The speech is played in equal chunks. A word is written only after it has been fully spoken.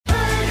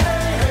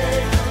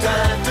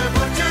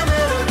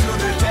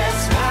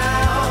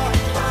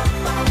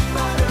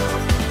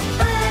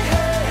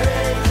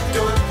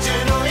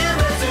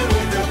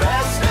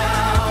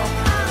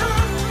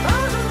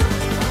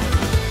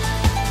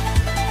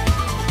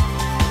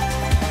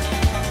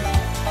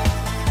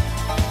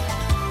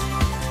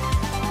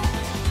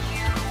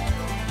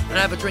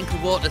to have a drink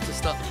of water to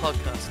start the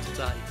podcast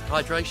today.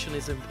 Hydration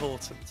is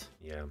important.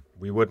 Yeah,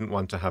 we wouldn't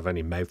want to have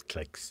any mouth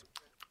clicks.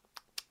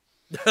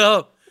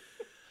 Oh,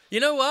 you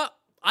know what?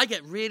 I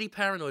get really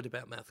paranoid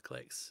about mouth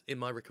clicks in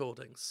my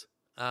recordings.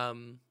 I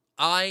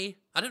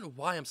don't know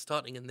why I'm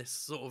starting in this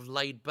sort of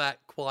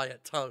laid-back,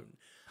 quiet tone.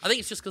 I think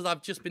it's just because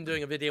I've just been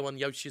doing a video on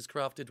Yoshi's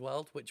Crafted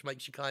World, which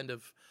makes you kind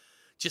of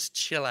just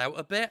chill out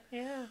a bit.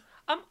 Yeah.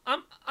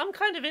 I'm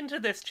kind of into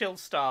this chill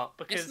start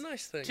because It's a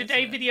nice thing,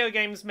 today isn't it? video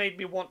games made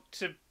me want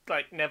to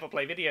never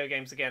play video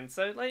games again.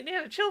 So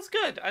chill's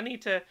good. I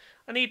need to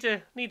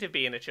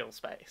be in a chill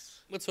space.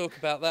 We'll talk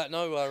about that,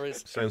 no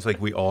worries. Sounds like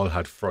we all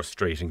had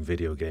frustrating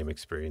video game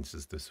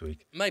experiences this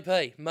week.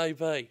 Maybe.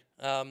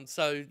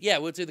 So, yeah,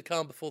 we'll do the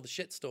calm before the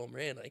shitstorm,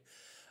 really.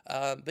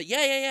 But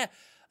yeah.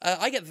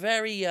 I get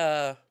very,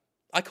 I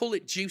call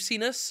it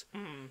juiciness.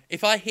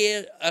 If I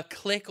hear a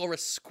click or a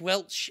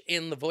squelch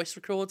in the voice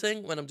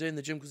recording when I'm doing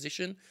the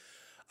Jimquisition,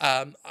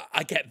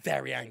 I get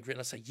very angry and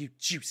I say, "You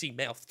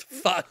juicy-mouthed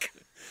fuck."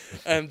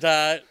 And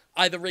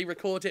either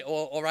re-record it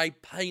or I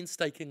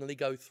painstakingly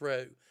go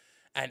through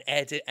and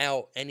edit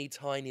out any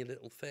tiny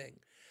little thing.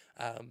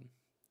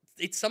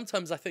 It's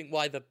sometimes, I think,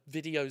 why the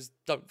videos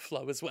don't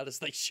flow as well as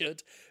they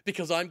should,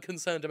 because I'm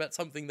concerned about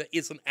something that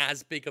isn't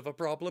as big of a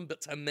problem,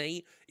 but to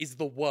me is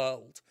the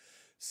world.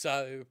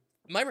 So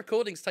my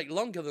recordings take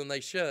longer than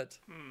they should.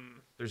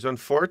 There's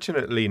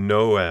unfortunately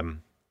no,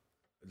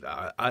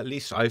 at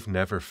least I've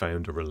never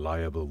found a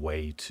reliable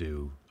way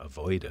to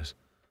avoid it,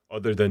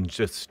 other than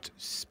just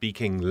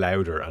speaking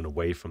louder and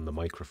away from the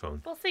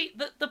microphone. Well, see,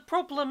 the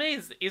problem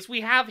is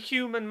we have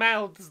human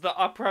mouths that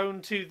are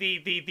prone to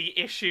the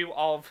issue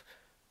of,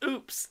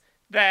 oops,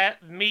 they're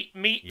meat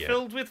Yeah.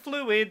 filled with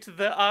fluid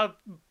that are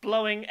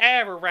blowing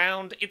air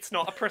around. It's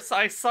not a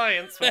precise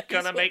science. We're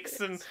gonna make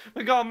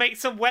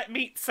some wet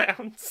meat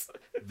sounds.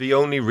 The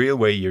only real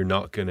way you're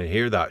not going to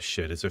hear that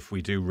shit is if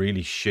we do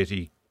really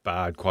shitty,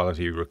 bad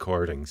quality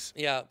recordings.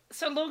 Yeah.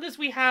 So long as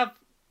we have,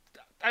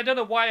 I don't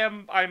know why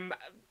I'm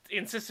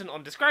insistent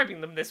on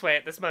describing them this way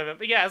at this moment,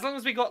 but yeah, as long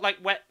as we got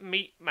wet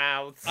meat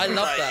mouths. I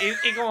love that. It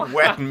can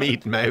Wet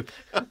meat mouth.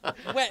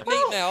 Wet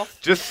meat mouth.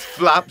 Just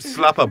slap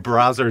a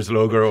Brazzers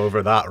logo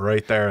over that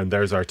right there, and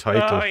there's our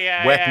title. Oh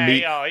yeah, wet yeah,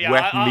 meat, yeah.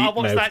 wet I meat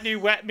watched mouth. that new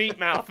wet meat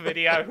mouth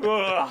video.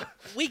 Ugh.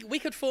 We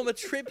could form a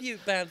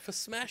tribute band for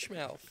Smash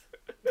Mouth.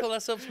 Call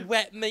ourselves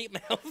Wet Meat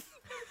Mouth.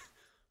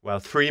 Well,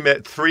 3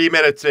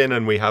 minutes in,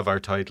 and we have our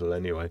title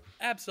anyway.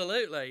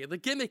 Absolutely. The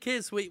gimmick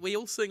is we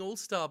all sing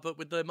All-Star, but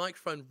with the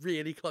microphone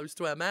really close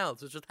to our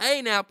mouths. It's just,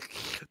 hey now,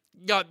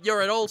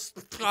 you're an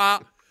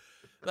All-Star.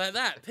 Like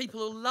that.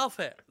 People will love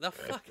it. They'll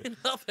fucking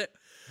love it.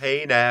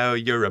 Hey now,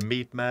 you're a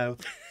meat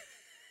mouth.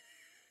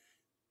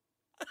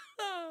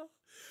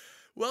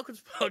 Welcome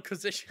to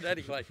Podquisition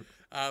anyway.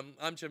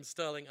 I'm Jim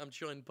Sterling. I'm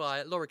joined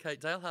by Laura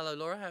Kate Dale. Hello,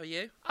 Laura. How are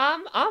you?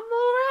 I'm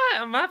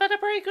alright. I've had a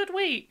very good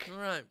week.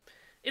 All right.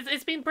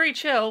 It's been pretty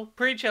chill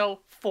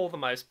for the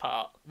most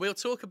part. We'll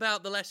talk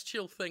about the less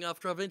chill thing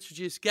after I've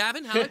introduced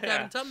Gavin. Hello,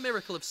 Gavin Dunn,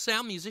 miracle of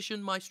sound,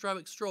 musician, maestro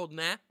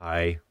extraordinaire.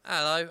 Hi.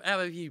 Hello, how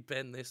have you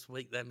been this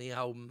week then, me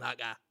old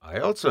mugger? I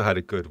also had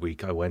a good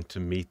week. I went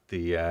to meet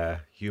the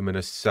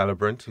humanist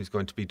celebrant who's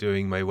going to be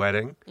doing my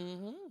wedding.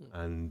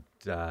 And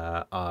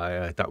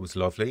that was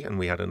lovely, and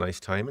we had a nice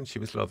time, and she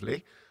was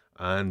lovely.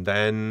 And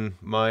then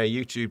my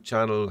YouTube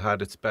channel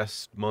had its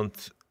best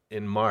month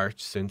in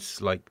March since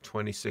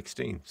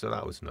 2016, so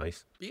that was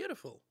nice.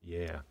 Beautiful.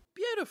 Yeah.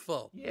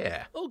 Beautiful.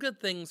 Yeah. All good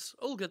things.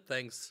 All good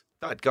things.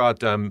 That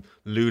goddamn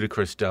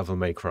ludicrous Devil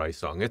May Cry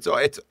song. It's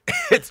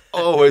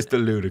always the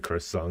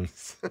ludicrous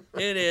songs.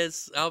 It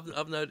is.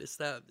 I've noticed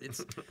that.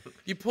 It's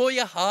you pour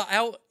your heart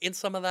out in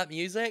some of that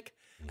music,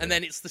 and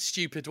then it's the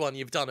stupid one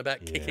you've done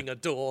about kicking a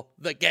door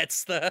that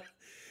gets the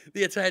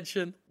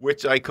attention.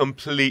 Which I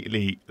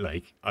completely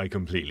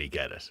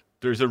get it.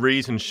 There's a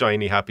reason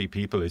Shiny Happy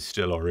People is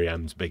still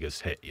R.E.M's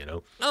biggest hit, you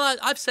know? Well,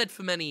 I've said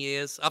for many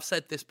years, I've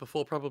said this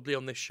before probably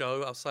on this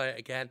show, I'll say it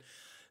again,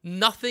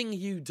 nothing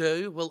you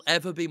do will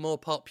ever be more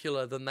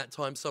popular than that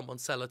time someone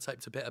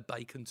sellotaped a bit of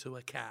bacon to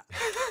a cat.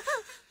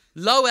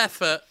 Low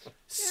effort,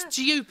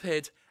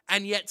 stupid,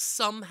 and yet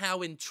somehow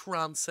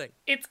entrancing.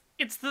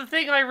 It's the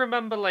thing I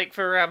remember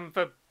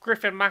for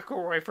Griffin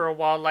McElroy for a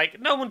while.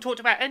 No one talked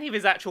about any of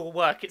his actual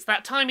work. It's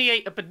that time he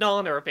ate a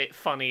banana a bit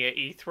funny at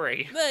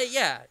E3.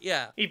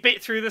 Yeah. He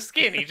bit through the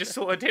skin. He just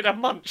sort of did a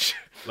munch.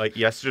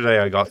 Yesterday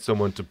I got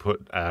someone to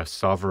put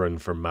Sovereign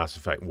from Mass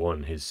Effect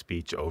 1, his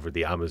speech, over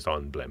the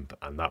Amazon blimp,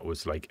 and that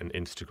was an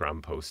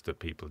Instagram post that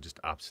people just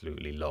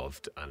absolutely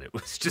loved, and it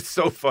was just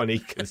so funny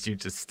because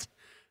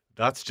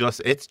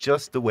it's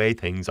just the way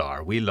things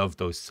are. We love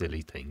those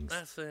silly things.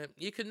 That's it.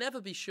 You can never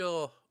be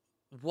sure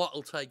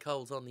what'll take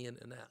hold on the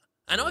internet.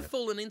 And I've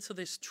fallen into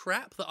this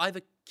trap that I've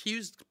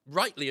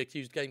rightly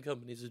accused game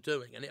companies of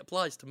doing, and it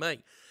applies to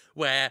me,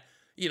 where,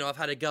 I've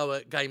had a go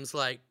at games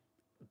like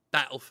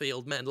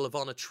Battlefield, Medal of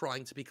Honor,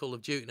 trying to be Call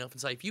of Duty enough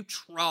and say, if you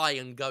try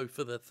and go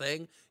for the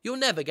thing, you'll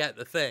never get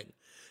the thing.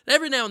 And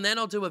every now and then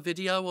I'll do a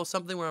video or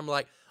something where I'm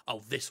like,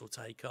 oh, this will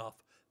take off.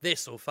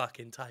 This will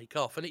fucking take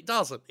off. And it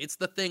doesn't. It's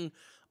the thing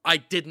I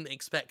didn't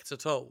expect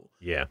at all.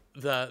 Yeah.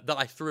 That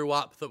I threw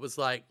up that was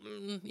like,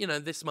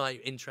 this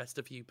might interest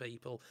a few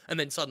people. And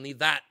then suddenly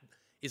that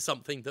is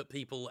something that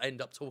people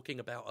end up talking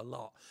about a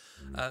lot.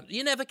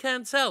 You never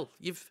can tell.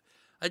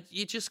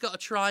 You just got to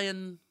try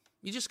and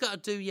you just got to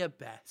do your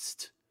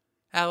best.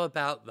 How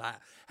about that?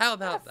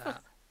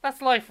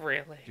 That's life,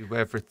 really. Do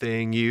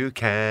everything you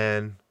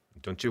can.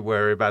 Don't you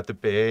worry about the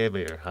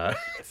baby or heart.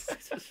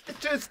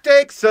 Just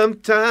take some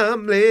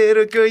time,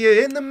 little girl.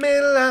 You're in the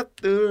middle of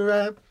the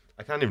rap.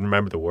 I can't even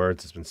remember the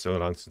words. It's been so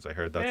long since I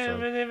heard that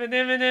song.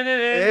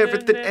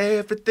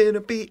 Everything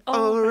will be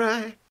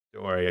alright.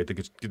 Don't worry,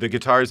 the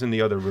guitar's in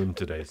the other room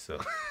today, so.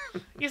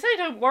 You say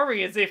don't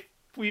worry as if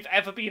we've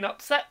ever been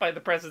upset by the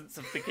presence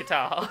of the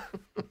guitar.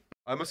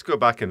 I must go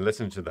back and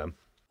listen to them.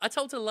 I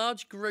told a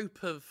large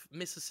group of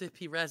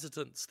Mississippi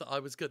residents that I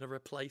was going to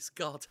replace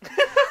God.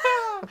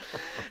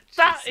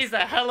 That is a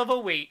hell of a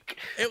week.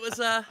 It was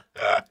a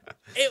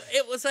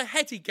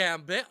heady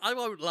gambit, I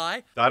won't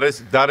lie. That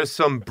is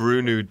some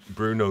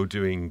Bruno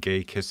doing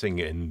gay kissing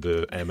in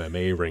the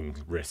MMA ring,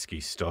 risky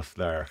stuff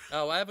there.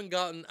 Oh, I haven't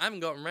gotten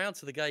round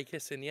to the gay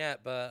kissing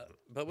yet, but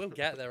we'll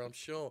get there, I'm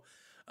sure.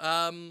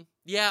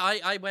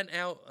 I went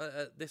out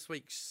at this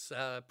week's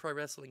Pro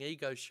Wrestling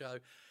Ego show.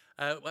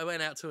 I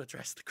went out to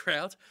address the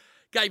crowd,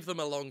 gave them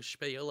a long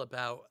spiel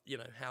about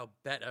how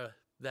better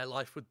their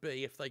life would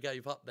be if they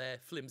gave up their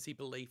flimsy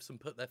beliefs and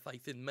put their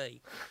faith in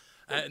me.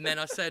 And then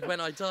I said, when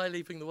I die,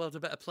 leaving the world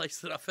a better place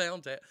than I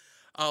found it,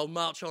 I'll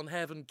march on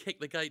heaven, kick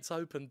the gates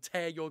open,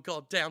 tear your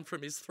God down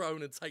from his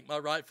throne and take my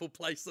rightful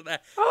place at the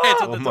head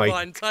of the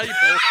divine table.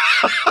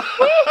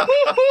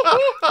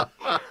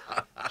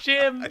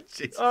 Jim.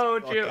 Jesus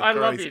Jim. I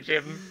love you,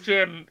 Jim.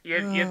 Jim,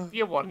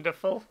 you're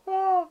wonderful.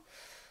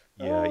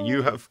 Yeah,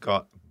 you have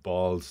got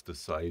balls the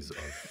size of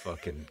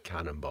fucking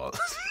cannonballs.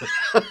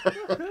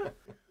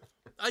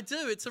 I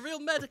do. It's a real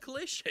medical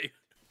issue.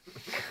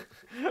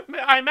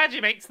 I imagine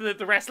it makes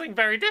the wrestling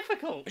very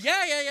difficult.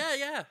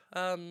 Yeah.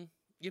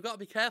 You've got to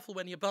be careful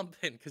when you're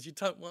bumping because you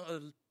don't want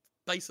to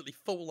basically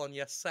fall on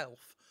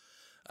yourself.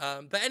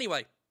 But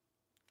anyway,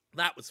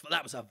 that was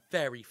a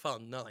very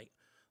fun night.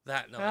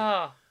 That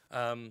night.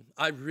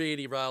 I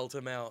really riled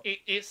them out.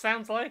 It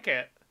sounds like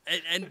it.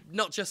 And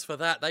not just for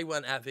that, they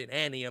weren't having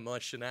any of my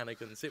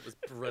shenanigans. It was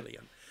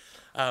brilliant.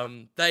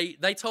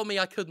 They told me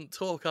I couldn't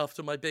talk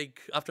after I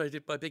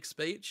did my big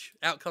speech.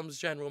 Out comes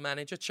General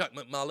Manager Chuck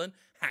McMullen,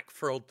 hack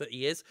fraud that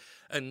he is,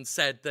 and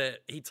said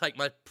that he'd take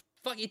my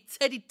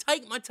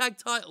tag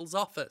titles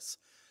off us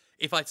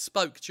if I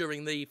spoke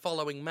during the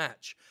following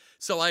match.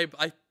 So I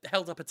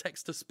held up a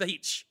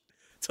text-to-speech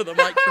to the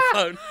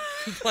microphone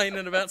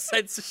complaining about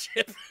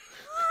censorship.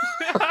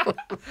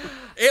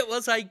 It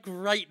was a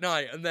great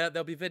night, and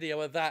there'll be video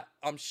of that,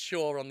 I'm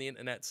sure, on the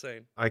internet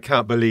soon. I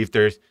can't believe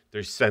they're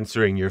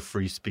censoring your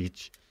free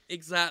speech.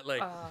 Exactly.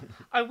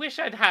 I wish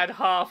I'd had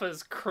half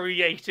as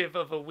creative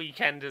of a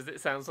weekend as it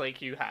sounds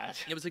like you had.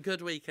 It was a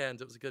good weekend.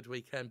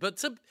 But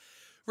to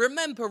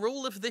remember,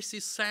 all of this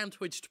is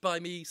sandwiched by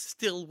me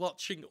still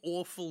watching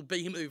awful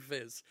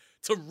B-movies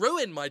to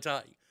ruin my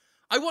day.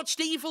 I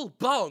watched Evil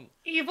Bong.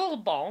 Evil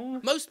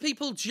Bong? Most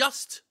people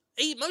just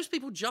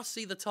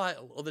see the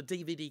title or the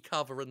DVD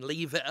cover and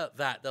leave it at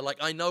that. They're like,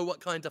 I know what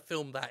kind of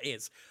film that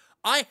is.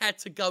 I had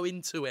to go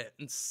into it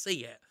and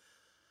see it.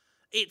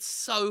 It's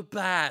so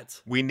bad.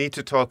 We need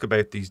to talk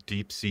about these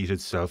deep-seated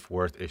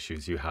self-worth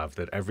issues you have,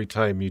 that every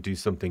time you do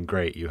something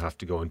great, you have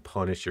to go and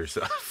punish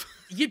yourself.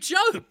 You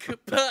joke,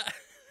 but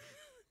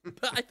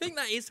I think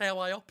that is how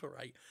I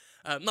operate.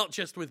 Not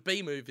just with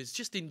B-movies,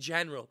 just in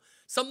general.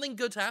 Something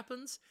good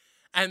happens,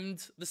 and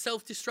the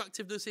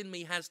self-destructiveness in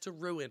me has to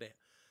ruin it.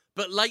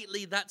 But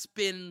lately, that's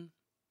been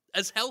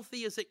as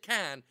healthy as it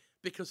can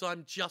because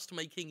I'm just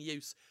making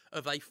use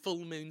of a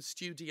Full Moon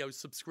Studio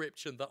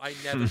subscription that I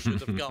never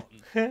should have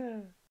gotten.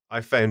 I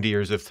found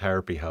years of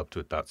therapy helped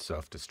with that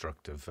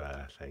self-destructive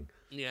thing.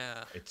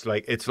 Yeah. It's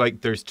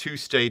like there's two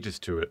stages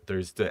to it.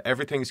 There's the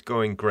everything's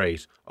going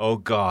great. Oh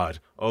God,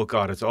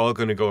 it's all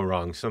going to go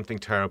wrong. Something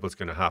terrible's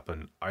going to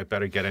happen. I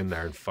better get in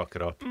there and fuck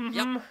it up.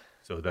 Yep.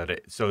 So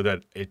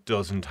that it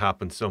doesn't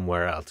happen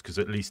somewhere else, because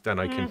at least then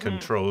I can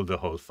control the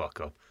whole fuck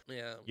up.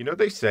 Yeah. You know,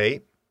 they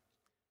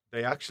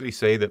actually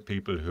say that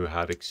people who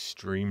had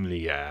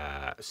extremely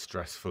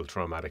stressful,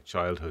 traumatic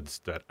childhoods,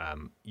 that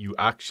you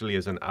actually,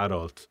 as an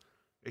adult,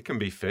 it can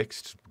be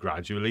fixed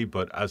gradually,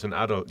 but as an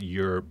adult,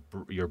 your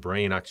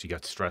brain actually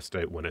gets stressed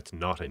out when it's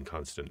not in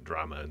constant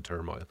drama and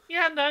turmoil.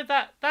 Yeah, no,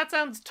 that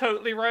sounds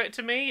totally right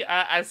to me.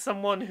 As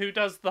someone who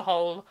does the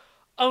whole,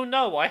 oh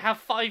no, I have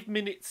 5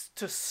 minutes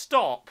to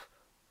stop.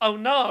 Oh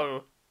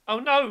no,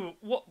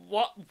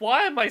 what?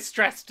 Why am I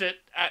stressed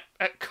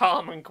at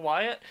calm and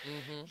quiet?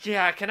 Mm-hmm.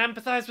 Yeah, I can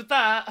empathise with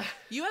that.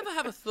 You ever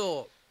have a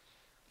thought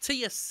to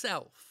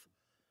yourself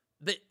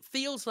that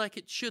feels like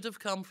it should have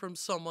come from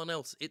someone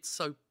else? It's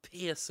so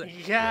piercing.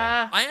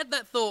 Yeah. I had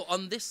that thought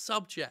on this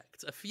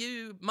subject a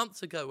few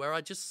months ago where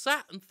I just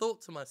sat and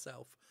thought to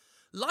myself,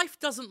 life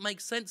doesn't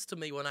make sense to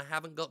me when I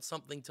haven't got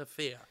something to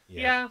fear.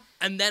 Yeah.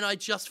 And then I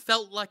just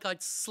felt like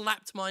I'd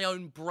slapped my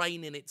own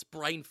brain in its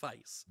brain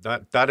face.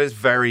 That is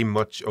very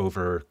much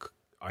over.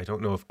 I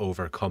don't know if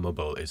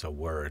overcomeable is a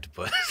word,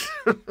 but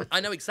I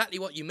know exactly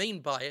what you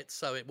mean by it,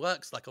 so it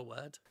works like a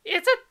word.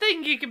 It's a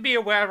thing you can be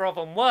aware of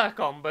and work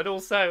on, but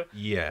also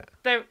yeah.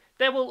 there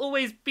will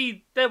always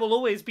be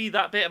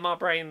that bit of my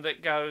brain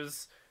that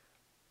goes,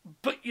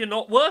 but you're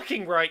not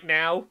working right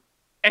now.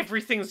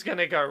 Everything's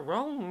gonna go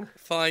wrong.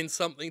 Find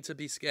something to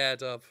be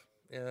scared of.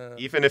 Yeah.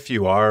 Even if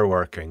you are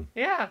working.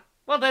 Yeah.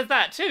 Well, there's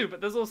that too,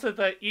 but there's also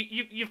the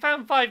you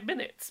found 5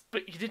 minutes,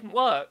 but you didn't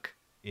work.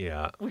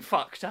 Yeah. We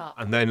fucked up.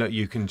 And then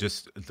you can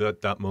just,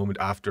 that moment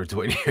afterwards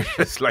when you're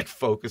just like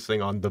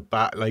focusing on the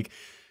bat, like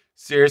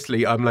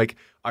seriously, I'm like,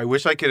 I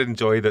wish I could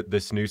enjoy that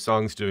this new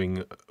song's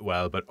doing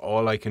well, but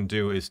all I can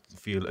do is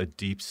feel a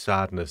deep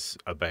sadness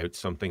about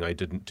something I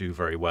didn't do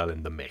very well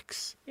in the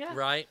mix. Yeah.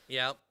 Right,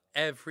 yeah.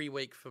 Every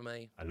week for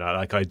me. And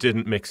I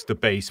didn't mix the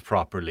bass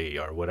properly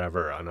or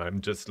whatever. And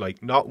I'm just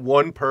like, not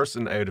one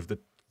person out of the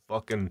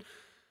fucking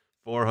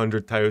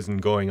 400,000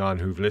 going on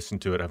who've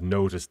listened to it have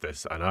noticed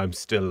this, and I'm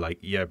still like,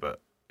 yeah, but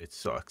it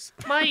sucks.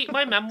 My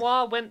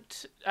memoir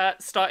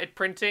started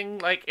printing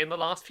like in the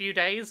last few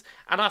days,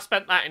 and I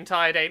spent that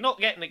entire day not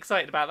getting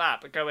excited about that,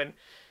 but going,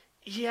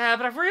 yeah,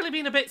 but I've really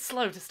been a bit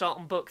slow to start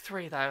on book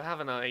 3 though,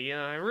 haven't I? You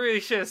know, I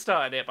really should have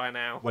started it by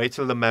now. Wait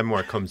till the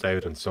memoir comes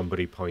out and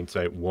somebody points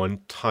out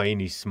one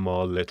tiny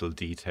small little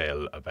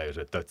detail about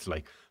it that's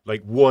like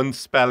one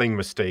spelling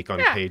mistake on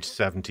page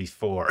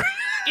 74.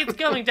 It's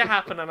going to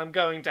happen, and I'm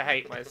going to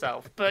hate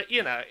myself, but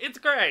you know, it's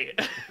great.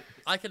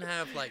 I can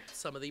have like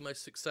some of the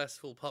most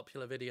successful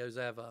popular videos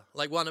ever.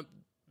 Like one of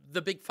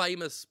the big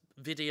famous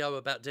video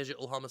about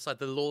digital homicide,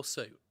 the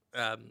lawsuit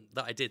that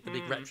I did, the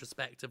big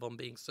retrospective on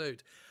being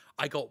sued.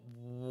 I got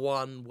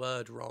one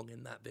word wrong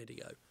in that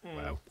video.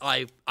 Wow.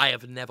 I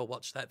have never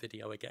watched that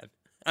video again.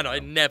 And I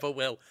never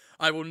will.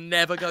 I will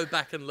never go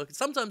back and look.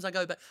 Sometimes I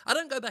go back. I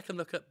don't go back and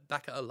look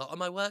back at a lot of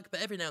my work, but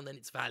every now and then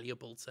it's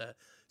valuable to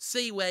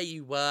see where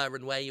you were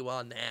and where you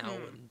are now,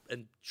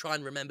 and try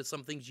and remember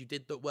some things you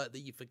did that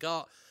you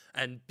forgot,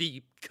 and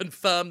be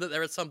confirmed that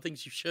there are some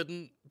things you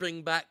shouldn't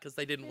bring back because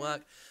they didn't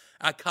work.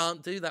 I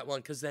can't do that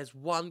one because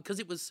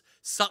it was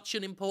such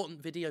an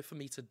important video for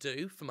me to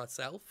do for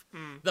myself.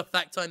 The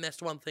fact I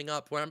messed one thing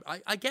up, where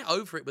I get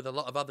over it with a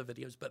lot of other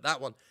videos, but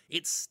that one,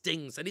 it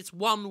stings, and it's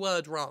one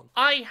word wrong.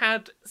 I've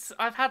had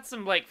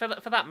some, like, for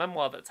that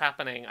memoir that's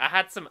happening, I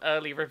had some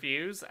early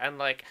reviews, and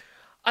like,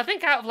 I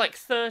think out of like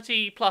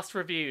 30 plus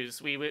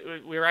reviews, we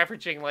were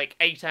averaging like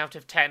 8 out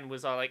of 10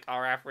 was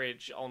our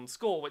average on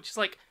score, which is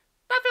like,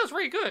 that feels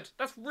really good.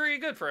 That's really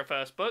good for a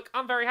first book.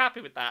 I'm very happy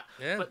with that.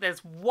 Yeah. But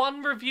there's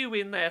one review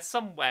in there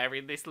somewhere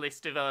in this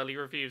list of early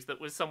reviews that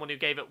was someone who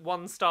gave it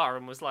 1 star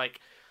and was like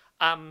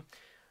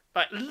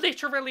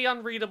literally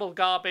unreadable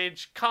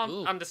garbage.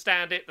 Can't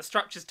understand it. The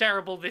structure's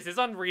terrible. This is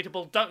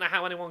unreadable. Don't know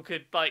how anyone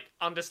could like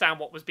understand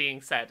what was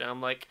being said. And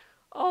I'm like,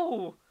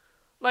 oh,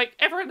 like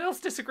everyone else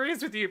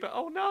disagrees with you, but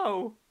oh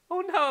no. Oh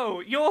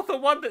no, you're the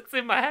one that's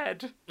in my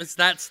head.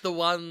 That's the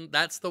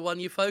one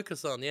you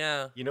focus on,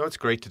 yeah. You know what's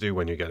great to do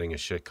when you're getting a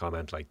shit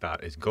comment like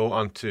that is go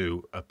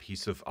onto a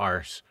piece of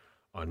art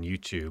on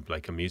YouTube,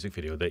 like a music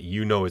video that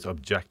you know is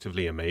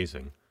objectively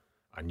amazing,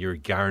 and you're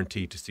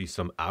guaranteed to see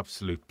some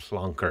absolute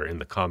plonker in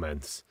the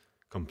comments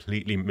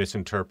completely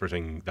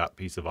misinterpreting that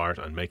piece of art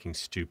and making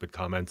stupid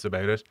comments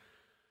about it.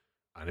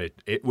 And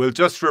it will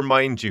just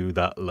remind you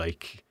that,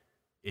 like,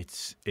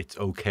 it's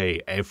okay.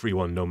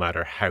 Everyone, no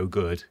matter how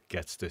good,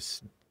 gets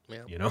this,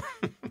 you know?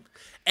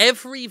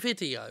 Every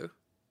video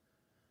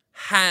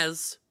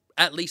has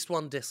at least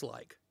one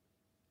dislike.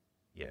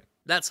 Yeah.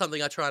 That's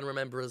something I try and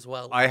remember as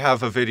well. I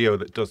have a video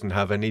that doesn't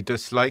have any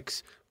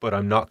dislikes, but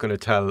I'm not going to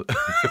tell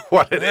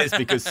what it is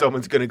because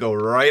someone's going to go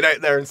right out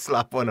there and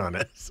slap one on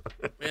it.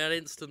 Yeah, it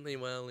instantly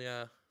will,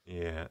 yeah.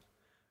 Yeah.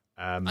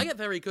 I get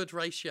very good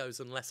ratios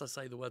unless I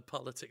say the word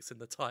politics in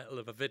the title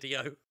of a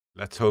video.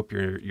 Let's hope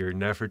you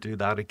never do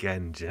that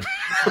again, Jim.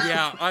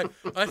 Yeah,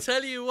 I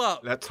tell you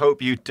what. Let's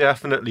hope you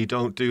definitely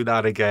don't do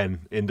that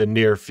again in the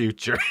near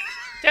future.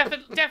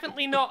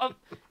 Definitely not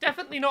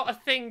a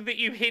thing that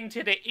you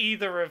hinted at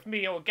either of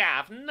me or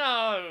Gav.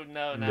 No.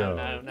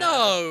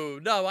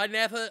 No, I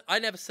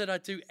never said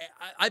I'd do.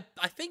 I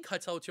think I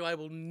told you I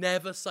will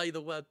never say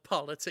the word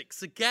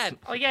politics again.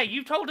 Oh yeah,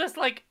 you told us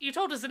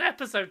an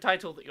episode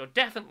title that you're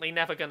definitely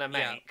never gonna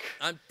make.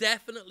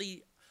 Yeah,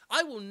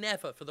 I will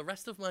never, for the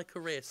rest of my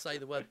career, say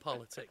the word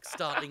politics,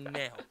 starting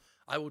now.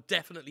 I will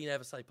definitely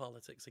never say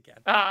politics again.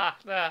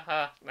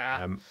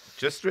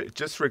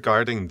 Just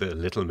regarding the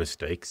little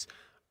mistakes,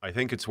 I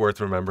think it's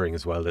worth remembering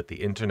as well that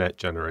the internet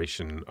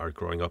generation are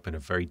growing up in a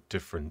very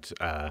different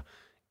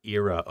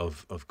era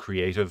of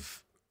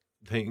creative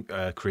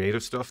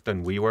stuff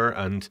than we were.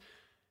 And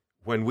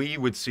when we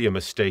would see a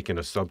mistake in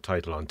a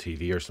subtitle on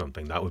TV or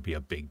something, that would be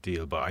a big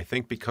deal. But I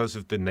think because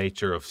of the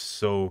nature of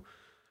so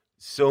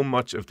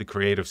much of the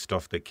creative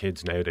stuff that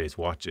kids nowadays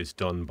watch is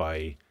done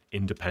by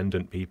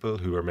independent people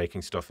who are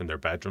making stuff in their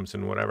bedrooms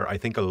and whatever, I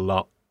think a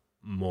lot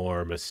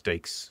more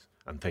mistakes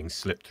and things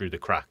slip through the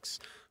cracks.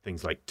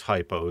 Things like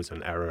typos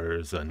and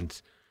errors, and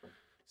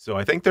so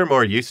I think they're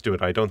more used to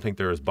it. I don't think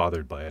they're as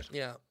bothered by it.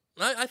 Yeah,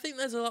 I think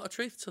there's a lot of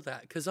truth to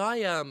that, because I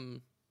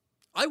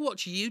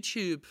watch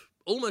YouTube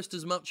almost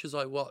as much as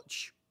I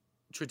watch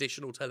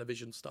traditional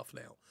television stuff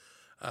now.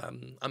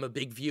 I'm a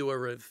big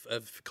viewer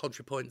of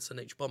ContraPoints and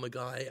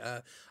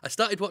hbomberguy. I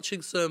started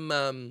watching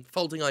some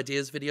Folding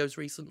Ideas videos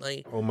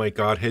recently. Oh my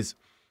god, his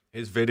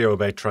video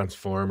about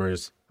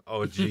Transformers.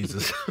 Oh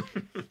Jesus.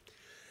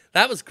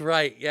 That was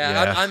great.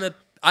 Yeah. Yeah.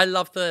 I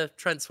love the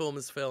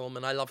Transformers film,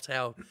 and I loved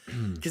how,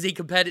 because he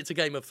compared it to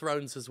Game of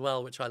Thrones as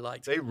well, which I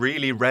liked. They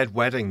really red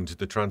weddinged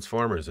the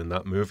Transformers in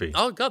that movie.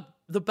 Oh god,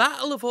 the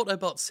Battle of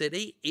Autobot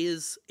City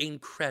is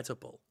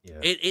incredible. Yeah.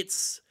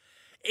 It's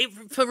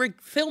for a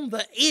film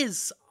that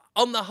is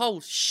on the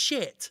whole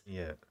shit.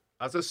 Yeah.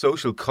 As a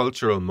social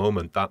cultural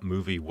moment, that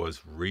movie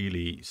was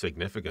really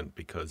significant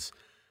because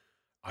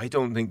I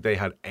don't think they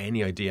had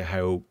any idea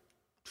how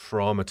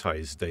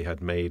traumatized they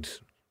had made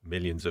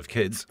millions of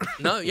kids.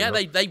 No, yeah,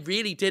 You know? they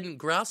really didn't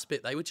grasp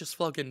it. They were just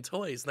flogging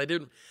toys.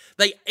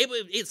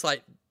 It's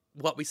like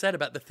what we said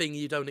about the thing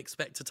you don't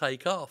expect to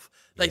take off.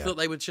 They Yeah. thought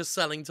they were just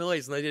selling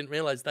toys, and they didn't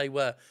realize they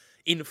were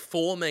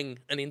informing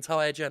an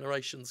entire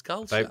generation's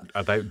culture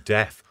About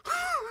death.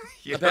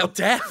 You know? about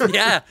death.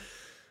 Yeah,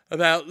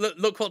 about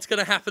look what's going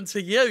to happen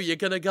to you. You're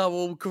going to go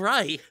all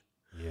grey.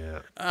 Yeah.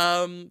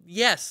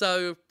 Yeah.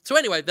 So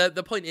anyway,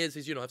 the point is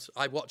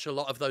I watch a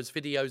lot of those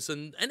videos,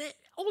 and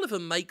all of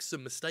them make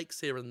some mistakes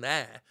here and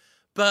there,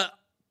 but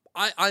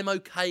I'm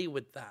okay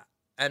with that,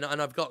 and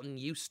I've gotten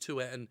used to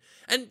it, and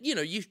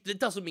it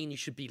doesn't mean you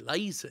should be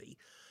lazy.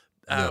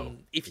 No,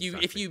 If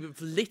exactly. you've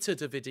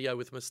littered a video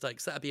with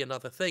mistakes, that'd be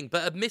another thing.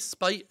 But a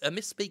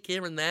misspeak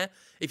here and there,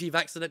 if you've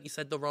accidentally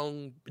said the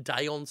wrong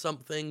day on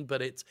something,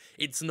 but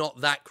it's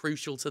not that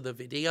crucial to the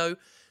video,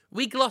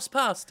 we gloss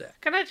past it.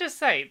 Can I just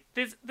say,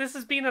 this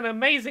has been an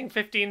amazing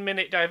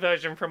 15-minute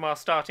diversion from our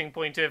starting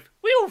point of,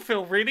 we all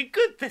feel really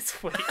good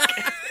this week.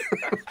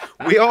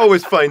 We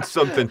always find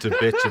something to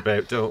bitch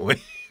about, don't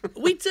we?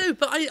 We do,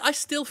 but I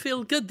still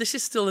feel good. This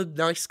is still a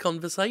nice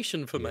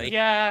conversation for me.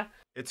 Yeah,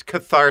 It's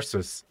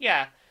catharsis.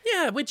 yeah.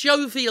 Yeah, we're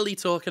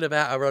jovially talking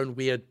about our own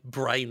weird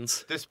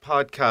brains. This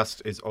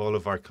podcast is all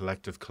of our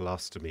collective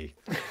colostomy.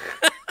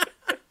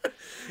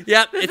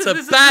 Yeah, it's a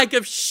this is- bag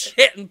of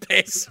shit and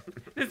piss.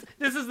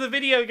 This is the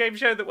video game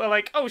show that we're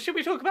like, oh, should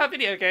we talk about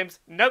video games?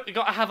 Nope, we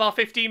got to have our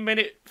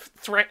 15-minute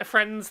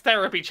friends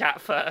therapy chat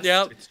first.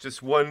 Yep. It's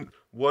just one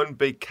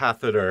big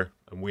catheter,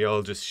 and we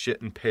all just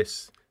shit and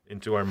piss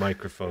into our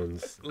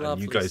microphones, and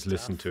Lovely you guys stuff.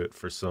 listen to it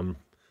for some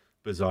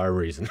bizarre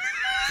reason.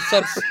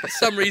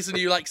 Some reason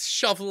you like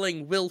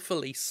shoveling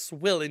willfully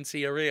swill into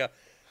your ear.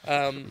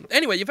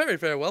 Anyway, you're very,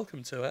 very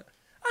welcome to it.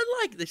 I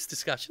like this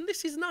discussion.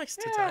 This is nice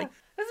Yeah, today.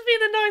 this has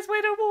been a nice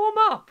way to warm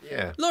up.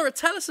 Yeah. Laura,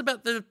 tell us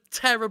about the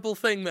terrible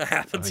thing that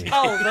happened to you.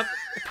 Oh, the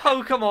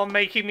Pokemon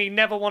making me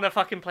never want to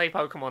fucking play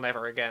Pokemon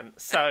ever again.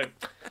 So,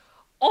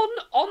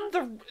 on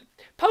the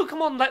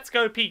Pokemon Let's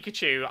Go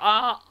Pikachu,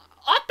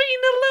 I've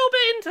been a little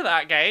bit into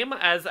that game,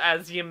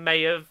 as you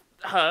may have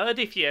heard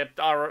if you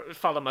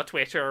follow my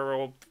Twitter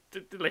or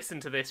listen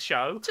to this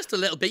show. Just a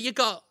little bit. You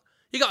got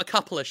a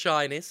couple of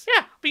shinies.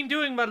 Yeah, been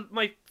doing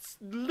my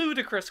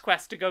ludicrous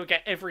quest to go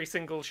get every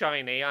single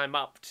shiny. I'm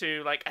up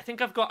to, I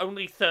think I've got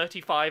only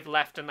 35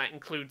 left, and that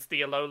includes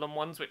the Alolan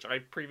ones, which I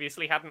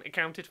previously hadn't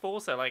accounted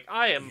for, so,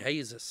 I am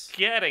Jesus.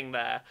 getting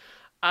there.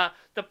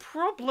 The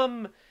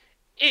problem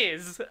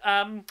is,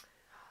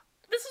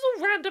 this is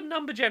a random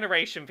number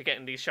generation for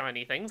getting these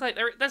shiny things.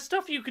 There's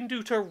stuff you can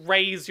do to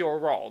raise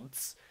your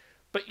odds,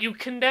 but you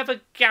can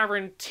never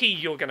guarantee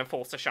you're going to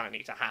force a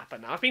shiny to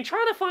happen. I've been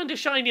trying to find a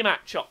shiny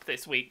Machop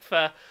this week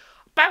for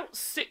about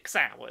 6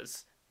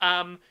 hours.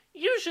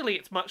 Usually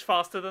it's much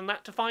faster than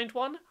that to find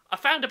one. I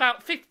found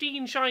about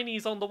 15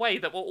 shinies on the way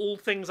that were all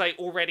things I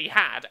already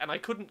had, and I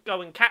couldn't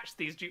go and catch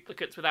these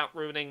duplicates without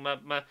ruining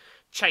my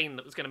chain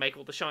that was going to make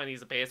all the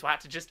shinies appear, so I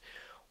had to just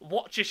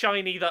watch a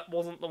shiny that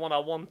wasn't the one I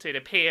wanted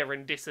appear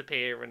and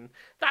disappear, and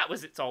that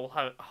was its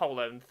whole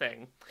own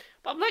thing.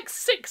 But I'm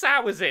 6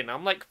 hours in,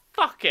 I'm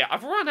fuck it,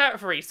 I've run out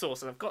of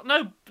resources, I've got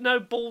no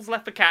balls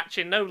left for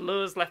catching, no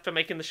lures left for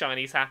making the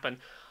shinies happen.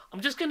 I'm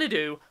just gonna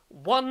do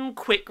one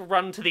quick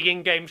run to the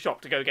in-game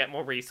shop to go get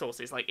more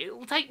resources.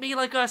 It'll take me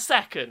a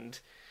second.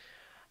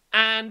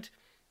 And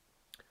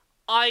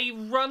I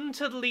run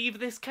to leave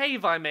this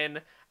cave I'm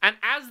in, and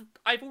as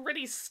I've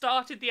already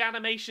started the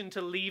animation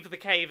to leave the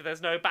cave,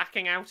 there's no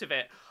backing out of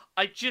it,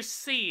 I just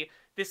see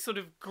this sort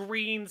of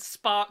green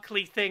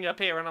sparkly thing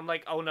appear, and I'm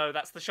like, oh no,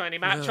 that's the shiny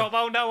Machop,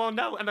 oh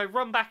no, and I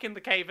run back in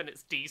the cave and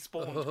it's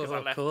despawned because I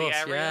Of left course, the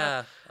area. yeah.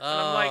 And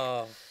I'm like,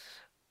 Oh.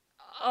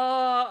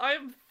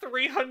 I'm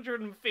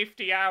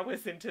 350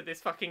 hours into this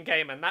fucking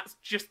game, and that's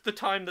just the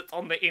time that's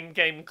on the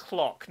in-game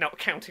clock, not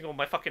counting all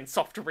my fucking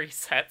soft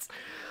resets.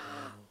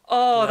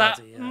 Oh,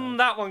 Bloody hell.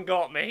 that one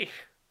got me.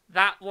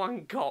 That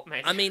one got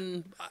me. I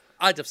mean,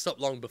 I'd have stopped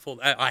long before.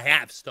 I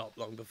have stopped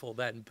long before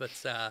then, but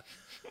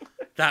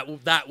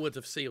that would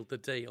have sealed the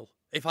deal.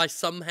 If I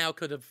somehow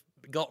could have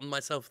gotten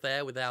myself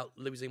there without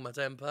losing my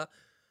temper,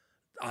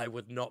 I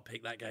would not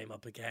pick that game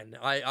up again.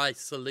 I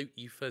salute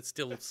you for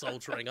still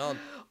soldiering on.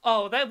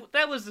 Oh,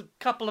 there was a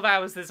couple of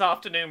hours this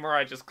afternoon where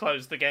I just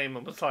closed the game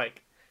and was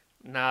like,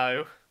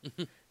 no.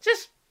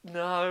 Just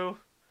no.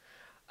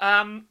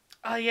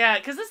 Yeah,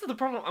 because this is the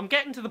problem. I'm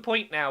getting to the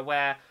point now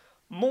where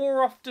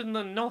more often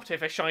than not,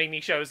 if a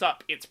shiny shows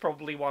up, it's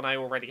probably one I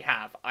already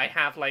have. I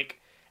have like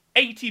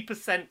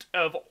 80%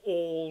 of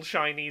all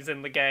shinies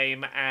in the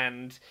game,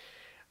 and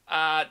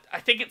I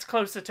think it's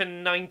closer to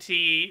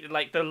 90,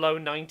 like the low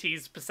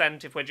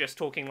 90s% if we're just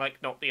talking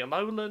like not the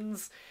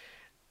Alolans.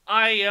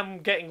 I am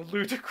getting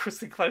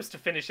ludicrously close to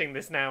finishing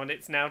this now, and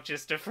it's now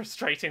just a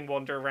frustrating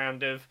wander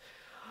around of,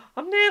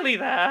 I'm nearly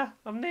there.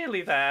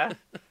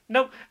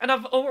 No, and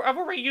I've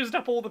already used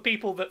up all the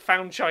people that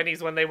found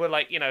shinies when they were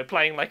like,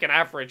 playing like an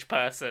average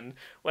person,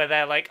 where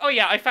they're like, oh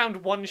yeah, I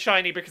found one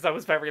shiny because I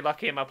was very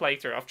lucky in my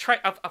playthrough.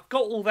 I've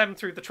got all them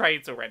through the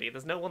trades already.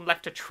 There's no one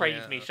left to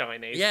trade me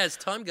shinies. Yeah, as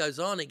time goes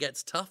on, it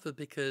gets tougher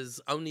because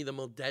only the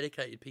more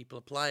dedicated people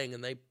are playing,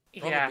 and they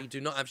probably do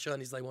not have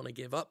shinies they want to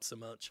give up so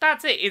much.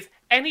 That's it. Is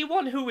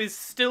anyone who is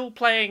still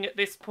playing at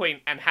this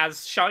point and has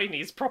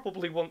shinies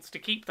probably wants to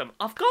keep them.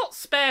 I've got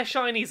spare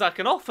shinies I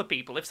can offer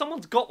people. If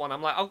someone's got one,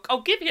 I'm like,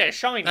 I'll give you a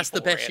shiny. That's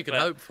the best you can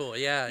hope for.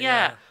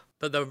 Yeah.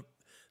 But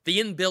the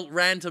inbuilt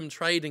random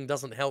trading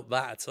doesn't help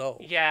that at all.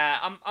 Yeah,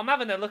 I'm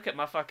having a look at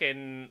my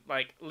fucking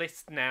like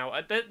list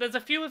now. There's a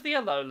few of the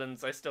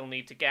Alolans I still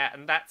need to get,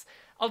 and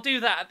I'll do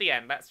that at the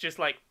end. That's just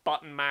like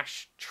button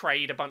mash,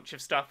 trade a bunch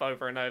of stuff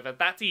over and over.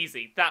 That's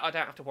easy. That I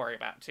don't have to worry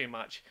about too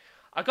much.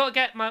 I got to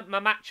get my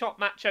Machop,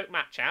 Machoke,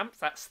 Machamps.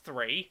 That's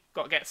 3.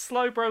 Got to get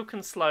Slowpoke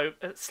and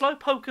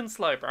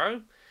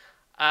Slowbro.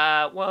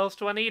 What else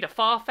do I need? A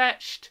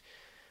Farfetch'd,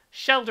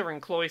 Shelder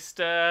and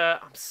Cloyster.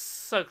 I'm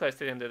so close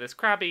to the end of this.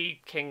 Krabby,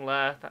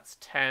 Kingler. That's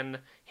 10.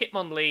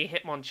 Hitmonlee,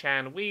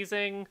 Hitmonchan,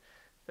 Weezing.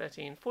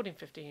 13, 14,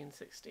 15,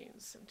 16,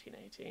 17,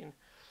 18.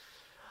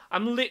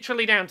 I'm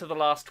literally down to the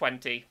last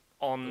 20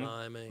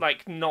 on,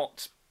 like,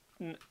 not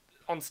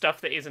on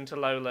stuff that isn't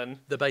Alolan.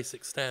 The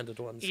basic standard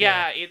ones.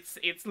 Yeah, it's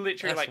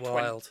literally That's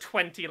like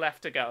 20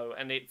 left to go,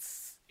 and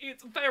it's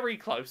very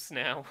close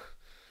now.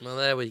 Well,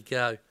 there we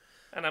go.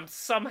 And I'm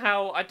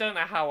somehow, I don't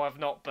know how I've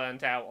not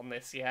burnt out on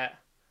this yet.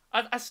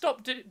 I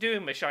stopped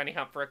doing my shiny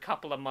hunt for a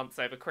couple of months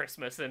over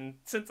Christmas, and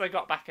since I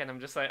got back in,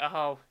 I'm just like,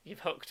 oh, you've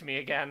hooked me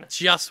again.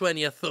 Just when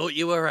you thought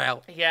you were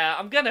out. Yeah,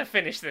 I'm gonna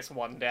finish this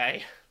one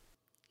day.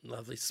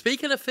 Lovely.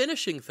 Speaking of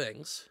finishing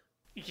things...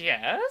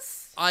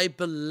 Yes? I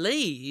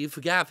believe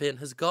Gavin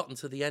has gotten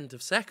to the end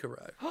of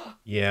Sekiro.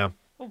 Yeah.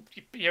 Well,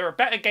 you're a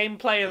better game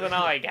player than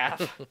I,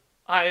 Gav.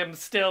 I am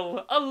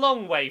still a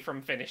long way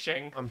from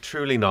finishing. I'm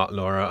truly not,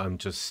 Laura. I'm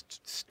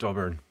just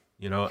stubborn,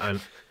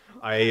 and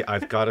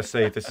I've got to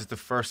say, this is the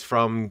first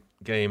From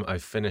game I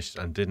finished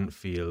and didn't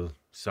feel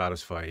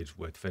satisfied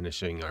with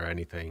finishing or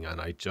anything, and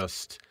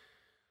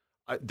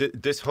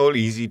this whole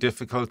easy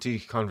difficulty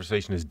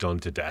conversation is done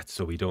to death,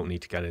 so we don't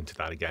need to get into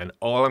that again.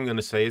 All I'm going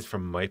to say is,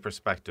 from my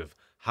perspective,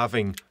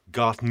 having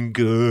gotten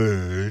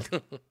good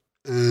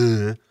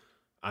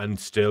and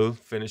still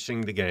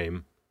finishing the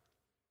game,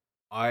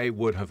 I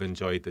would have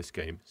enjoyed this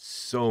game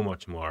so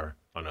much more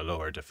on a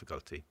lower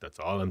difficulty. That's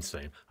all I'm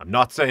saying. I'm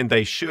not saying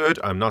they should.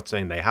 I'm not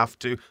saying they have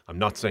to. I'm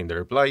not saying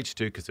they're obliged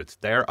to, because it's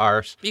their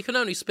art. You can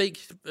only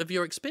speak of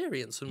your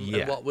experience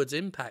and what would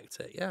impact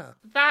it, yeah.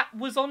 That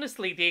was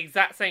honestly the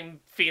exact same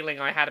feeling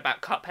I had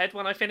about Cuphead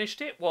when I finished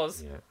it.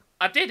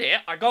 I did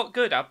it, I got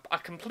good, I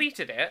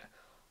completed it.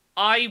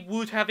 I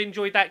would have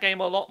enjoyed that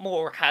game a lot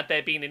more had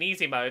there been an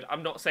easy mode.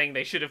 I'm not saying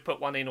they should have put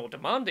one in or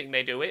demanding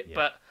they do it,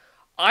 but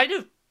I'd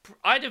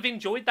have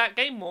enjoyed that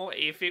game more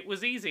if it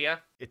was easier.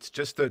 It's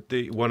just that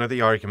one of the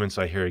arguments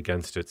I hear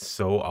against it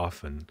so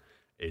often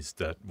is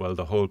that, well,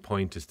 the whole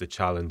point is the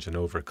challenge and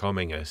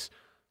overcoming it.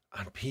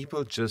 And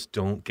people just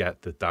don't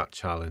get that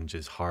challenge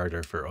is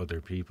harder for other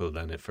people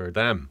than for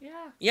them.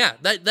 Yeah,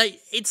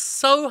 it's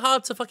so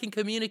hard to fucking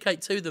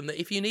communicate to them that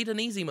if you need an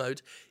easy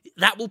mode,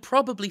 that will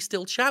probably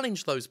still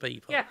challenge those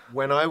people. Yeah.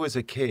 When I was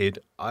a kid,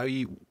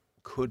 I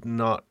could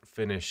not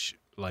finish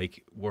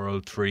like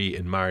World 3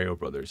 in Mario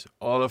Brothers.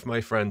 All of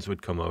my friends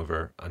would come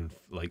over and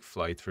like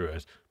fly through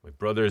it. My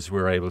brothers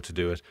were able to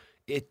do it.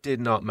 It did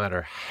not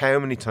matter how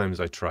many times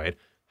I tried,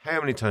 how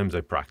many times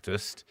I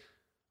practiced.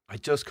 I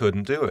just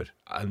couldn't do it.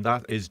 And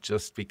that is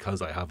just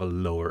because I have a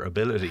lower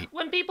ability.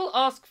 When people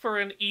ask for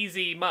an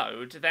easy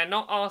mode, they're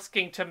not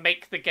asking to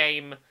make the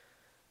game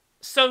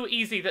so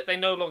easy that they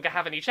no longer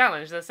have any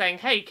challenge. They're saying,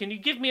 hey, can you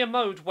give me a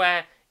mode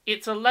where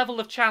it's a level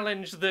of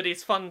challenge that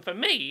is fun for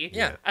me,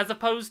 as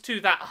opposed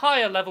to that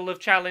higher level of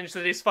challenge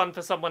that is fun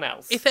for someone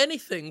else? If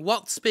anything,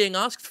 what's being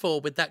asked for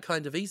with that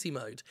kind of easy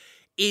mode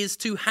is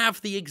to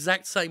have the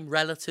exact same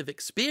relative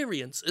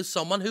experience as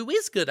someone who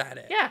is good at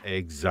it. Yeah.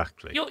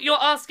 Exactly. You're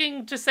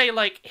asking to say,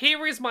 like,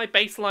 here is my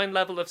baseline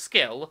level of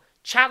skill,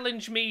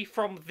 challenge me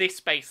from this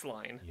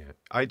baseline. Yeah.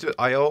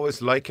 I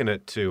always liken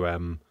it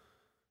to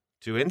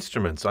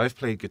instruments. I've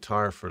played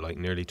guitar for like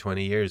nearly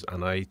 20 years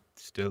and I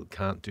still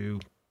can't do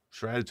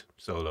shred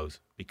solos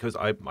because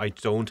I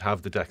don't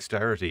have the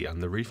dexterity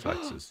and the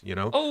reflexes, you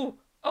know?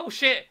 Oh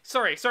shit!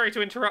 Sorry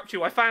to interrupt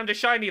you. I found a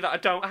shiny that I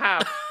don't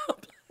have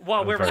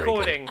while we're very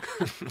recording.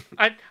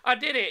 I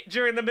did it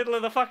during the middle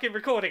of the fucking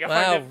recording.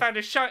 I found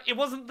a shiny. It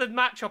wasn't the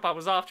matchup I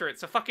was after.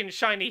 It's a fucking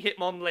shiny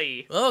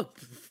Hitmonlee. Oh,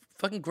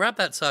 fucking grab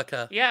that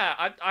sucker.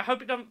 Yeah, I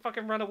hope it doesn't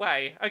fucking run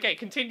away. Okay,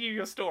 continue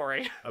your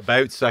story.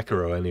 About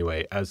Sekiro,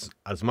 anyway, as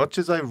much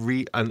as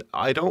and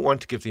I don't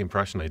want to give the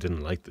impression I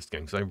didn't like this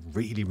game, because I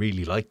really,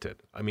 really liked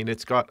it. I mean,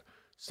 it's got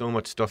so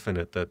much stuff in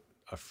it that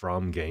a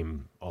From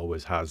game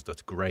always has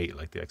that's great,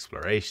 like the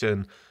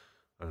exploration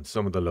and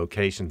some of the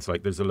locations.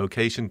 Like, there's a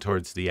location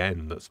towards the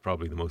end that's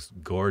probably the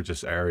most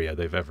gorgeous area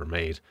they've ever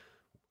made.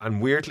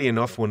 And weirdly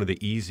enough, one of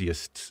the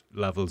easiest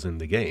levels in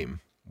the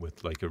game,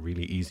 with like a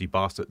really easy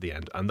boss at the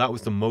end. And that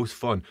was the most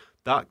fun.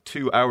 That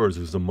 2 hours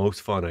was the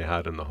most fun I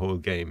had in the whole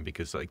game,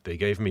 because like they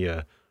gave me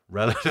a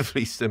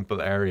relatively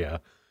simple area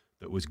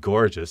that was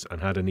gorgeous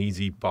and had an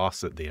easy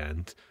boss at the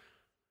end.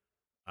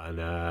 And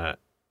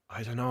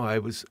I don't know,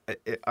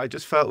 I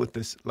just felt with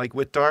this, like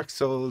with Dark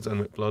Souls and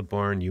with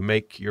Bloodborne, you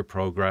make your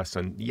progress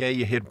and yeah,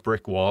 you hit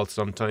brick walls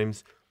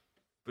sometimes,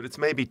 but it's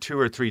maybe 2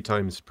 or 3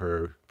 times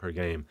per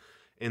game.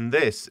 In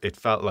this, it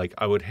felt like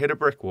I would hit a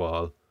brick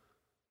wall,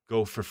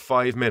 go for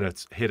 5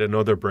 minutes, hit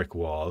another brick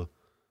wall,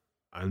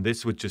 and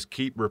this would just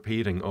keep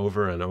repeating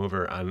over and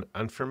over.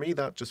 And for me,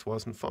 that just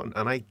wasn't fun.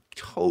 And I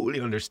totally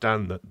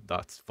understand that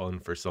that's fun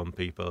for some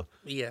people.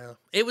 Yeah.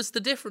 It was the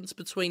difference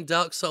between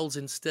Dark Souls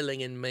instilling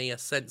in me a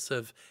sense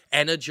of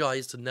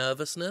energized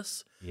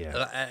nervousness,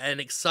 an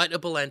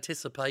excitable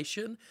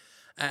anticipation,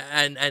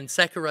 and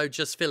Sekiro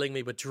just filling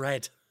me with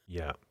dread.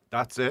 Yeah,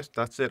 that's it.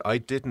 I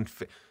didn't...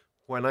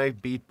 when I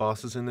beat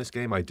bosses in this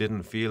game, I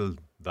didn't feel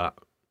that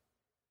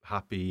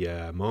happy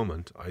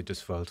moment. I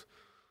just felt,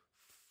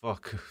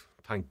 fuck,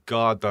 thank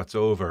God that's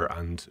over,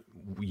 and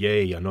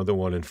yay, another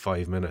one in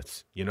 5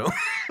 minutes, you know?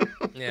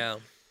 Yeah.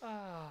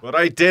 But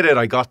I did it.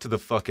 I got to the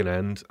fucking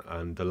end,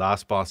 and the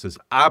last boss is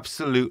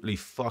absolutely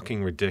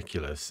fucking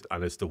ridiculous,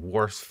 and it's the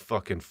worst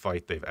fucking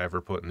fight they've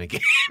ever put in a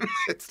game.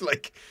 It's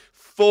like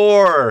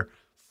four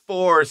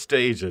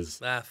stages.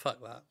 Fuck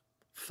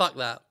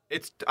that.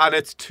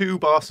 It's 2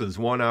 bosses,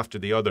 one after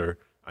the other,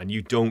 and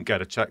you don't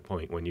get a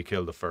checkpoint when you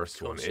kill the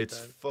first one. It's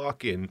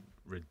fucking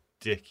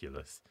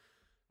ridiculous.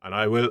 And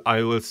I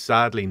will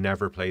sadly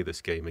never play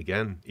this game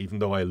again, even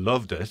though I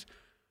loved it.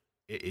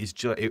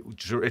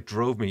 It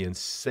drove me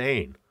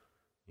insane,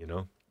 you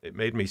know? It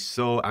made me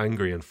so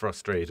angry and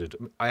frustrated.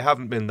 I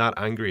haven't been that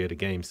angry at a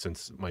game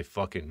since I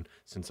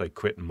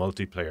quit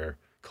multiplayer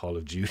Call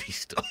of Duty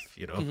stuff,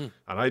 you know? Mm-hmm.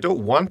 And I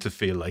don't want to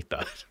feel like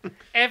that.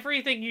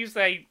 Everything you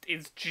say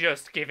is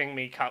just giving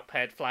me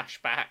Cuphead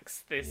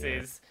flashbacks. This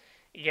is...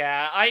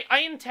 Yeah, I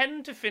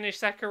intend to finish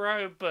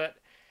Sekiro, but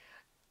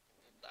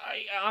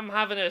I'm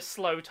having a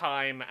slow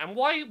time. And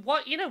why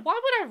would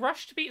I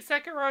rush to beat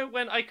Sekiro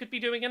when I could be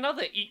doing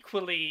another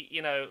equally,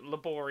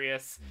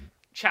 laborious,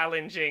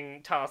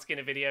 challenging task in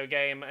a video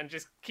game and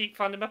just keep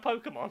finding my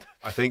Pokemon?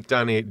 I think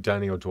Danny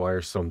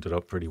O'Dwyer summed it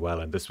up pretty well,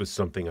 and this was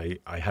something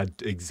I had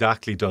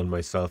exactly done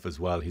myself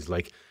as well. He's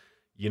like,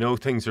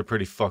 things are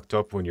pretty fucked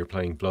up when you're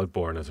playing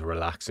Bloodborne as a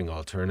relaxing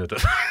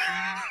alternative.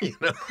 You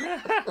know?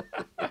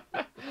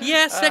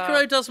 Yeah,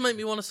 Sekiro does make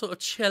me want to sort of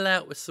chill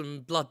out with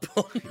some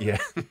Bloodborne. Yeah.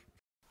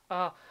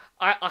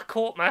 I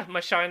caught my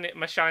shiny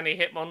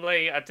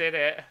Hitmonlee. I did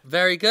it.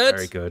 Very good.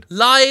 Very good.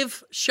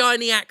 Live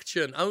shiny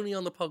action, only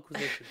on the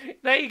Podquisition.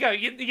 There you go.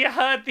 You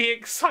heard the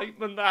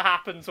excitement that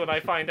happens when I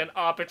find an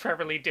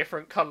arbitrarily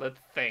different coloured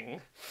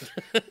thing.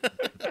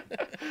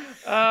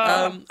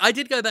 I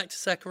did go back to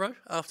Sekiro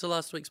after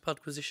last week's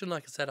Podquisition.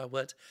 Like I said, I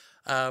would.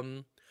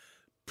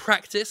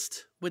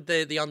 Practiced with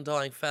the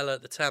Undying Fella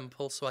at the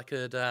temple, so I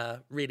could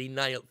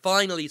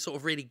finally sort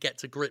of really get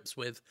to grips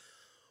with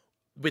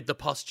the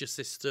posture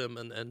system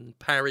and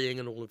parrying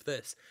and all of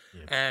this,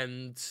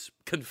 and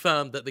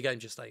confirmed that the game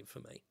just ain't for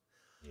me.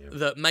 Yeah.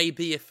 That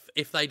maybe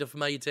if they'd have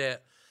made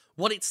it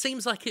what it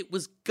seems like it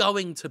was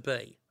going to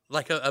be,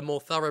 like a more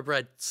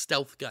thoroughbred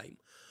stealth game,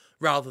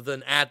 rather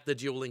than add the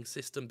dueling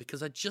system,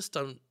 because I just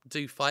don't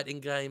do fighting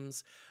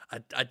games.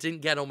 I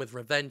didn't get on with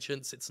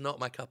Revengeance. It's not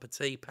my cup of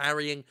tea.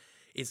 Parrying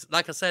is,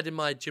 like I said in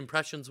my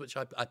Gimpressions, which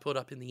I put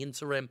up in the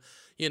interim,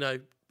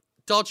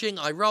 dodging,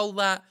 I roll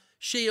that.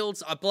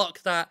 Shields, I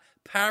block that.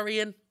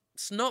 Parrying,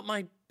 it's not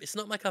my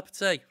cup of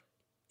tea,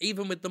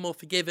 even with the more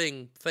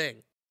forgiving thing.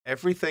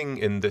 Everything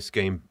in this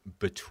game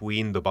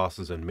between the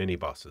bosses and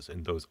mini-bosses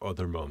in those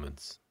other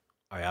moments,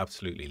 I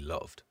absolutely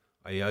loved.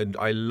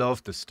 I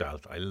loved the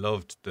stealth. I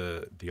loved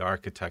the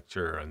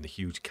architecture and the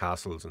huge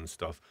castles and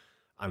stuff.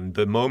 And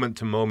the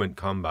moment-to-moment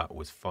combat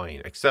was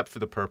fine, except for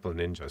the purple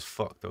ninjas.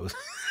 Fuck those.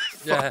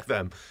 Fuck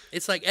them.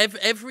 It's like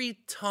every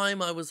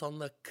time I was on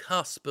the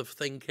cusp of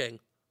thinking,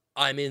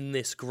 I'm in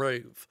this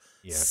groove,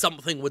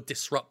 something would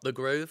disrupt the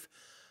groove.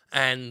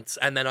 And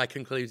then I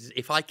concluded,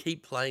 if I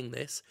keep playing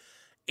this,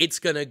 it's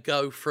going to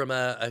go from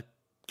a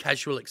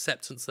casual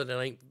acceptance that it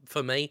ain't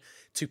for me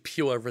to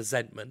pure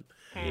resentment.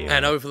 Yeah.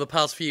 And over the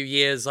past few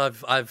years,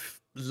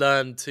 I've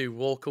learned to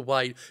walk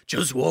away,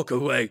 just walk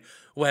away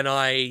when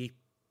I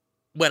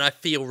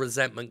feel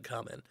resentment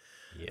coming.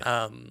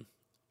 Yeah.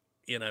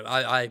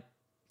 I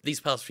these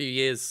past few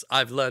years,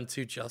 I've learned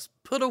to just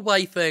put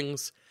away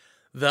things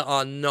that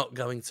are not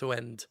going to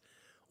end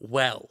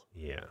well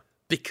Yeah.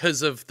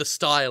 because of the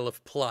style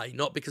of play,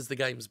 not because the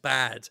game's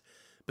bad,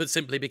 but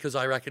simply because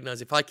I recognize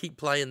if I keep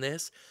playing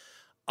this,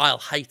 I'll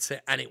hate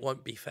it and it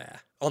won't be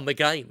fair on the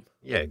game.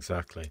 Yeah,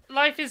 exactly.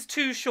 Life is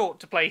too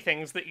short to play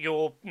things that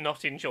you're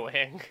not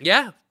enjoying.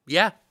 Yeah.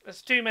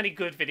 There's too many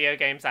good video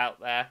games out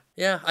there.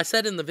 Yeah, I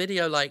said in the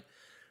video, like,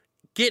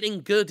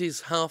 getting good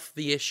is half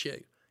the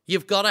issue.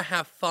 You've got to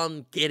have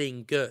fun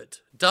getting good.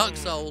 Dark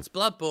Souls,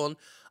 Bloodborne,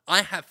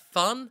 I have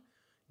fun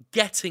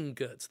getting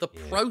good. The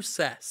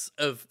process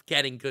of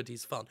getting good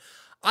is fun.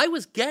 I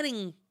was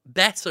getting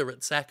better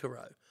at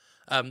Sekiro.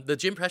 The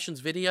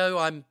Gimpressions video,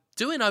 I'm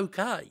doing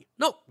okay.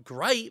 Not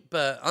great,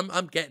 but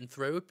I'm getting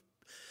through.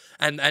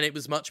 And it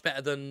was much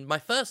better than my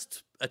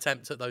first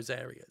attempt at those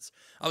areas.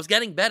 I was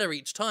getting better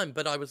each time,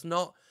 but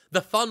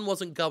the fun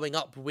wasn't going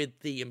up with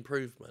the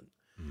improvement.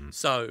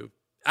 So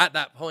at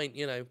that point,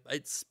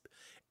 it's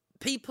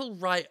people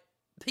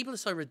are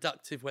so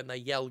reductive when they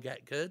yell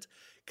get good,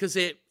 because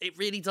it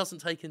really doesn't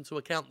take into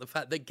account the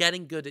fact that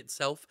getting good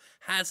itself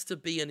has to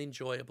be an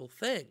enjoyable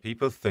thing.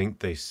 People think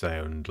they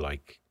sound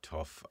like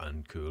tough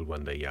and cool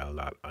when they yell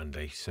that, and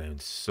they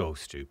sound so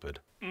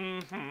stupid.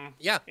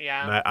 Yeah.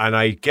 Yeah.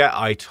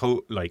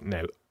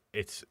 Now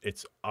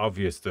it's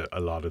obvious that a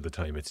lot of the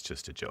time it's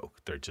just a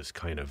joke. They're just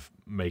kind of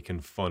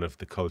making fun of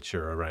the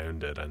culture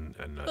around it, and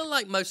But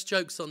like most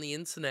jokes on the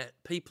internet,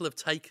 people have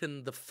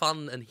taken the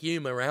fun and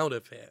humor out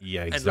of it.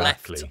 Yeah, And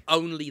exactly. left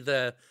only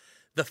the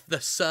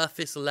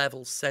surface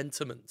level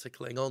sentiment to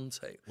cling on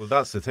to. well,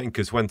 that's the thing,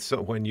 because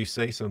when you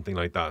say something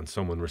like that and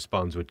someone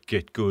responds with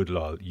 "get good,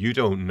 lol," you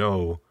don't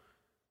know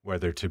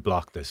whether to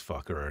block this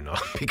fucker or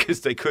not,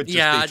 because they could just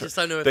I just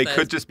don't know if they there's-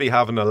 could just be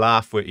having a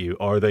laugh with you,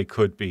 or they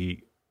could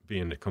be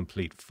being a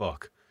complete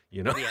fuck.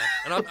 Yeah,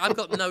 and I've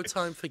got no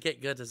time for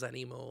get gooders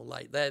anymore.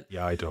 Like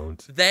Yeah, I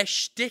don't. their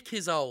shtick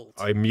is old.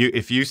 I mute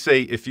if you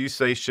say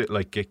shit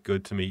like "get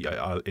good" to me.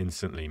 I'll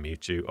instantly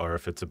mute you, or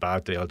if it's a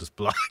bad day, I'll just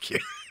block you.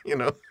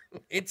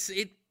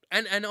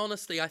 And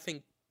honestly, I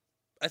think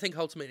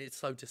ultimately it's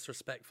so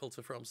disrespectful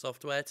to From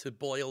Software to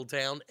boil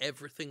down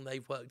everything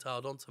they've worked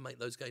hard on to make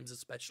those games as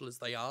special as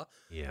they are.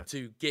 Yeah.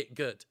 To get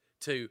good.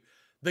 To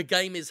the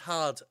game is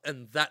hard,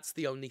 and that's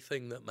the only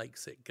thing that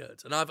makes it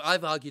good. And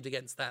I've argued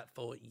against that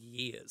for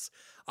years.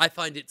 I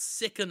find it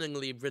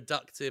sickeningly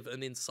reductive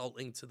and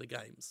insulting to the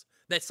games.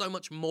 They're so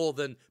much more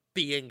than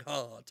being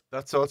hard.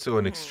 That's also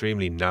an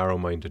extremely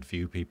narrow-minded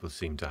view people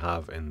seem to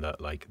have, in that,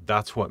 like,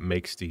 that's what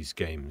makes these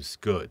games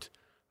good.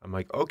 I'm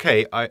like,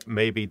 okay,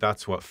 maybe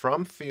that's what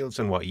From feels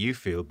and what you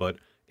feel, but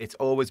it's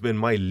always been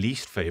my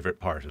least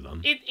favorite part of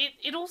them.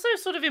 It also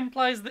sort of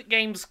implies that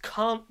games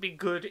can't be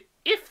good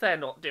if they're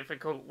not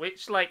difficult,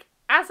 which, like,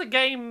 as a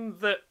game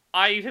that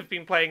I have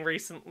been playing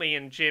recently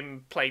and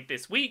Jim played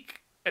this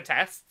week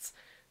attests,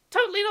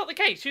 totally not the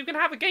case. You can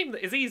have a game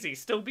that is easy,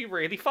 still be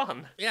really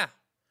fun. Yeah.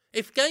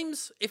 If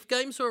games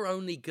were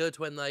only good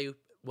when they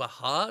were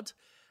hard,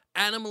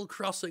 Animal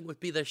Crossing would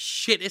be the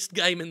shittest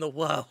game in the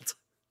world.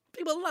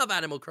 People love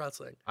Animal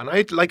Crossing. And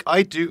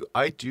I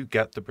do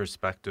get the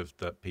perspective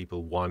that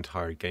people want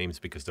hard games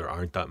because there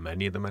aren't that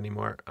many of them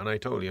anymore, and I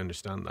totally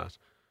understand that.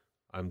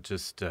 I'm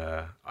just,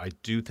 I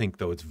do think,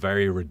 though, it's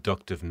very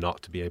reductive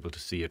not to be able to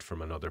see it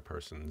from another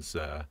person's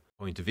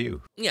point of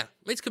view. Yeah,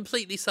 it's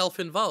completely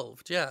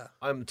self-involved, yeah.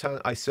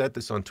 I said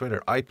this on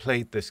Twitter. I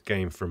played this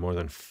game for more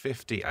than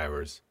 50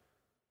 hours.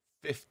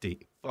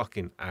 50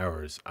 fucking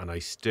hours, and I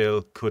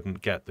still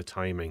couldn't get the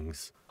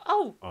timings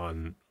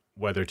on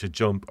whether to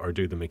jump or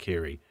do the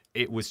Makiri.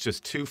 It was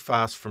just too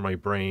fast for my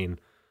brain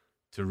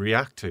to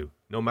react to,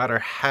 no matter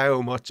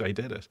how much I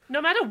did it. No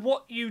matter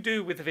what you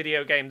do with a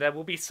video game, there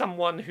will be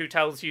someone who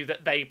tells you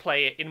that they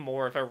play it in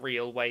more of a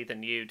real way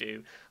than you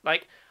do.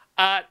 Like,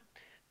 I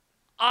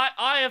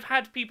have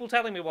had people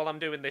telling me while I'm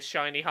doing this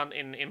shiny hunt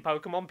in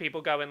Pokemon,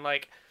 people going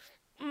like,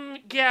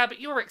 yeah, but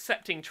you're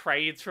accepting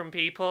trades from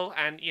people,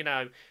 and,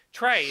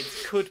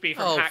 trades could be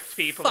from hacked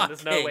people, and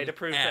there's no way to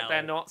prove that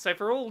they're not. So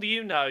for all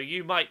you know,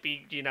 you might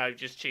be,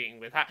 just cheating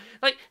with hack.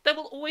 Like, there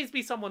will always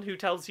be someone who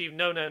tells you,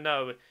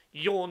 no,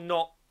 you're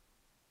not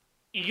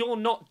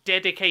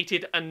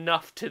dedicated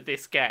enough to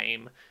this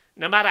game,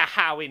 no matter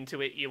how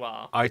into it you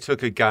are. I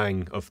took a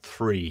gang of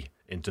 3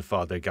 into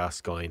Father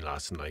Gascoigne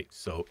last night,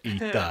 so eat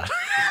that.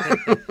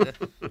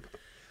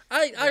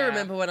 I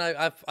remember when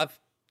I've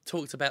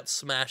talked about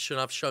Smash, and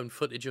I've shown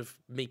footage of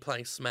me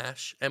playing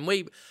Smash, and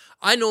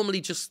I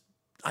normally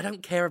I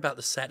don't care about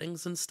the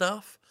settings and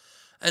stuff,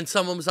 and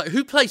someone was like,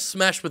 who plays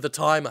Smash with a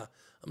timer?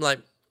 I'm like,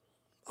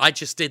 I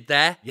just did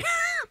there. Yeah,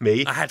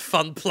 me. I had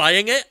fun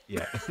playing it.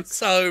 Yeah.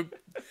 So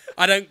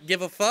I don't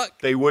give a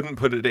fuck. They wouldn't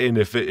put it in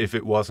if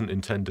it wasn't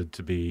intended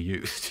to be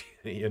used,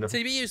 To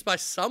be used by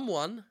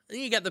someone. And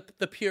you get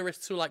the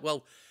purists who are like,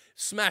 well,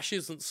 Smash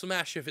isn't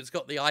Smash if it's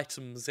got the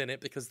items in it,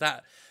 because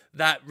that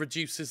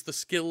reduces the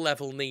skill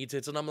level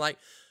needed. And I'm like,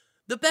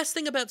 The best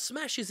thing about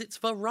Smash is its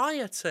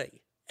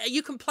variety.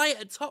 You can play it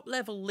at top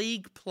level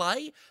league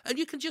play, and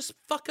you can just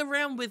fuck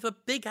around with a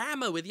big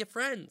hammer with your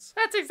friends.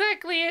 That's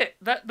exactly it.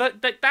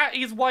 That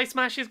is why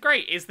Smash is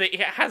great, is that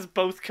it has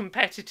both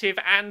competitive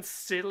and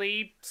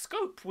silly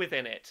scope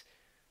within it.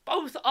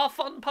 Both are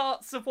fun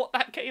parts of what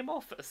that game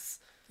offers.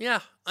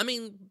 Yeah, I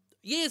mean,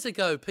 years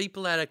ago,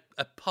 people had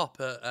a pop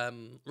at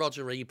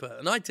Roger Ebert,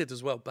 and I did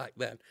as well back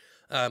then.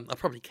 I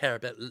probably care a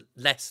bit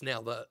less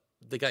now that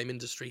the game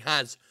industry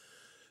has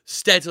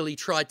steadily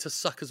tried to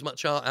suck as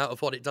much art out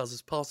of what it does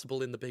as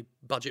possible in the big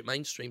budget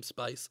mainstream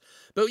space.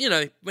 But, you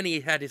know, when he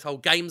had his whole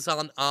games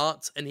aren't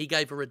art and he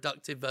gave a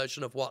reductive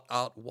version of what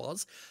art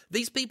was,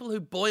 these people who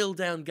boil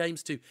down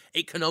games to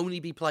it can only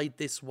be played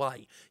this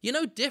way, you're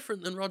no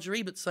different than Roger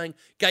Ebert saying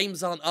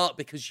games aren't art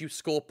because you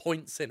score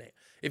points in it.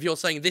 If you're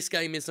saying this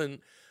game isn't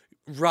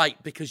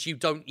right because you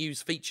don't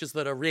use features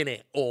that are in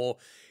it, or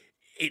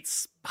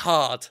it's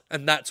hard,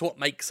 and that's what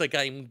makes a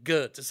game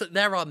good. So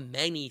there are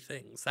many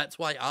things. That's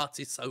why art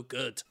is so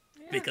good,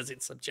 because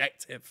it's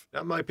subjective.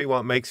 That might be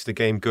what makes the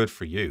game good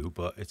for you,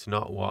 but it's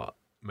not what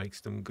makes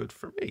them good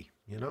for me,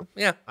 you know?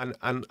 Yeah.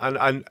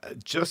 And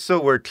just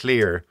so we're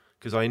clear,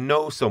 because I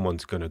know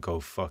someone's going to go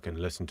fucking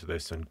listen to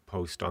this and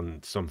post on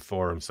some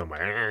forum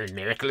somewhere,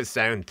 Nicholas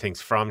Sound thinks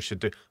From should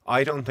do...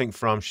 I don't think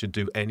From should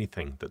do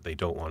anything that they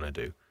don't want to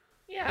do.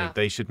 Yeah.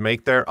 They should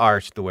make their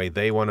art the way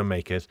they want to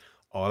make it.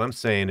 All I'm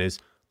saying is,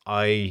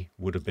 I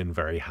would have been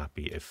very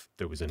happy if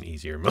there was an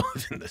easier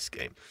mode in this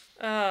game.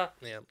 Yeah.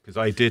 Because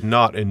I did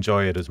not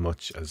enjoy it as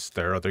much as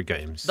their other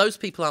games. Those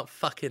people aren't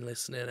fucking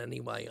listening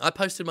anyway. I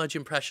posted my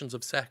impressions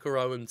of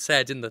Sekiro and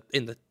said in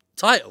the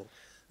title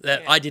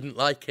that I didn't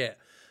like it,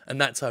 and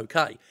that's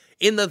okay.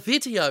 In the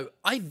video,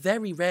 I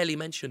very rarely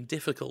mention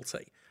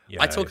difficulty.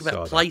 Yeah, I talk I about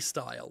saw play that.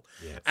 style.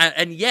 Yeah.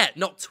 And yet,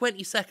 not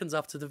 20 seconds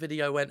after the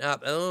video went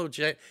up, oh,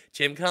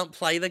 Jim can't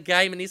play the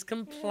game and he's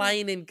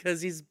complaining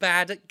because he's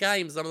bad at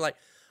games. I'm like,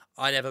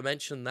 I never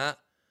mentioned that.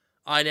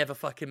 I never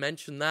fucking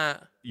mentioned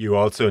that. You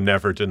also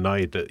never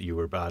denied that you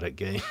were bad at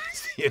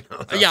games, you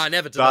know? Yeah, I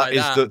never denied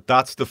that.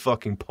 That's the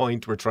fucking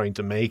point we're trying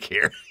to make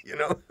here, you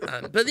know?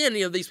 But then,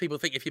 you know, these people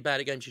think if you're bad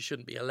at games, you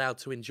shouldn't be allowed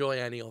to enjoy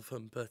any of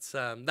them. But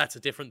that's a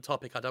different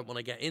topic I don't want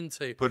to get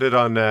into. Put it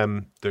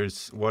on,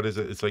 there's, what is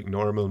it? It's like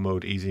normal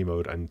mode, easy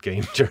mode, and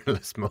game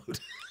journalist mode.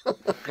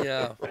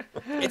 Yeah.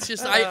 It's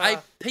just,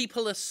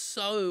 people are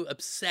so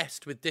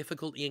obsessed with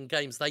difficulty in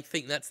games, they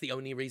think that's the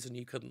only reason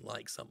you couldn't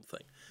like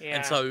something. Yeah.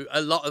 And so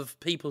a lot of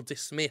people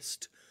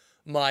dismissed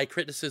my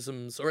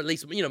criticisms, or at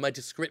least, you know, my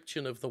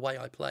description of the way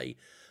I play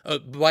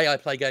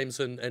games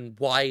and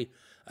why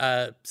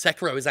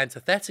Sekiro is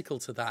antithetical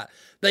to that.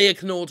 They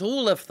ignored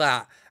all of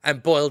that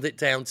and boiled it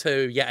down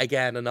to, yet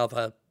again,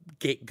 another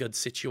get good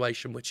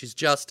situation, which is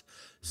just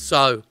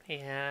so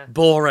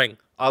boring.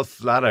 I'll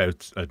flat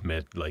out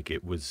admit, like,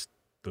 it was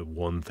the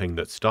one thing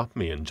that stopped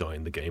me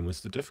enjoying the game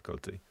was the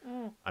difficulty.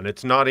 And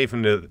it's not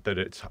even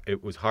that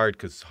it was hard,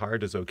 because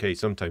hard is okay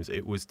sometimes.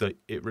 It was that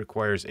it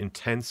requires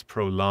intense,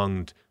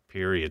 prolonged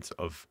periods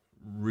of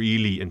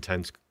really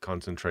intense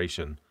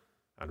concentration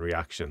and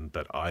reaction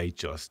that I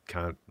just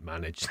can't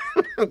manage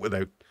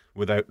without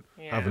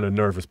having a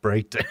nervous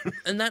breakdown.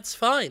 And that's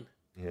fine.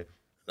 Yeah.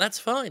 That's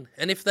fine.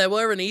 And if there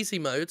were an easy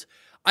mode,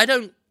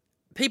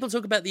 people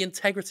talk about the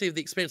integrity of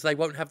the experience, they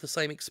won't have the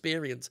same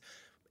experience.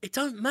 It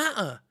don't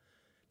matter.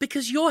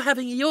 Because you're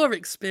having your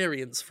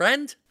experience,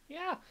 friend.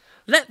 Yeah.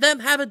 Let them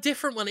have a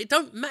different one. It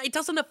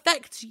doesn't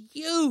affect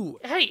you.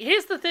 Hey,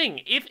 here's the thing.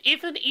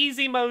 If an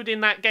easy mode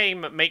in that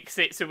game makes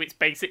it so it's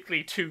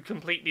basically two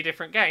completely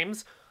different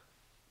games,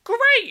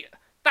 great.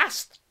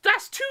 That's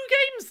two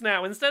games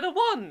now instead of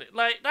one.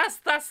 Like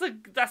that's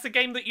a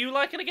game that you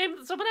like and a game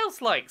that someone else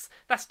likes.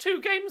 That's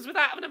two games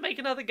without having to make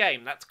another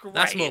game. That's great.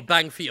 That's more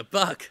bang for your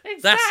buck.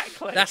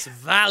 Exactly. That's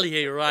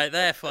value right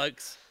there,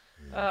 folks.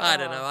 I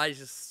don't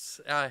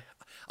know.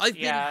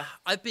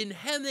 I've been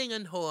hemming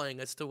and hawing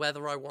as to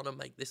whether I want to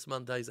make this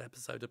Monday's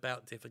episode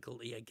about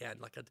difficulty again.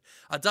 Like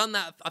I've done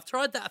that. I've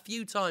tried that a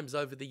few times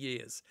over the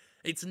years.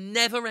 It's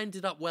never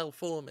ended up well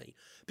for me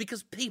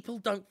because people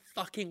don't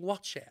fucking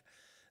watch it.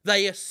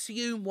 They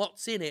assume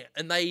what's in it,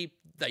 and they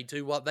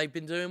do what they've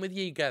been doing with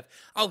you, Gav.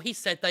 Oh, he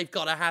said they've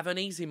got to have an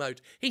easy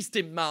mode. He's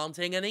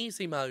demanding an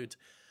easy mode.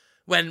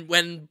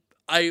 When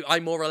I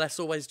more or less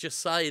always just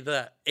say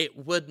that it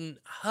wouldn't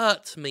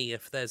hurt me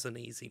if there's an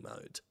easy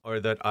mode. Or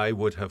that I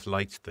would have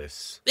liked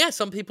this. Yeah,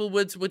 some people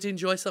would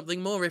enjoy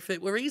something more if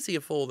it were easier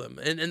for them,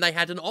 and they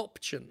had an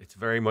option. It's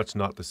very much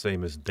not the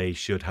same as they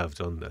should have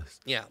done this.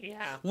 Yeah.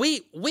 Yeah.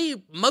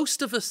 We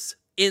most of us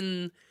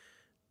in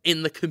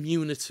the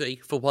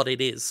community, for what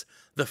it is,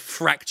 the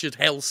fractured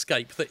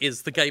hellscape that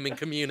is the gaming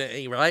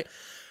community, right?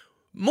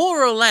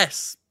 More or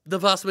less, the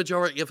vast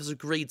majority of us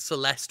agreed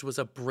Celeste was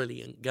a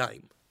brilliant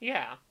game.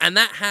 Yeah. And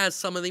that has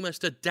some of the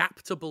most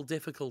adaptable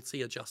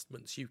difficulty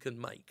adjustments you can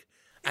make.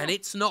 And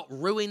it's not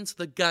ruined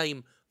the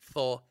game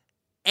for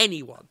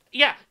anyone.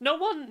 Yeah, no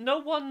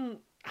one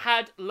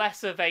had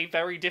less of a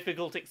very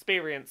difficult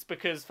experience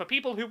because for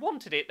people who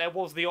wanted it, there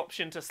was the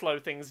option to slow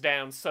things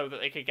down so that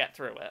they could get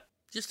through it.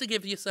 Just to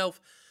give yourself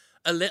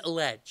a little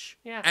edge.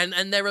 Yeah.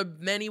 And there are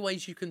many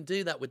ways you can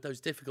do that with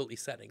those difficulty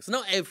settings.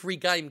 Not every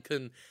game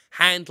can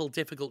handle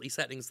difficulty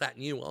settings that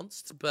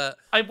nuanced, but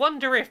I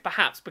wonder if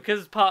perhaps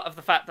because part of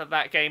the fact that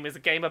that game is a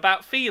game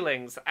about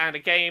feelings and a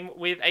game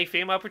with a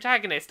female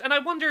protagonist, and I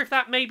wonder if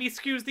that maybe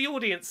skews the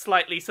audience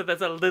slightly so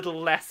there's a little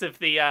less of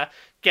the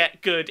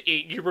get good,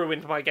 you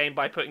ruined my game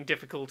by putting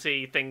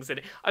difficulty things in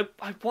it. I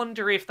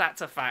wonder if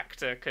that's a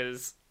factor,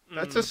 because...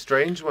 That's a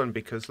strange one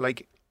because,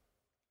 like,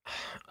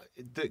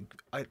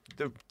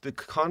 the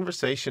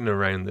conversation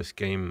around this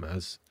game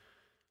has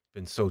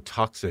been so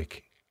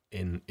toxic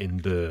in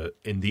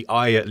the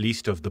eye, at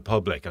least, of the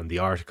public and the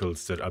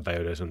articles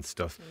about it and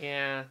stuff.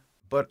 Yeah.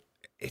 But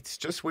it's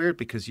just weird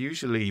because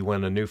usually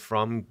when a new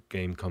From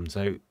game comes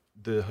out,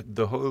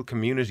 the whole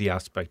community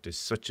aspect is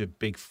such a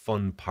big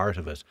fun part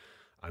of it,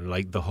 and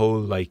like the whole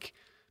like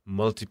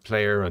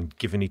multiplayer and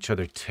giving each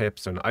other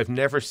tips, and I've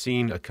never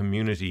seen a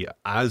community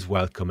as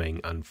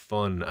welcoming and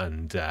fun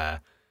and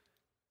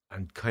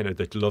kind of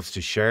that loves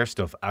to share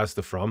stuff as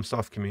the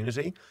FromSoft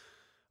community.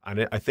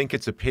 And I think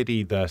it's a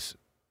pity that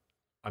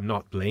I'm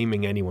not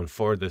blaming anyone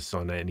for this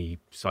on any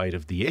side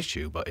of the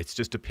issue, but it's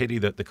just a pity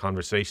that the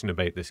conversation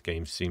about this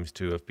game seems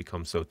to have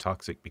become so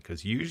toxic,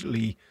 because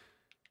usually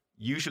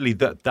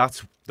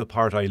that's the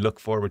part I look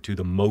forward to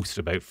the most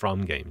about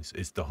From games,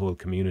 is the whole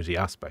community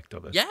aspect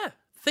of it. yeah,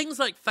 things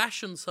like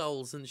Fashion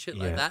Souls and shit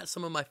like Yeah. that,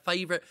 some of my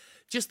favorite,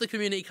 just the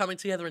community coming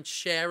together and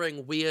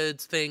sharing weird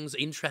things,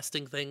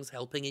 interesting things,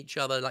 helping each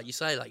other, like you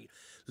say, like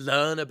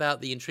learn about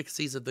the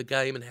intricacies of the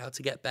game and how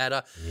to get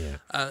better. Yeah.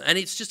 And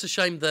it's just a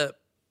shame that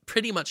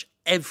pretty much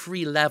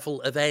every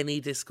level of any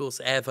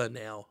discourse ever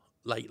now,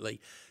 lately,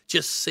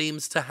 just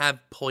seems to have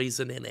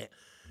poison in it.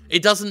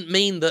 It doesn't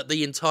mean that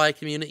the entire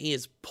community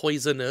is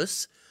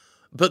poisonous,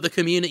 but the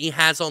community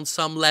has on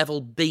some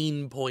level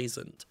been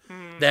poisoned.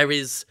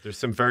 There's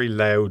some very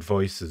loud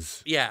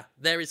voices.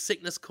 there is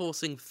sickness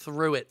coursing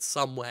through it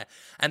somewhere.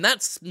 And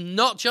that's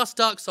not just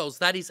Dark Souls,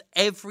 that is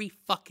every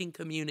fucking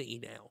community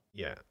now.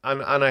 Yeah,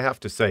 and I have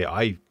to say,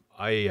 I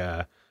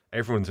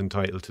everyone's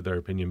entitled to their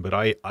opinion, but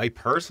I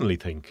personally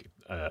think,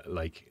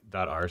 like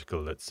that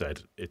article that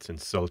said it's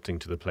insulting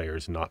to the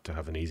players not to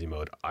have an easy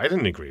mode, I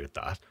didn't agree with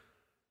that.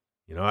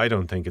 You know, I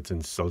don't think it's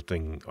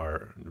insulting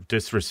or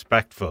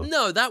disrespectful.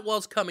 No, that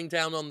was coming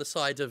down on the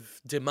side of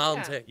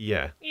demanding.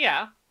 Yeah.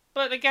 Yeah,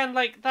 but again,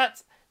 like,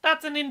 that's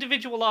an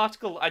individual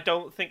article. I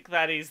don't think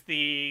that is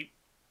the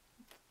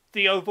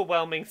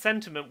overwhelming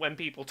sentiment when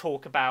people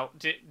talk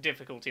about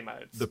difficulty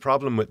modes. The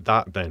problem with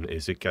that then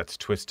is it gets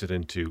twisted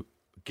into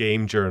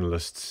game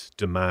journalists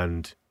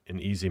demand an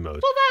easy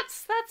mode. Well,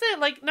 that's it.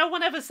 Like, no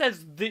one ever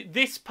says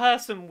this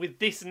person with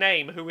this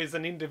name, who is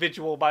an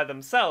individual by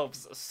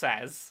themselves,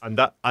 says. And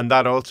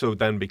that also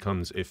then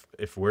becomes,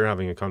 if we're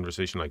having a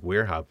conversation like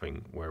we're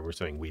having, where we're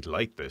saying we'd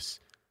like this,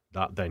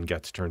 that then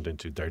gets turned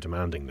into they're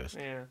demanding this.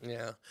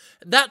 Yeah.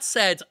 That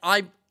said,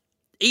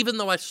 even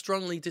though I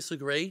strongly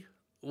disagree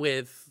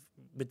with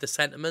the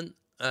sentiment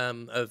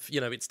of,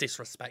 you know, it's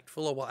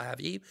disrespectful or what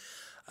have you,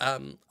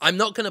 I'm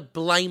not going to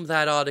blame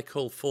that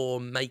article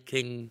for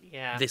making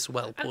this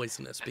well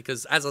poisonous,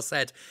 because, as I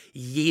said,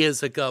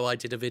 years ago I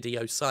did a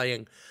video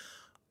saying,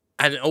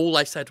 and all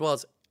I said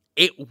was,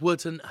 it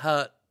wouldn't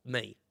hurt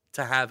me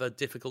to have a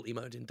difficulty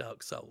mode in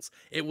Dark Souls.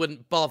 It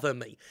wouldn't bother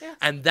me. Yeah.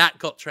 And that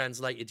got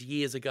translated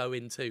years ago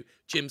into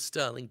Jim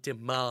Sterling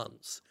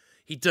demands.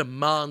 He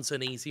demands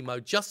an easy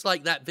mode, just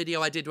like that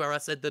video I did where I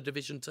said the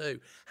Division 2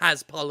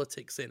 has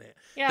politics in it.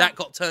 Yeah. That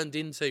got turned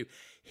into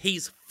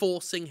he's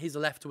forcing his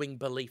left-wing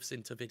beliefs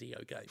into video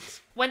games.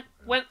 When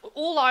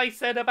all I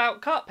said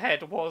about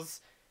Cuphead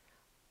was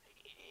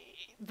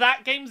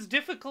that game's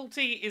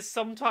difficulty is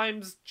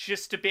sometimes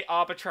just a bit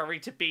arbitrary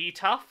to be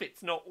tough.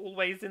 It's not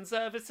always in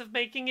service of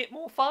making it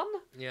more fun.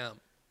 Yeah.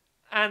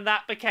 And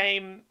that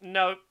became,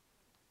 no,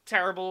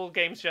 terrible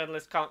games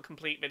journalist can't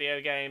complete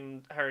video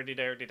game,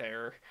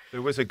 hurdy-durdy-dur.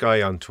 There was a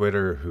guy on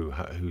Twitter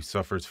who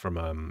suffers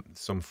from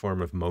some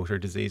form of motor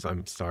disease.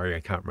 I'm sorry,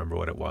 I can't remember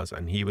what it was.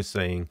 And he was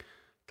saying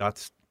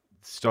that's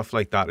stuff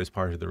like that is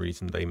part of the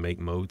reason they make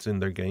modes in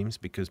their games,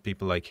 because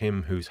people like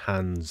him whose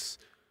hands...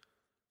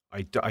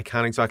 I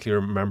can't exactly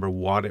remember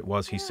what it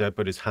was he said,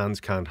 but his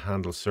hands can't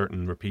handle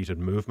certain repeated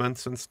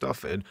movements and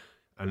stuff. And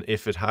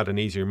if it had an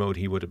easier mode,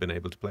 he would have been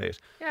able to play it.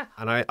 Yeah.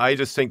 And I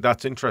just think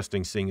that's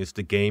interesting, seeing as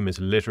the game is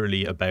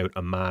literally about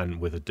a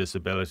man with a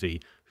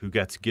disability who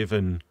gets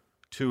given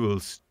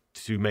tools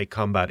to make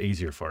combat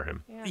easier for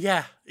him.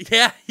 Yeah,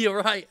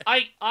 you're right.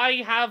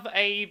 I have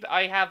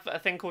a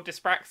thing called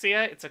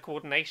dyspraxia. It's a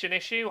coordination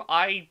issue.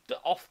 I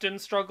often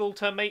struggle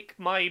to make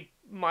my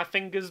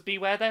fingers be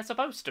where they're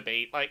supposed to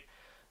be. Like,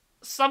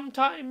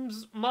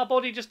 sometimes my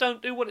body just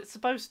don't do what it's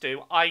supposed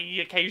to. I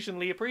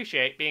occasionally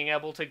appreciate being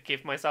able to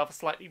give myself a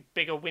slightly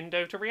bigger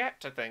window to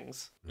react to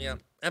things. Yeah.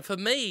 And for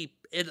me,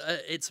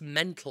 it's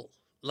mental.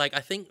 Like,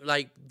 I think,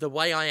 like, the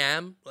way I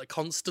am, like,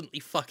 constantly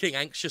fucking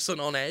anxious and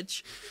on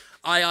edge,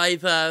 I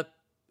either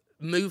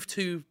move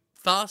too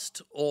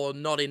fast or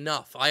not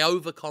enough. I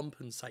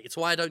overcompensate. It's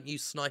why I don't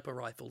use sniper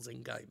rifles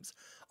in games.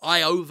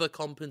 I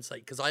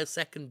overcompensate because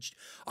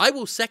I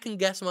will second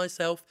guess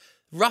myself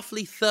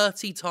roughly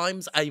 30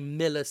 times a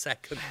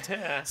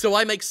millisecond. So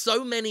I make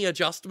so many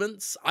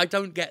adjustments, I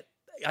don't get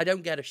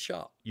a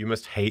shot. You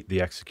must hate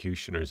the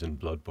executioners in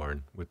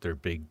Bloodborne with their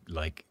big,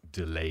 like,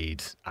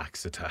 delayed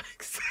axe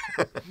attacks.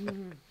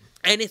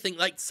 Anything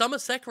like some of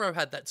Sekiro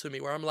had that to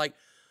me where I'm like,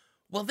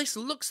 well, this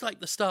looks like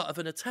the start of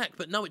an attack,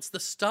 but no, it's the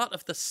start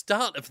of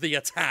the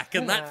attack,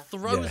 and that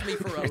throws me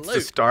for a It's loop.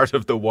 the start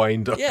of the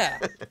wind-up. Yeah.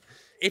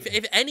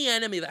 If any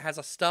enemy that has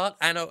a start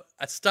and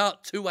a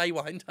start to a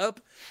wind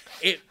up,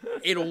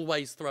 it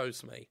always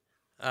throws me.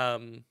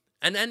 And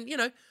you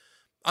know,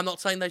 I'm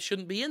not saying they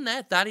shouldn't be in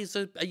there. That is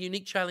a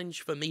unique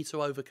challenge for me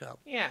to overcome.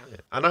 Yeah.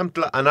 And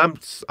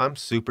I'm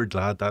super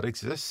glad that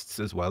exists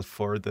as well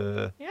for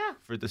the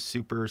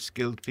super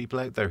skilled people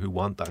out there who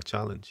want that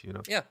challenge, you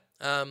know. Yeah.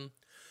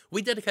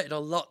 We dedicated a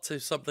lot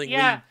to something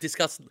we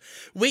discussed.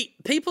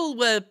 People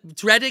were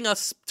dreading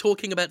us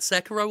talking about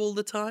Sekiro all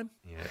the time.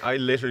 Yeah, I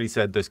literally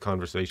said this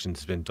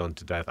conversation's been done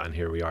to death, and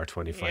here we are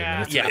 25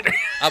 minutes later.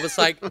 I was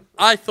like,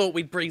 I thought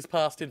we'd breeze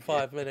past in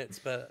 5 minutes,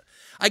 but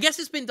I guess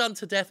it's been done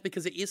to death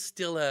because it is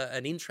still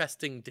an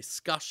interesting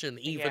discussion,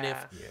 even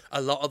if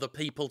a lot of the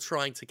people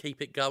trying to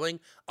keep it going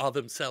are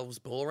themselves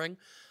boring.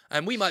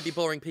 And we might be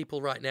boring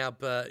people right now,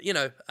 but, you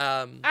know...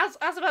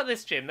 As about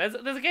this, Jim, there's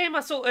a game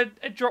I sort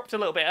of dropped a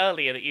little bit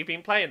earlier that you've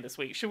been playing this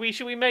week. Should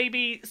we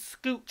maybe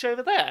scooch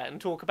over there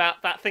and talk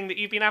about that thing that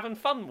you've been having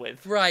fun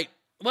with? Right.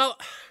 Well,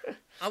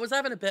 I was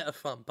having a bit of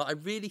fun, but I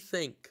really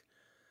think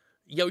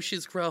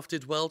Yoshi's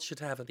Crafted World should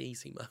have an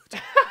easy mode.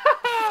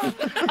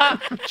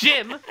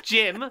 Jim,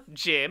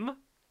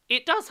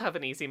 it does have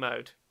an easy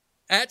mode.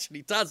 It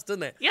actually does,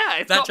 doesn't it? Yeah,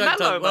 it's That got joke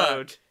mellow don't work.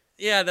 mode.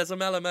 Yeah, there's a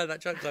mellow mode. That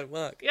joke don't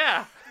work.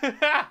 Yeah.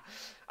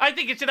 I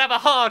think it should have a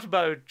hard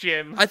mode,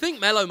 Jim. I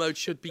think mellow mode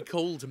should be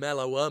called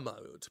mellower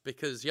mode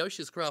because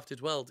Yoshi's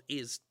Crafted World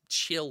is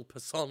chill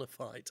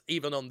personified,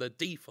 even on the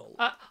default.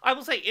 I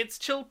will say it's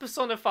chill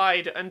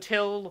personified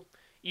until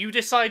you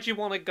decide you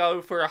want to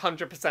go for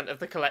 100% of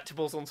the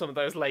collectibles on some of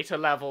those later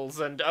levels,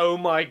 and oh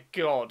my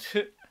god.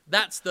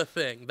 That's the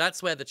thing.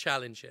 That's where the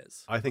challenge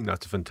is. I think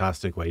that's a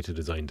fantastic way to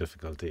design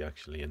difficulty,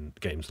 actually, in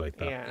games like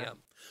that. Yeah.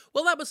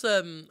 Well, that was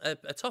a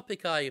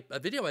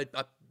video I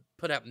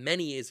put out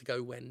many years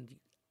ago when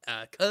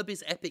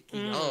Kirby's Epic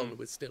Yarn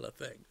was still a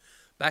thing,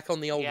 back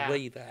on the old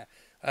Wii there.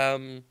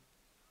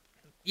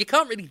 You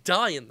can't really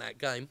die in that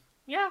game.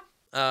 Yeah.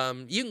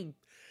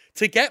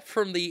 To get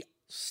from the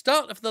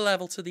start of the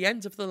level to the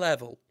end of the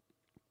level,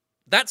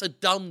 that's a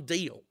done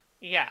deal.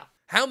 Yeah.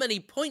 How many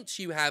points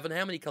you have and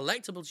how many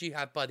collectibles you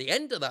have by the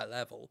end of that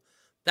level,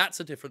 that's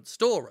a different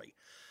story.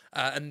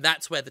 And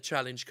that's where the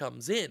challenge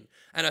comes in.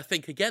 And I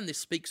think, again, this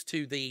speaks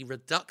to the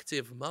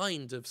reductive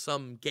mind of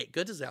some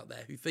get-gooders out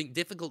there who think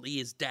difficulty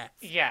is death.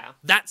 Yeah.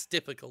 That's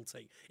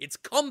difficulty. It's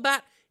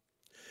combat.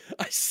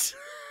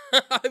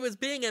 I was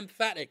being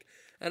emphatic,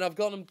 and I've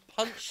gone and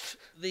punched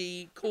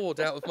the cord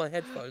out of my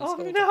headphones. Oh,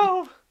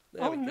 no.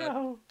 There we go.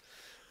 No.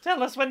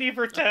 Tell us when you've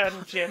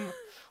returned, Jim.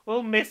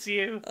 We'll miss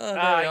you.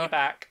 You're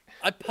back.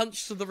 I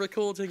punched the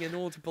recording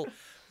inaudible.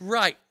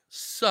 Right.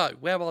 So,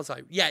 where was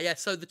I? Yeah.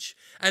 So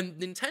and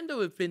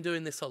Nintendo have been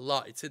doing this a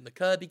lot. It's in the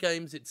Kirby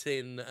games. It's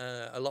in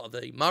a lot of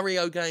the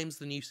Mario games,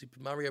 the new Super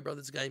Mario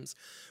Brothers games,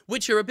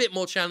 which are a bit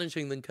more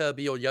challenging than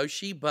Kirby or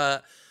Yoshi.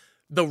 But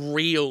the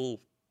real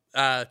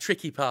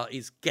tricky part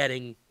is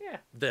getting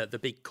the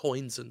big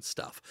coins and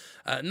stuff.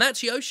 And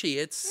that's Yoshi.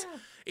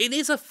 It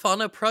is a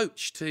fun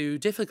approach to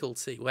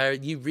difficulty where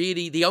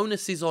the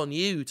onus is on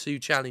you to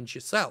challenge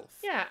yourself.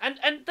 Yeah,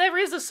 and there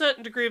is a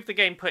certain degree of the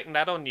game putting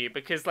that on you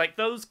because, like,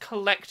 those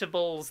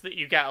collectibles that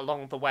you get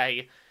along the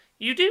way,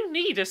 you do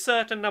need a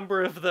certain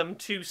number of them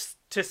to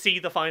see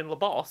the final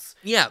boss.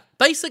 Yeah,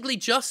 basically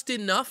just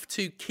enough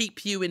to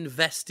keep you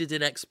invested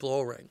in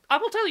exploring. I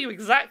will tell you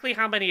exactly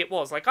how many it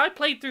was. Like, I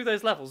played through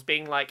those levels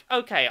being like,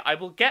 okay, I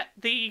will get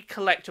the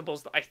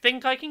collectibles that I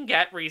think I can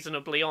get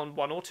reasonably on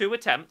 1 or 2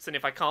 attempts, and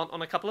if I can't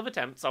on a couple of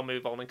attempts, I'll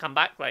move on and come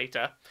back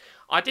later.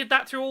 I did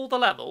that through all the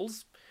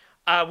levels,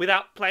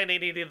 without playing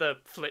any of the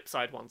flip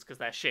side ones, because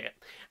they're shit.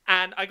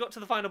 And I got to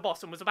the final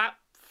boss and was about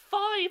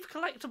 5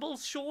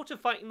 collectibles short of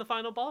fighting the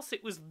final boss.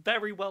 It was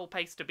very well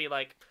paced to be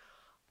like,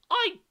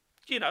 I,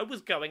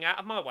 was going out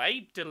of my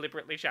way,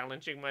 deliberately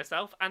challenging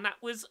myself, and that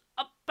was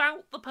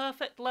about the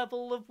perfect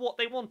level of what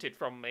they wanted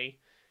from me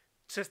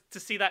to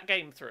see that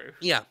game through.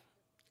 Yeah.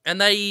 And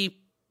they...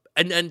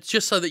 And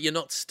just so that you're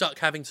not stuck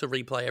having to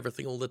replay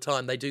everything all the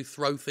time, they do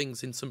throw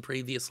things in some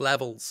previous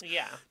levels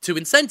to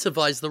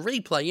incentivize the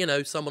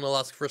replay. Someone will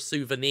ask for a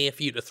souvenir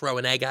for you to throw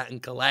an egg at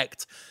and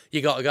collect.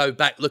 You got to go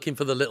back looking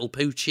for the little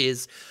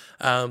pooches.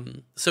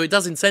 So it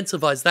does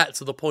incentivize that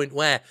to the point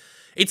where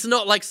it's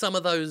not like some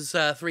of those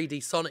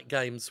 3D Sonic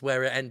games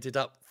where it ended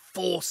up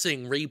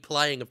forcing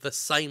replaying of the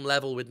same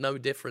level with no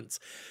difference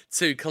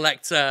to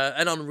collect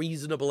an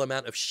unreasonable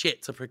amount of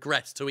shit to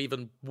progress to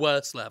even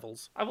worse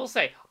levels. I will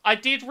say, I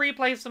did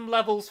replay some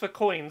levels for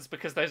coins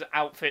because those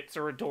outfits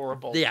are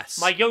adorable. Yes.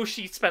 My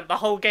Yoshi spent the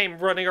whole game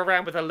running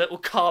around with a little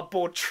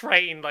cardboard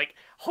train, like,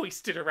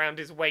 hoisted around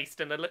his waist,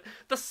 and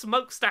the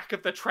smokestack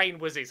of the train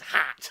was his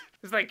hat.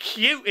 It's the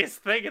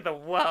cutest thing in the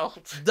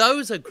world.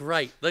 Those are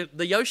great.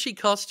 The Yoshi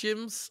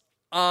costumes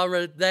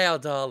they are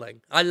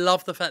darling. I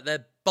love the fact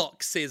they're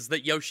boxes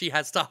that Yoshi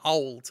has to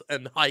hold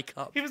and hike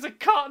up. He was a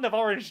carton of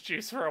orange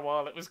juice for a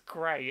while. It was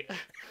great.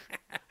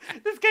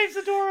 This game's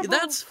adorable.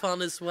 That's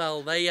fun as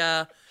well.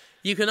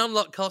 You can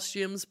unlock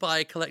costumes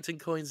by collecting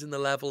coins in the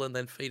level and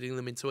then feeding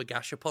them into a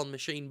Gashapon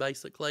machine,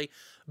 basically.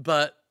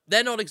 But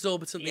they're not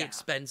exorbitantly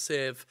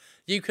expensive.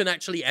 You can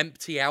actually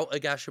empty out a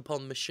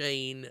Gashapon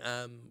machine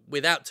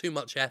without too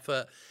much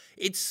effort.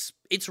 It's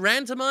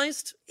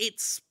randomized.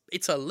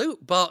 It's a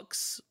loot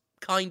box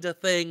kind of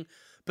thing,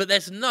 but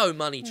there's no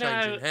money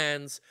changing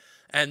hands,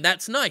 and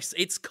that's nice.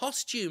 It's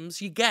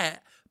costumes you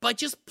get by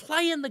just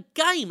playing the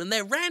game, and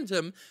they're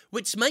random,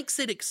 which makes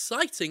it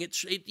exciting. It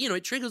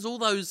triggers all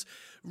those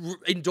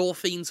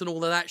endorphins and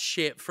all of that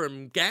shit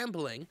from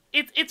gambling.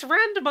 It's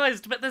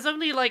randomized, but there's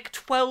only like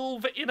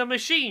 12 in a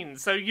machine,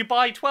 so you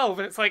buy 12,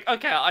 and it's like,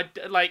 okay,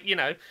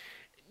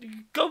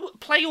 go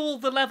play all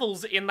the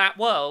levels in that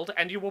world,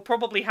 and you will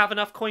probably have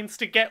enough coins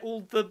to get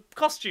all the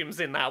costumes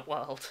in that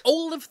world.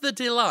 All of the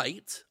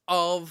delight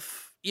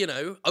of,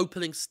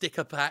 opening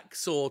sticker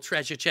packs or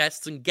treasure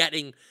chests and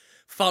getting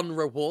fun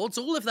rewards,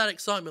 all of that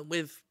excitement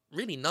with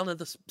really none of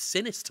the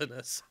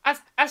sinisterness.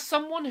 As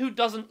someone who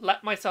doesn't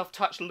let myself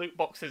touch loot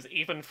boxes,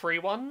 even free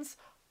ones,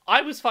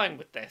 I was fine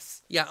with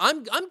this. Yeah,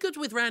 I'm good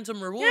with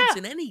random rewards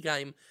in any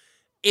game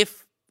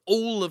if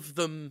all of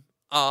them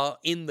are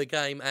in the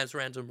game as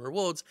random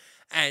rewards,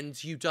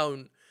 and you're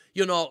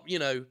not,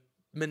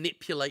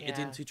 manipulated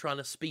into trying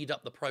to speed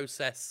up the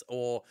process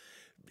or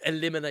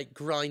eliminate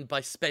grind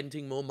by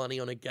spending more money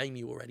on a game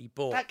you already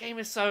bought. That game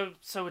is so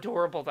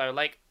adorable, though.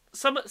 Like,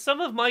 some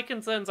of my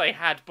concerns I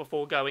had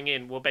before going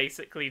in were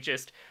basically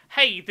just,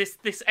 hey,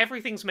 this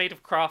everything's made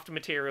of craft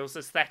materials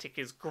aesthetic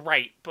is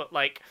great, but,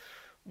 like,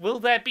 will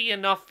there be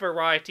enough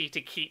variety to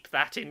keep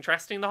that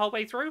interesting the whole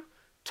way through?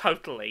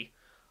 Totally.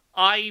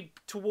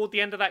 Toward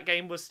the end of that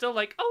game, was still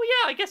like, oh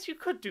yeah, I guess you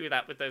could do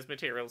that with those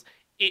materials.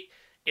 It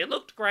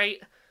looked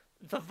great.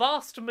 The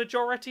vast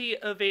majority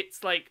of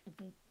its, like,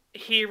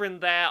 here and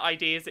there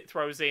ideas it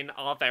throws in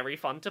are very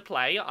fun to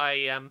play.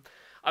 I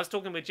was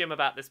talking with Jim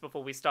about this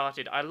before we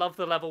started. I love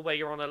the level where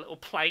you're on a little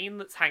plane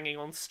that's hanging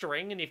on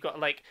string, and you've got to,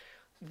 like,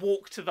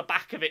 walk to the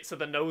back of it so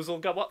the nose will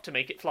go up to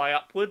make it fly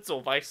upwards,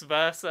 or vice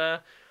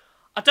versa.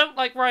 I don't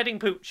like riding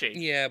Poochie.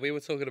 Yeah, we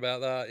were talking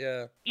about that,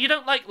 yeah. You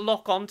don't, like,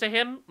 lock onto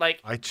him, like...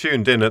 I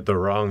tuned in at the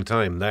wrong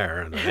time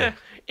there. And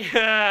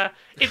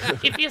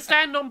if you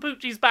stand on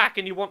Poochie's back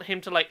and you want him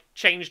to, like,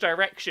 change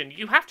direction,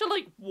 you have to,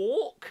 like,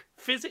 walk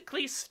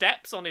physically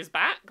steps on his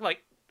back,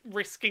 like,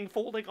 risking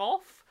falling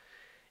off.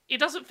 It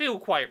doesn't feel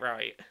quite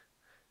right.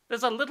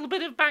 There's a little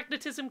bit of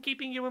magnetism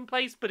keeping you in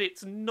place, but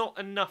it's not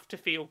enough to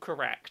feel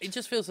correct. It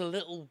just feels a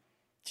little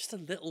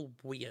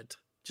weird.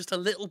 Just a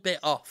little bit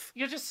off.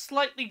 You're just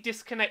slightly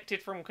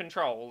disconnected from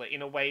control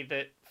in a way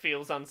that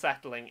feels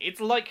unsettling. It's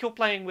like you're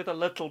playing with a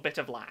little bit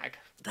of lag.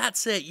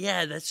 That's it,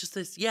 yeah. That's just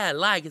this. Yeah,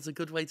 lag is a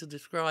good way to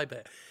describe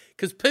it.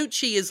 Because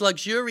Poochie is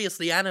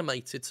luxuriously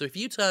animated, so if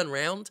you turn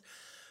around,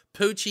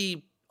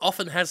 Poochie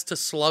often has to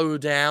slow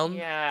down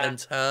and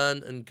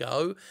turn and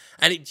go.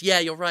 And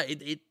you're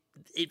right.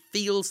 It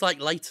feels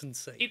like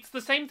latency. It's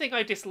the same thing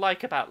I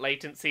dislike about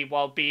latency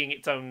while being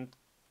its own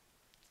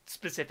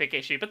specific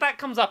issue, but that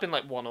comes up in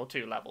like 1 or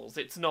 2 levels.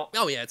 It's not.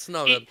 Oh yeah, it's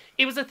not.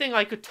 It was a thing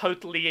I could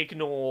totally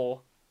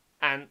ignore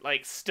and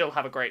like still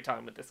have a great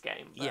time with this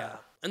game. Yeah,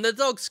 and the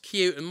dog's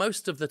cute, and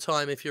most of the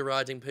time, if you're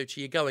riding Poochie,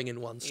 you're going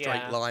in one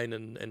straight line,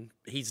 and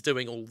he's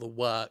doing all the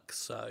work.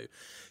 So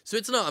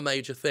it's not a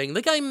major thing.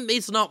 The game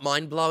is not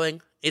mind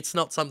blowing. It's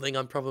not something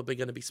I'm probably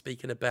going to be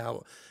speaking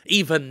about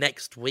even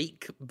next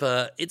week,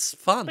 but it's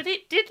fun. But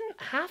it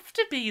didn't have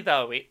to be,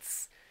 though.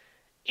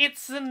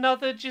 It's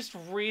another just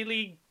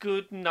really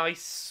good,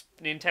 nice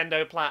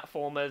Nintendo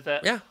platformer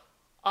that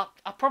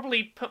I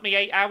probably put me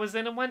 8 hours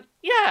in and went,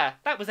 yeah,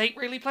 that was 8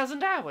 really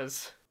pleasant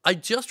hours. I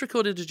just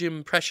recorded a Jim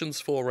impressions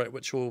for it,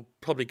 which will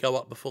probably go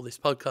up before this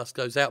podcast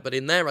goes out. But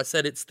in there, I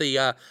said it's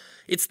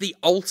the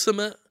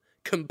ultimate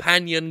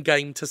companion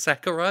game to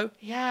Sekiro.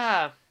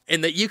 Yeah.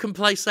 In that you can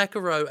play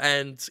Sekiro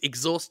and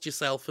exhaust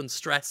yourself and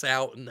stress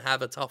out and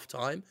have a tough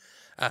time.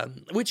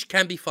 Which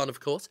can be fun, of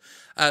course.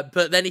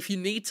 But then if you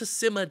need to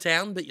simmer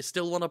down but you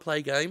still want to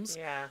play games,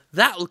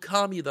 that'll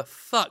calm you the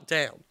fuck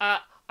down.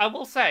 I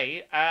will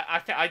say,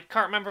 I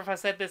can't remember if I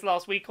said this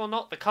last week or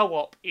not, the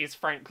co-op is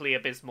frankly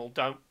abysmal.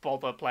 Don't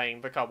bother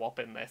playing the co-op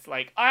in this.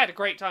 Like, I had a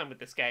great time with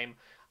this game.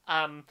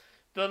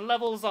 the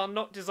levels are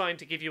not designed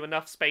to give you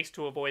enough space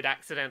to avoid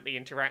accidentally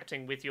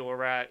interacting with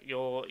your other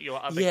Yeah,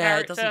 it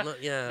character. doesn't look.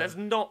 Yeah. There's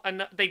not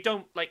they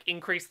don't like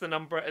increase the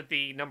number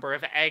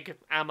of egg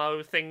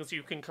ammo things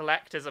you can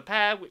collect as a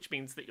pair, which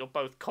means that you're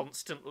both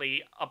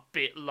constantly a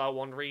bit low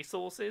on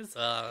resources.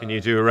 Can you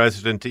do a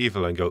Resident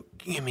Evil and go,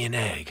 give me an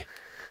egg?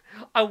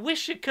 I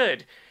wish it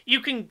could.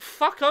 You can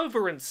fuck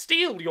over and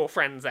steal your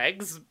friend's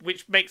eggs,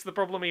 which makes the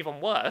problem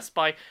even worse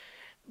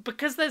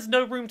because there's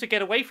no room to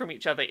get away from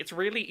each other. It's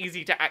really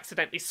easy to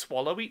accidentally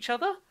swallow each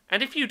other,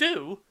 and if you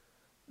do,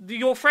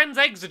 your friend's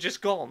eggs are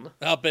just gone.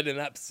 I've been in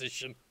that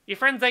position. Your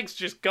friend's eggs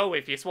just go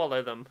if you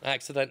swallow them. I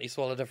accidentally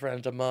swallowed a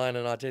friend of mine,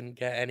 and I didn't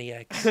get any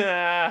eggs.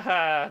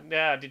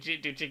 Yeah, did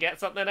you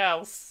get something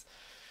else?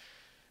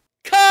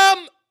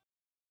 Come.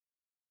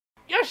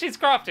 Yoshi's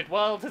Crafted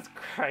World is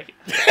great.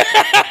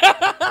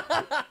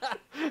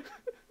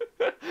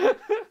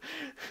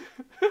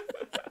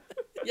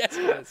 Yes,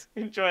 please.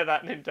 Enjoy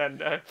that,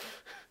 Nintendo.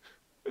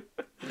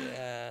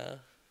 Yeah.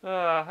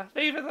 Have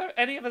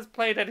any of us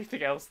played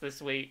anything else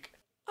this week?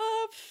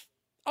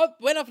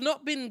 When I've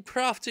not been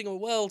crafting a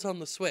world on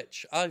the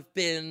Switch, I've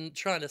been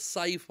trying to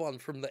save one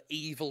from the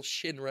evil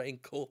Shinra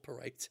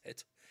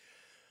Incorporated.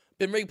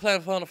 Been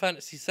replaying Final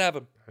Fantasy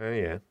VII. Oh,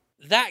 yeah.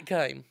 That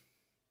game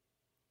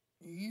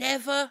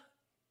never,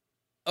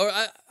 or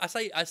I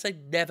say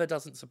never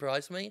doesn't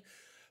surprise me,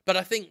 but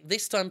I think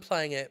this time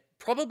playing it,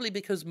 probably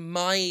because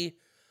my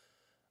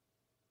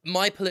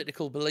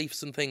political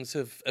beliefs and things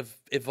have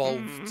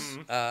evolved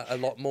a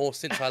lot more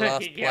since I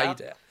last Yeah.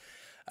 played it.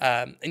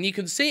 And you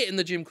can see it in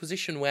the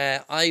Jimquisition,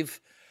 where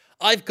I've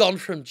gone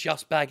from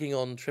just bagging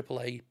on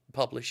AAA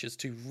publishers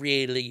to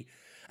really,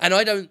 and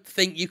I don't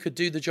think you could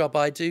do the job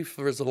I do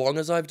for as long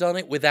as I've done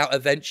it without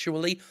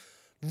eventually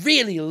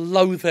really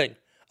loathing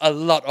a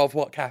lot of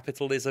what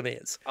capitalism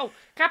is. Oh,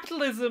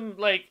 capitalism,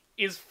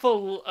 is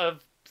full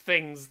of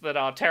things that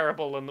are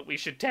terrible and that we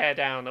should tear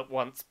down at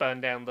once, burn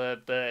down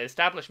the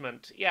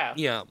establishment. Yeah.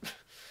 Yeah.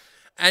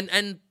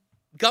 And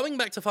going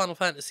back to Final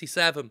Fantasy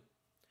VII,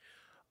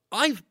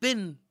 I've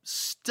been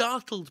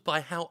startled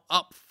by how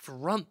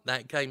upfront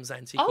that game's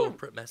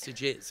anti-corporate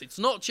message is. It's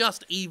not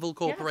just evil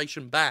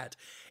corporation bad.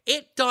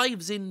 It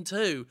dives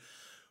into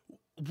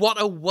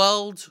what a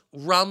world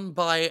run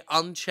by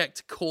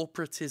unchecked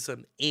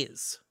corporatism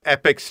is.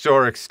 Epic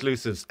Store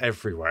exclusives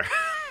everywhere.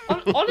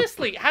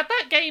 Honestly, had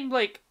that game,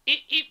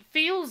 it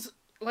feels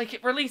like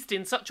it released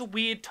in such a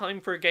weird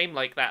time for a game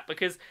like that,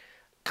 because a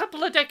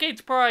couple of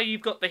decades prior, you've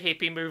got the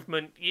hippie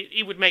movement.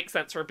 It would make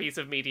sense for a piece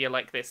of media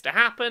like this to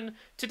happen.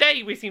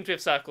 Today, we seem to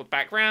have circled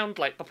back round,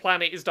 the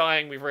planet is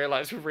dying, we've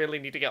realised we really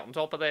need to get on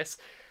top of this.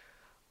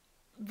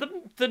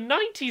 The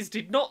 90s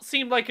did not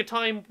seem like a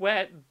time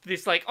where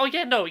this,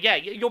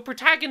 your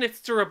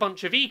protagonists are a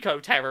bunch of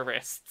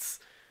eco-terrorists.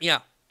 Yeah.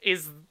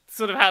 Is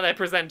sort of how they're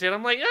presented.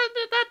 I'm like,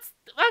 that's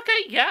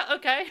okay, yeah,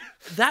 okay.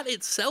 That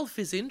itself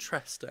is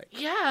interesting.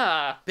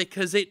 Yeah.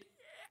 Because it,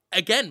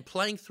 again,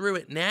 playing through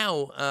it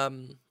now,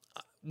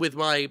 with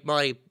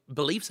my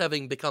beliefs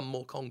having become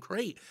more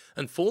concrete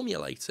and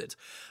formulated,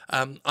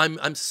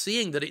 I'm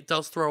seeing that it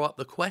does throw up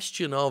the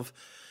question of,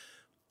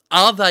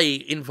 are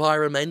they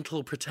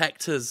environmental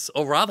protectors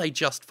or are they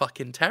just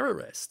fucking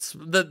terrorists?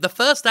 The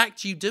first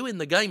act you do in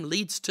the game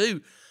leads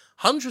to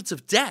hundreds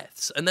of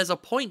deaths, and there's a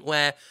point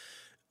where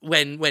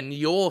when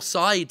your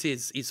side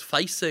is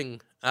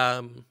facing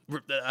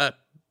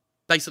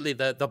basically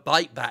the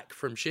bite back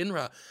from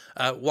Shinra,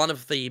 one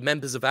of the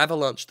members of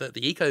Avalanche, the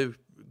eco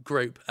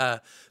group,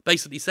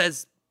 basically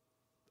says,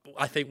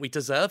 I think we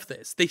deserve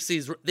this. This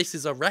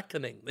is a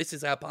reckoning. This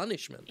is our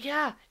punishment.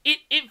 Yeah,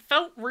 it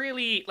felt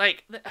really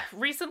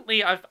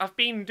recently. I've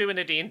been doing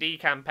a D&D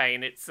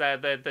campaign. It's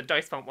the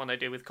Dice Font one I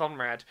do with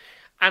Conrad,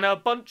 and a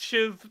bunch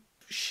of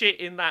shit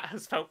in that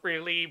has felt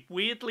really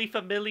weirdly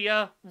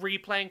familiar.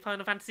 Replaying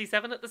Final Fantasy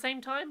VII at the same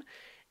time,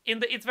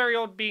 in that it's very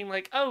odd being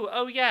there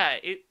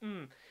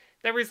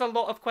is a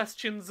lot of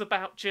questions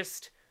about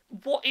just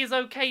what is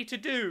okay to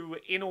do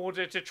in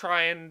order to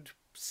try and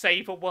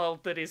save a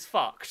world that is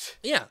fucked.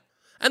 Yeah.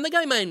 And the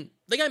game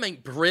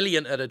ain't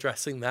brilliant at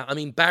addressing that. I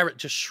mean, Barrett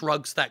just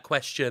shrugs that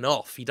question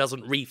off. He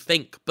doesn't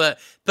rethink, but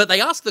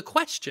they ask the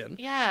question.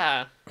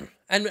 Yeah.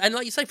 And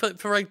like you say,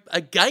 for a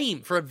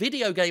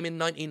video game in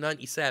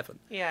 1997,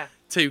 yeah,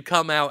 to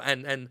come out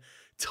and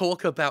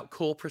talk about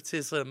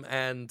corporatism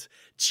and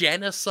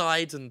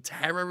genocide and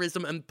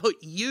terrorism and put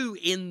you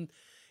in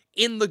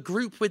the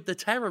group with the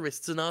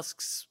terrorists and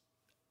asks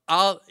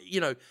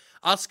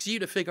you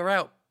to figure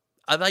out,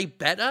 are they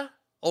better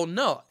or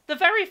not? The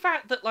very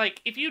fact that,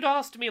 if you'd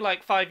asked me,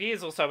 5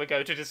 years or so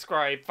ago to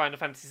describe Final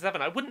Fantasy VII,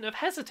 I wouldn't have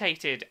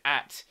hesitated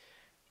at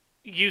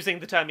using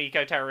the term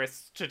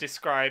eco-terrorists to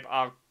describe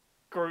our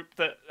group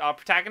that our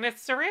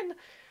protagonists are in.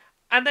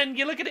 And then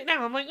you look at it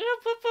now, I'm like,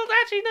 but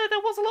actually, no,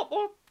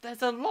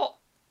 there's a lot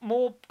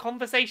more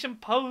conversation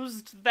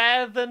posed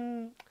there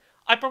than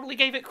I probably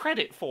gave it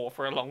credit for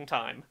a long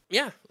time.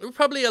 Yeah,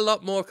 probably a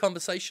lot more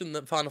conversation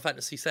than Final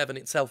Fantasy VII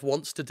itself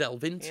wants to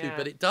delve into,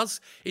 but it does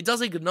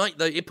ignite,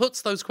 though. It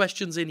puts those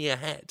questions in your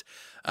head,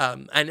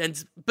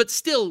 but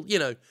still,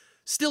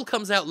 still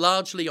comes out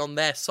largely on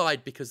their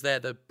side because they're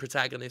the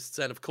protagonists,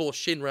 and of course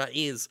Shinra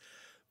is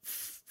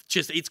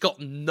it's got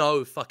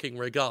no fucking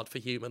regard for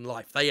human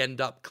life. They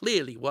end up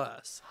clearly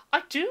worse.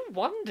 I do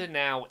wonder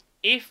now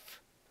if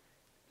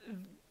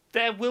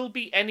there will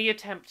be any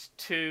attempt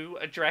to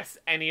address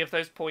any of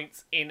those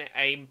points in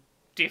a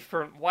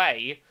different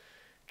way,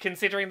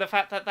 considering the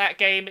fact that that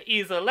game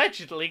is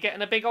allegedly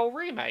getting a big old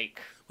remake.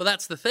 Well,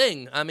 that's the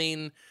thing. I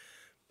mean,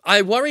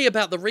 I worry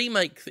about the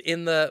remake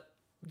in that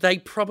they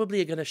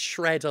probably are going to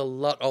shred a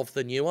lot of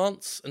the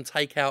nuance and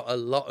take out a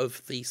lot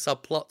of the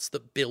subplots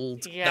that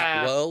build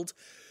that world,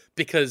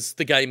 because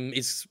the game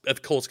is,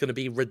 of course, going to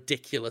be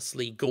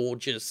ridiculously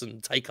gorgeous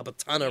and take up a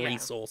ton of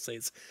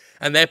resources,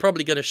 and they're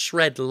probably going to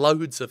shred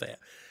loads of it,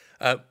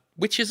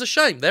 which is a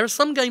shame. There are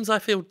some games I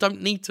feel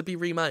don't need to be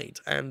remade,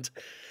 and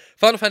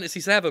Final Fantasy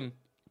VII,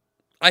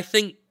 I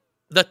think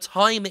the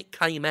time it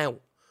came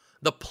out,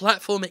 the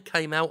platform it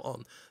came out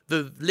on,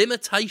 the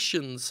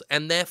limitations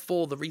and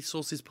therefore the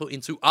resources put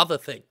into other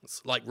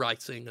things like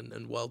writing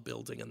and world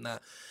building and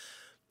that,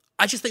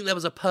 I just think there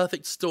was a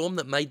perfect storm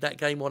that made that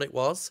game what it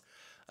was.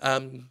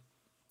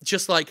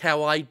 Just like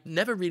how I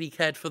never really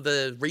cared for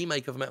the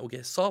remake of Metal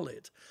Gear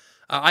Solid.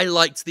 I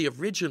liked the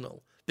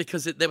original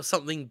because there was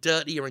something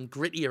dirtier and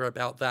grittier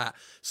about that.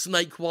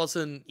 Snake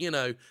wasn't,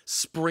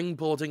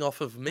 springboarding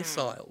off of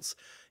missiles.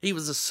 He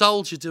was a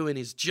soldier doing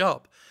his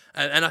job.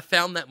 And I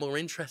found that more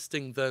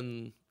interesting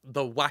than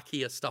the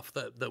wackier stuff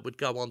that would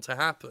go on to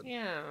happen.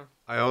 Yeah.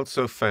 I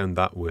also found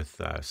that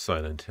with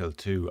Silent Hill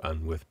 2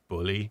 and with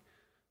Bully.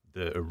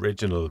 The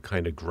original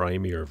kind of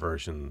grimier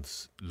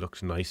versions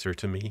looked nicer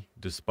to me,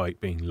 despite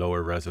being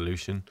lower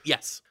resolution.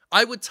 Yes.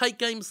 I would take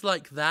games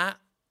like that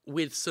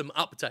with some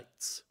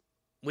updates,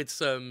 with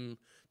some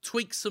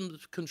tweak some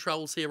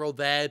controls here or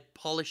there,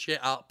 polish it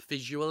up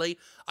visually.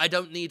 I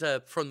don't need a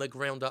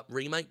from-the-ground-up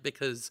remake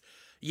because,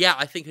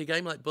 I think a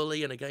game like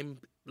Bully and a game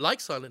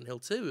like Silent Hill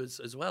 2,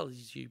 as well,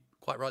 as you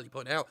quite rightly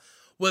point out,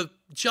 were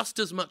just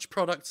as much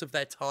products of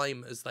their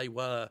time as they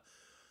were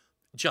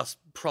just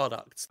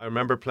products. I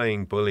remember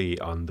playing Bully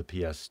on the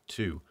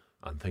PS2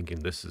 and thinking,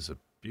 this is a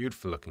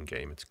beautiful looking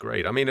game. It's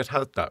great. I mean, it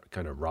had that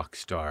kind of rock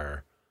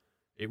star.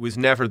 It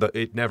never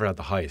had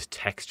the highest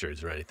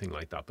textures or anything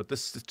like that, but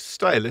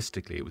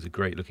stylistically, it was a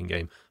great looking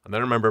game. And then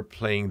I remember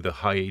playing the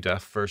high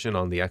def version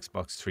on the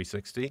Xbox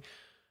 360.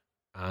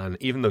 And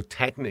even though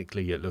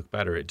technically it looked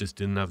better, it just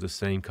didn't have the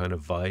same kind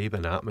of vibe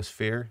and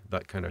atmosphere,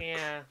 that kind of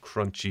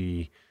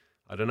crunchy,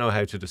 I don't know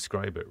how to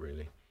describe it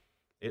really.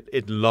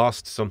 It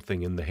lost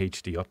something in the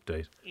HD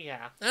update.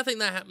 Yeah. I think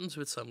that happens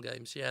with some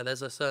games. Yeah,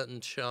 there's a certain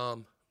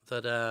charm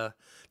that...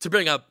 to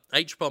bring up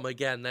H-Bomb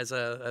again, there's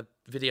a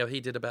video he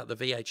did about the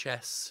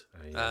VHS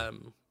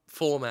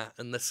format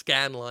and the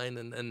scan line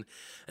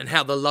and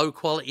how the low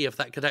quality of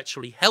that could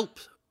actually help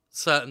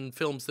certain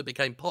films that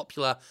became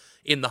popular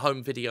in the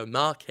home video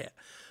market,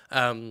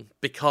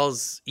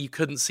 because you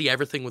couldn't see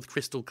everything with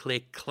crystal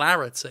clear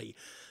clarity,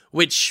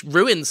 which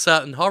ruins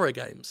certain horror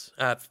games,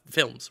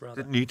 films,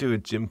 rather. Didn't you do a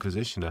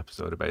Jimquisition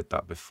episode about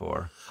that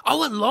before?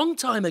 Oh, a long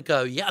time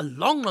ago. Yeah, a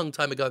long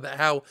time ago, about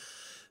how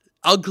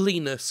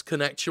ugliness can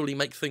actually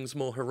make things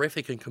more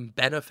horrific and can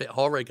benefit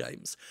horror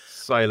games.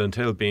 Silent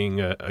Hill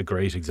being a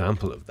great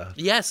example of that.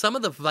 Yeah, some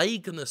of the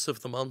vagueness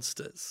of the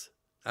monsters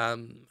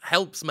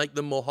helps make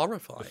them more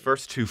horrifying. The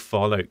first two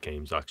Fallout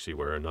games actually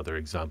were another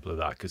example of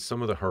that, because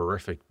some of the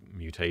horrific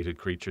mutated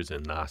creatures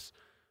in that,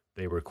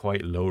 they were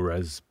quite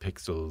low-res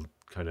pixel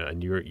kind of,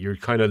 and you're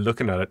kind of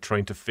looking at it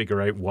trying to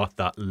figure out what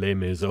that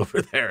limb is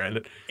over there,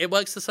 and it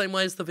works the same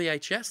way as the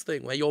VHS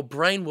thing, where your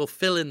brain will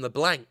fill in the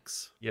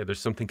blanks. Yeah, there's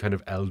something kind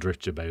of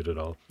eldritch about it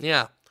all.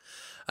 Yeah.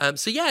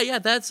 So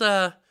that's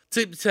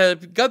to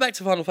go back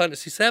to Final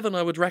Fantasy VII,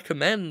 I would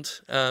recommend,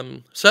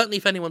 certainly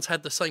if anyone's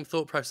had the same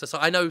thought process.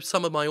 I know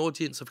some of my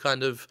audience have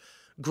kind of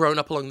grown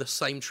up along the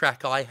same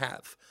track I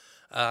have,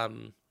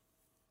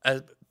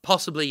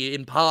 possibly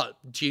in part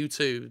due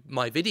to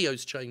my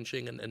videos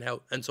changing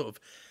and sort of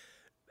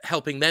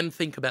helping them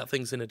think about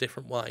things in a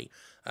different way.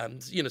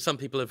 Some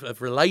people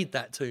have relayed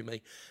that to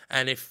me.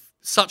 And if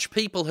such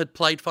people had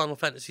played Final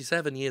Fantasy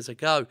VII years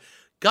ago,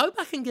 go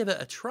back and give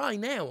it a try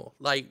now,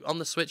 like on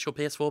the Switch or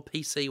PS4,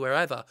 PC,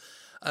 wherever,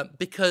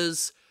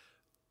 because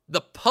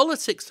the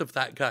politics of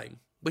that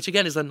game, which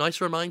again is a nice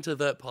reminder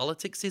that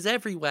politics is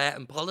everywhere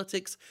and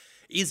politics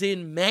is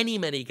in many,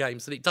 many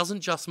games, that it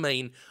doesn't just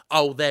mean,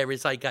 oh, there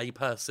is a gay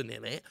person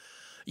in it.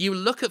 You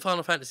look at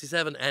Final Fantasy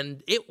VII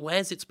and it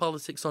wears its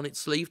politics on its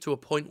sleeve to a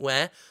point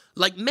where,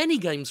 like many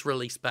games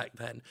released back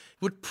then,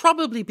 would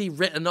probably be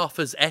written off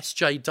as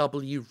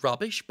SJW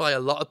rubbish by a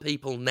lot of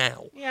people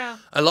now. Yeah.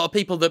 A lot of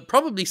people that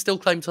probably still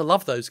claim to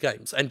love those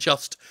games and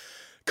just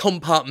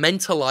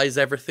compartmentalize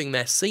everything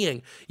they're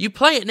seeing. You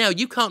play it now,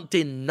 you can't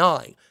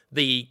deny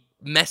the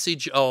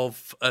message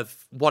of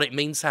what it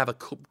means to have a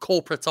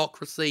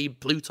corporatocracy,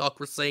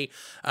 plutocracy,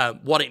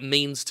 what it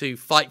means to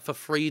fight for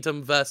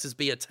freedom versus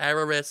be a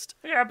terrorist.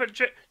 Yeah, but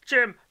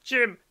Jim,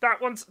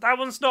 that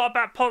one's not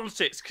about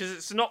politics because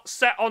it's not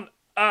set on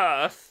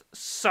Earth,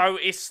 so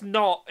it's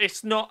not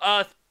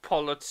Earth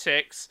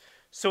politics.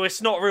 so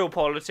it's not real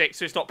politics,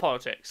 so it's not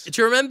politics.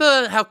 Do you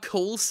remember how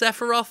cool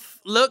Sephiroth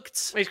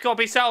looked? It's got to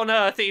be set on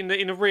Earth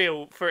in a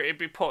real for it to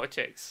be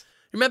politics.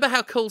 Remember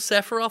how cool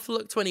Sephiroth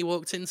looked when he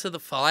walked into the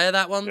fire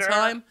that one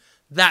time?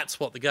 That's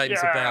what the game's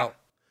about.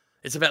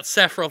 It's about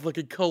Sephiroth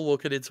looking cool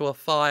walking into a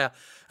fire.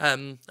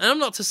 And I'm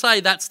not to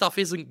say that stuff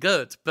isn't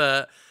good,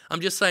 but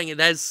I'm just saying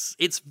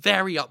it's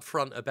very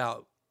upfront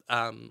about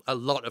a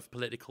lot of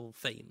political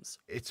themes.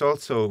 It's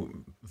also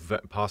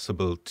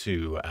possible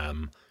to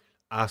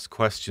ask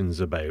questions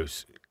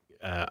about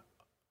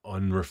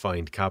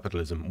unrefined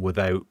capitalism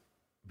without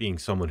being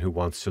someone who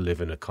wants to live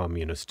in a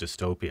communist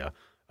dystopia.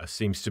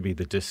 Seems to be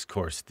the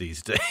discourse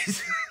these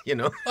days, you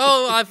know?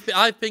 Oh,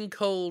 I've been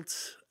called...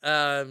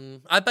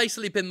 I've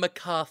basically been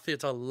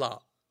McCarthy'd a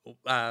lot,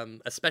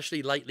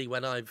 especially lately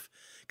when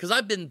because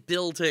I've been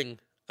building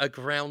a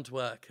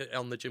groundwork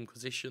on the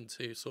Jimquisition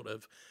to sort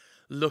of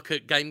look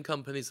at game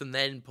companies and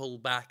then pull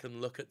back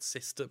and look at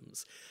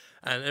systems.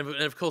 And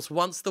of course,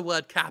 once the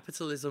word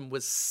capitalism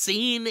was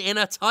seen in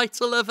a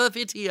title of a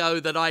video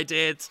that I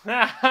did,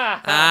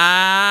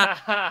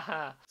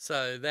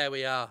 so there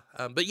we are.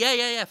 But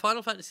yeah,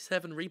 Final Fantasy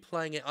VII,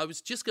 replaying it. I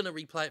was just going to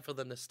replay it for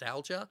the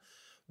nostalgia,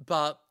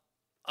 but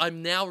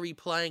I'm now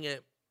replaying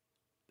it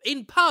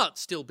in part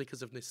still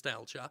because of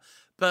nostalgia,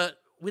 but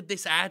with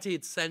this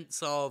added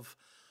sense of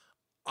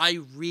I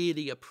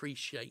really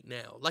appreciate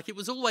now. Like, it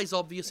was always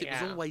obvious, it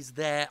was always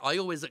there. I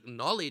always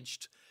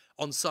acknowledged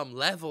on some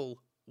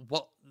level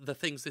what the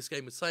things this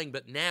game was saying,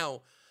 but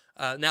now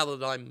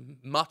that I'm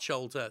much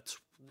older,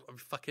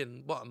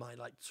 what am I,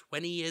 like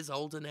 20 years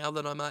older now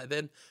than I might have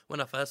been when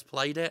I first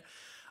played it,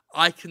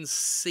 I can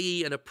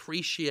see and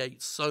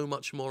appreciate so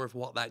much more of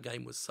what that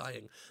game was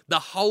saying. The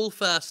whole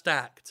first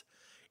act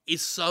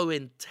is so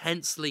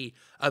intensely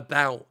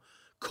about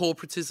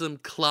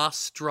corporatism, class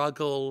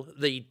struggle,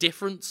 the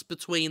difference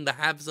between the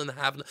haves and the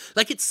have-nots.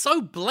 Like, it's so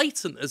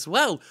blatant as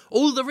well.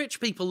 All the rich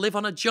people live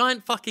on a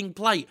giant fucking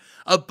plate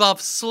above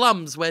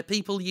slums where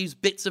people use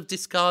bits of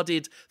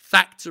discarded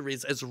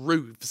factories as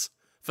roofs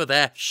for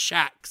their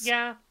shacks.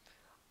 Yeah.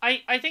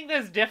 I think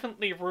there's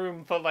definitely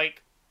room for,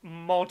 like,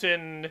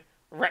 modern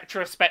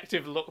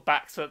retrospective look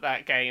backs at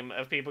that game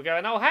of people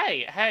going, oh,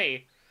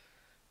 hey,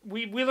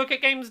 we look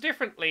at games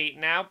differently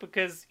now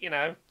because, you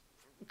know,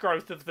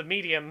 growth of the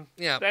medium.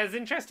 Yeah. There's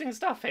interesting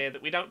stuff here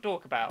that we don't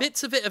talk about.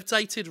 Bits of it have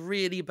dated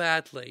really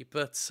badly,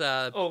 but...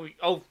 Oh,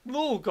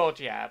 God,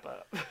 yeah,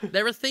 but...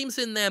 there are themes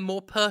in there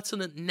more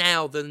pertinent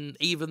now than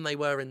even they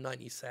were in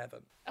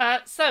 97.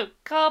 So,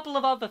 couple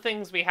of other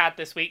things we had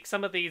this week.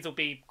 Some of these will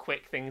be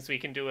quick things we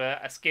can do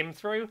a skim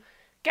through.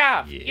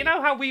 Gav, you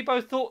know how we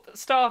both thought that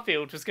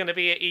Starfield was going to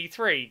be at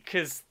E3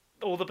 because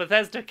all the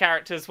Bethesda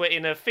characters were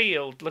in a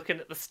field looking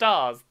at the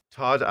stars?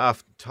 Todd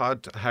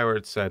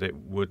Howard said it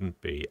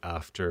wouldn't be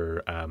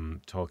after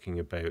talking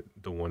about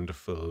the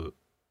wonderful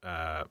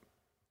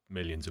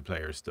millions of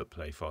players that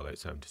play Fallout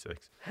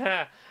 76.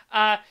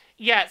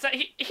 Yeah, so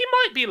he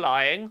might be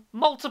lying.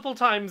 Multiple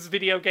times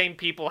video game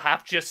people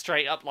have just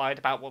straight up lied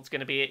about what's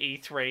going to be at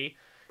E3.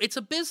 It's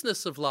a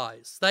business of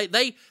lies.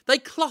 They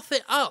cloth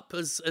it up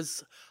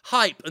as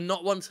hype and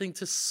not wanting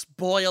to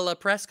spoil a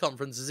press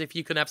conference, as if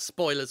you can have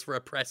spoilers for a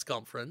press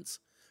conference.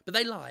 But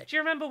they lie. Do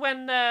you remember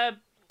when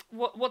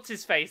what's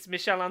his face,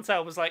 Michel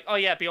Ancel, was like, oh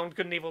yeah, Beyond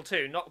Good and Evil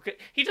 2.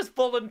 He just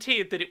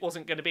volunteered that it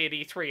wasn't going to be at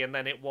E3, and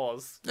then it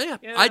was. Yeah.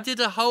 I did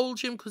a whole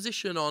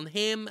Jimquisition on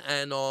him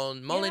and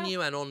on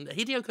Molyneux and on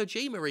Hideo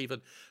Kojima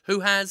even,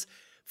 who has,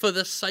 for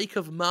the sake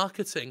of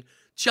marketing,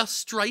 just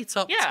straight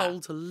up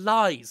told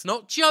lies.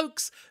 Not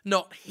jokes,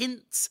 not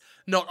hints,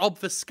 not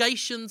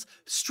obfuscations,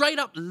 straight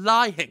up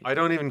lying. I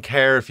don't even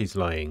care if he's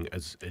lying.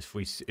 As if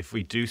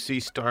we do see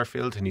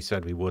Starfield and he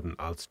said we wouldn't,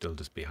 I'll still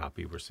just be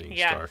happy we're seeing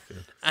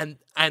Starfield.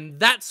 And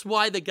that's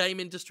why the game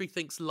industry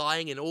thinks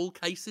lying in all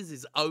cases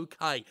is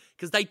okay.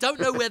 Because they don't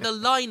know where the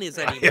line is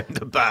anymore. I am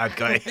the bad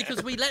guy.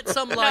 Because we let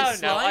some lies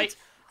slide,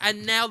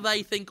 and now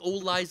they think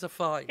all lies are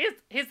fine.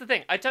 Here's the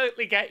thing. I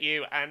totally get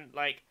you, and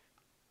like,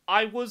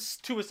 I was,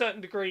 to a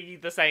certain degree,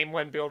 the same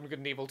when Beyond Good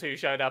and Evil 2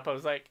 showed up. I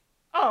was like,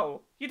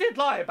 oh, you did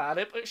lie about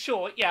it, but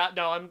sure, yeah,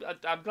 no,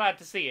 I'm glad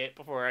to see it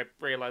before I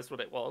realised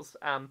what it was.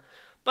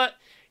 But,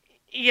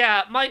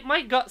 yeah,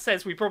 my gut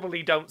says we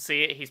probably don't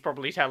see it. He's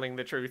probably telling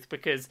the truth,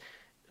 because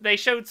they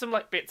showed some,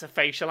 like, bits of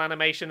facial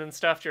animation and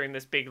stuff during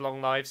this big,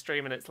 long live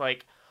stream, and it's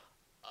like,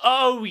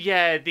 oh,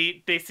 yeah,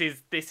 this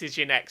is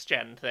your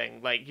next-gen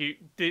thing. Like,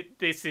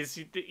 this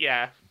is,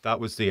 yeah. That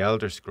was the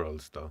Elder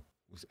Scrolls, though.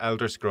 It was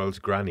Elder Scrolls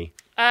Granny.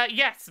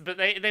 Yes, but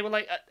they were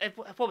like,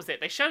 what was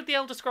it? They showed the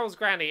Elder Scrolls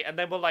Granny, and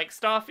then were like,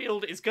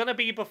 Starfield is gonna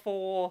be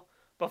before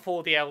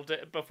the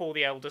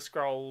Elder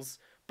Scrolls,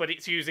 but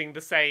it's using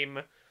the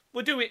same.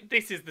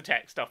 This is the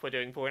tech stuff we're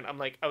doing for it. And I'm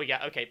like, oh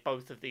yeah, okay,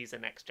 both of these are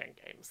next gen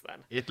games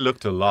then. It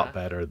looked a lot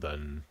better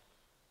than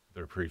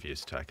their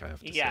previous tech, I have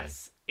to say.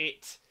 Yes,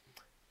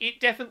 it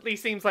definitely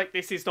seems like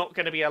this is not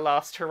going to be a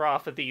last hurrah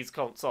for these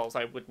consoles.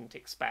 I wouldn't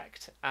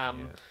expect.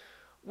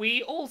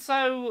 We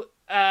also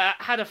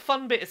had a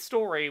fun bit of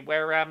story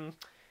where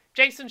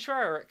Jason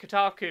Schreier at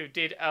Kotaku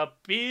did a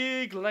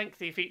big,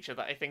 lengthy feature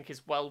that I think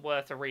is well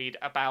worth a read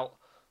about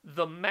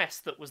the mess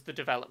that was the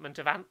development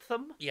of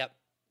Anthem. Yep.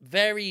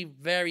 Very,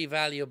 very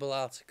valuable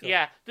article.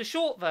 Yeah, the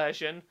short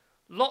version,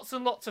 lots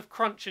and lots of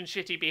crunch and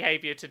shitty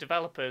behaviour to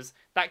developers.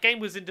 That game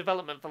was in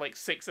development for like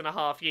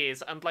 6.5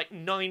 years, and like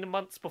 9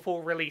 months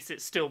before release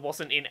it still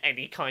wasn't in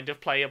any kind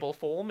of playable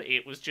form.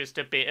 It was just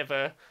a bit of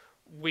a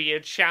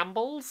weird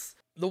shambles.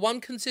 The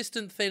one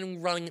consistent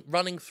thing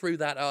running through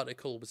that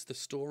article was the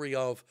story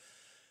of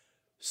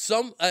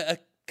a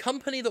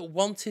company that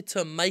wanted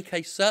to make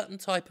a certain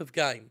type of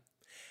game,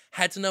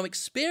 had no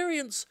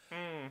experience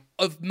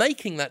of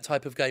making that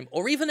type of game,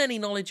 or even any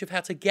knowledge of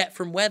how to get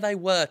from where they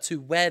were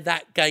to where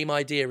that game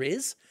idea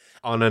is.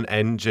 On an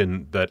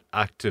engine that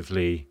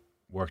actively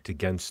worked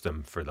against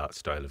them for that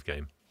style of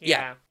game.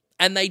 Yeah.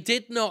 And they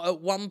did not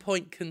at one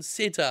point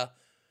consider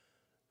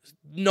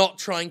not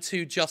trying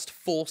to just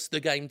force the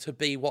game to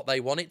be what they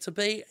want it to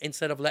be,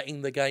 instead of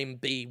letting the game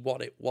be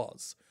what it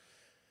was.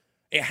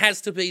 It has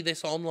to be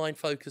this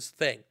online-focused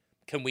thing.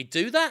 Can we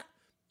do that?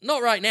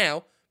 Not right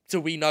now. Do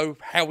we know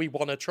how we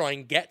want to try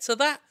and get to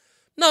that?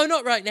 No,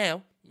 not right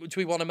now. Do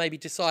we want to maybe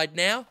decide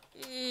now?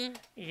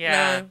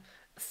 Yeah. No.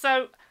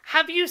 So,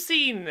 have you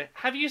seen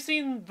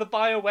the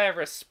BioWare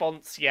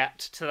response yet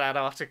to that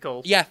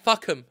article? Yeah,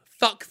 fuck them.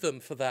 Fuck them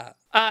for that.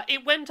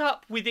 It went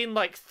up within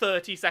like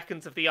 30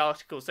 seconds of the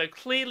article, so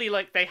clearly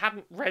like they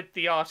hadn't read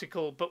the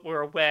article but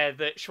were aware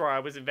that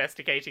Schreier was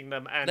investigating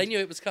them, and They knew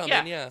it was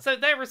coming, yeah. So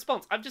their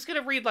response, I'm just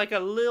going to read like a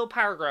little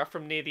paragraph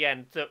from near the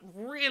end that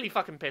really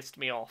fucking pissed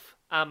me off.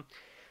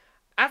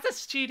 As a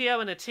studio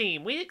and a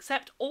team, we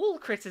accept all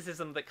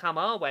criticism that come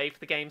our way for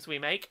the games we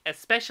make,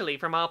 especially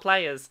from our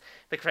players.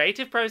 The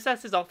creative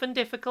process is often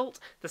difficult,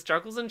 the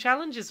struggles and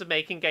challenges of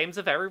making games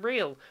are very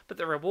real, but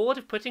the reward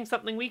of putting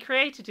something we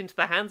created into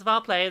the hands of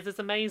our players is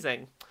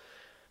amazing.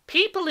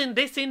 People in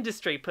this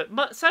industry put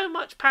so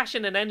much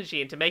passion and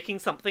energy into making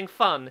something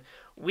fun.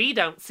 We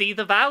don't see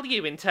the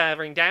value in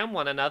tearing down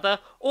one another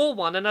or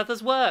one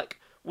another's work.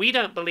 We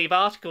don't believe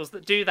articles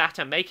that do that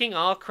are making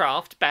our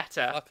craft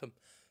better. Fuck them.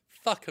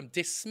 Fuck them.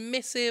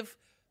 Dismissive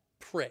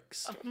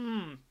pricks.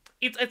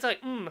 It's like,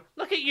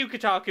 look at you,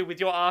 Kotaku, with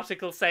your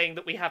article saying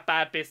that we have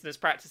bad business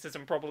practices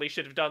and probably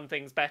should have done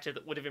things better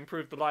that would have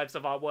improved the lives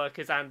of our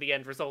workers and the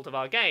end result of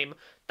our game.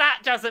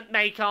 That doesn't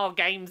make our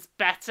games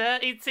better.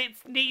 It's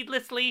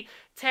needlessly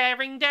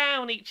tearing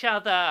down each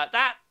other.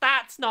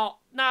 That's not...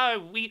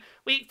 No, we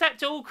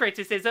accept all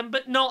criticism,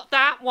 but not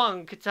that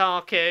one,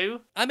 Kotaku.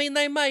 I mean,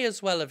 they may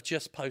as well have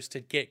just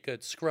posted Get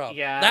Good Scrub.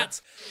 Yeah.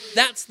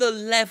 That's the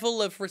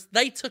level of...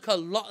 They took a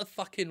lot of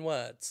fucking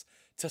words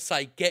to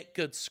say Get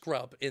Good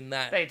Scrub in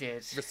that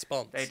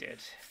response. They did.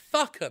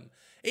 Fuck them.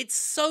 It's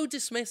so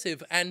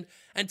dismissive, and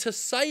to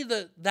say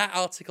that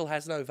article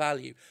has no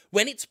value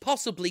when it's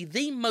possibly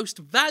the most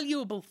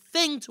valuable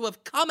thing to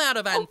have come out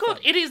of Anthem. Oh god,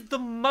 it is the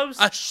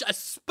most... A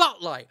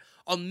spotlight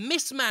on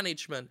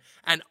mismanagement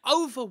and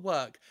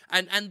overwork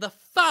and the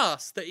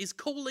farce that is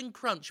calling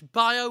crunch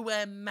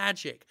BioWare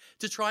magic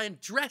to try and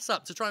dress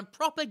up, to try and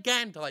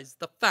propagandize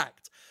the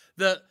fact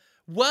that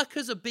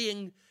workers are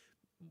being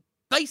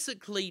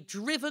basically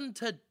driven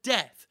to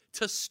death,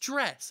 to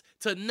stress,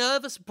 to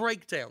nervous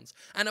breakdowns,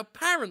 and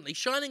apparently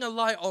shining a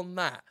light on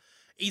that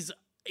is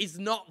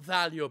not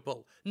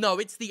valuable. No,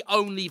 it's the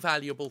only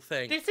valuable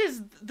thing. This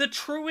is the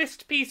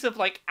truest piece of,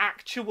 like,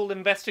 actual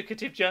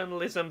investigative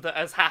journalism that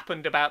has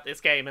happened about this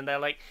game, and they're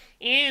like,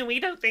 ew, we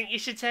don't think you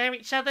should tear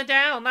each other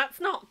down.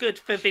 That's not good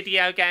for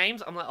video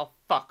games. I'm like, oh,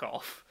 fuck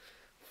off.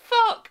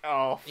 Fuck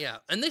off. Yeah,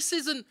 and this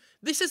isn't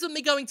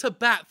me going to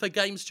bat for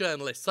games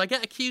journalists. I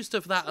get accused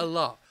of that a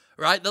lot.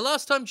 Right, the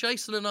last time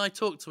Jason and I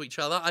talked to each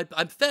other,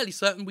 I'm fairly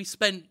certain we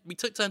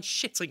took turns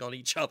shitting on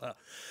each other.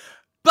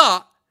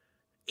 But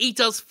he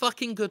does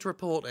fucking good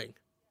reporting.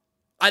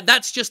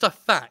 That's just a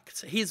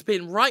fact. He's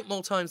been right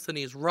more times than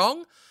he is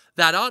wrong.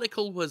 That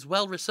article was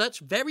well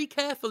researched, very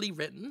carefully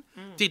written,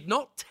 did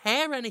not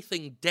tear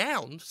anything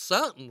down,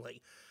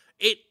 certainly.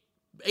 It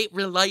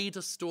relayed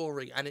a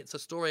story, and it's a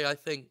story I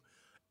think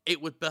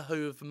it would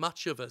behoove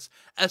much of us,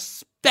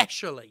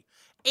 especially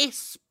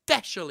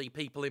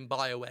people in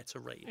BioWare to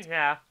read.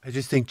 Yeah. I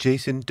just think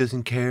Jason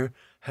doesn't care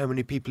how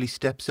many people he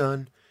steps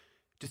on,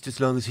 just as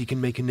long as he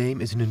can make a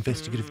name as an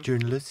investigative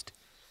journalist.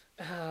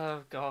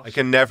 Oh, gosh. I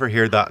can never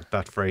hear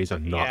that phrase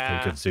and not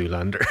Yeah. think of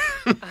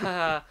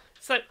Zoolander.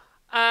 So,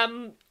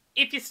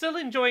 if you're still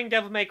enjoying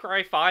Devil May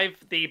Cry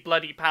 5, the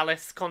Bloody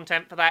Palace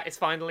content for that is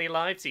finally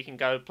live, so you can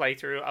go play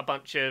through a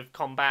bunch of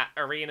combat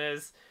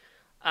arenas.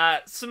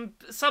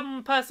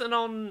 Some person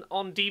on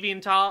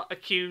DeviantArt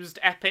accused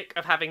Epic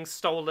of having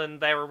stolen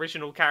their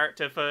original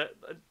character for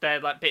their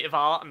bit of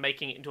art and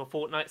making it into a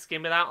Fortnite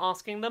skin without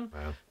asking them.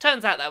 Wow.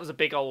 Turns out that was a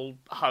big old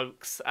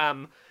hoax.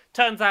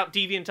 Turns out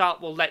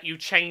DeviantArt will let you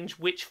change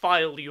which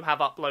file you have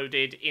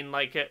uploaded in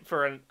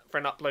for an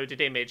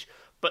uploaded image,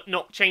 but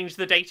not change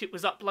the date it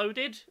was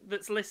uploaded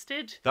that's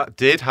listed. That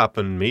did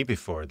happen to me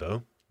before,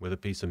 though, with a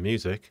piece of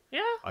music.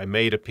 Yeah. I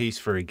made a piece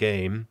for a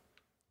game,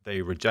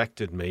 they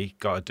rejected me,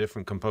 got a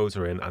different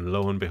composer in, and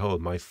lo and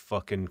behold, my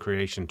fucking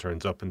creation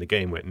turns up in the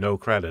game with no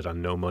credit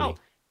and no money.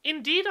 Oh,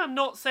 indeed, I'm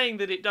not saying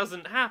that it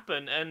doesn't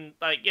happen, and,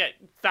 like, yeah,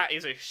 that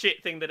is a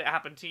shit thing that it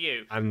happened to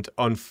you. And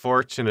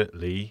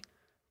unfortunately,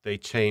 they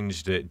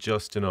changed it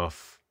just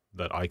enough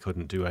that I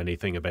couldn't do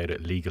anything about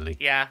it legally.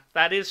 Yeah,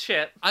 that is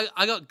shit.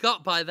 I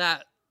got by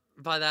that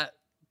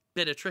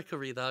bit of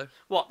trickery though.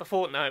 What, the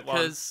Fortnite one?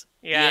 Because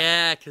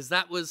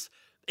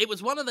it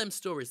was one of them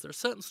stories. There are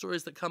certain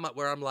stories that come up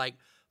where I'm like,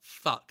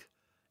 fuck,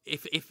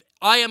 if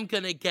I am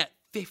gonna get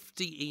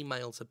 50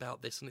 emails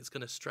about this and it's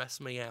gonna stress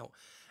me out.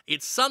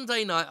 It's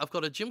Sunday night. I've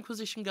got a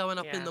Gymquisition going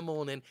up in the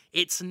morning.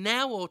 It's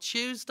now or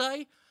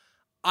Tuesday.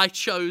 I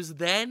chose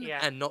then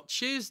and not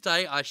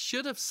Tuesday. I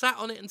should have sat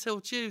on it until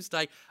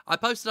Tuesday. I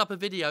posted up a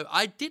video.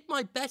 I did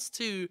my best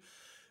to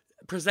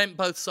present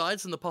both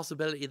sides and the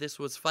possibility this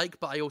was fake,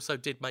 but I also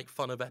did make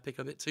fun of Epic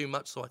a bit too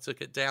much, so I took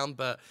it down,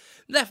 but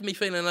left me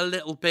feeling a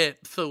little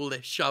bit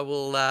foolish. I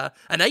will,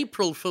 an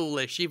April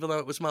foolish, even though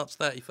it was March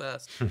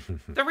 31st.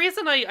 The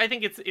reason I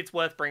think it's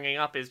worth bringing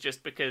up is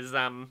just because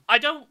I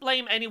don't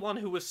blame anyone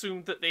who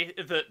assumed that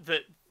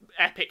that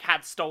Epic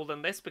had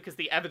stolen this, because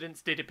the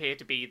evidence did appear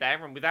to be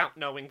there, and without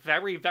knowing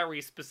very,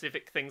 very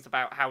specific things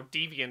about how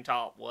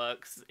DeviantArt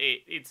works,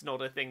 it's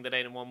not a thing that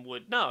anyone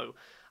would know.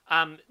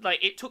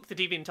 Like, it took the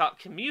DeviantArt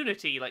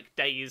community, like,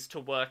 days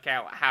to work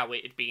out how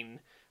it had been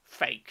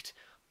faked.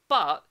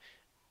 But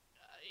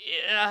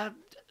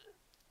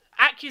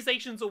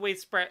accusations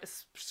always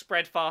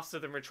spread faster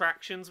than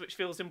retractions, which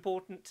feels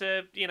important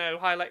to,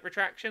 highlight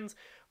retractions.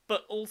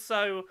 But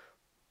also,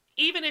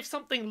 even if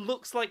something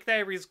looks like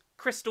there is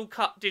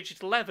crystal-cut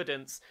digital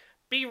evidence,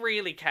 be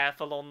really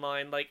careful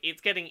online. Like,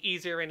 it's getting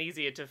easier and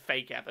easier to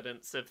fake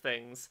evidence of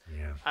things.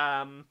 Yeah.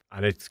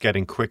 And it's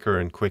getting quicker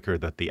and quicker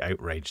that the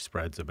outrage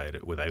spreads about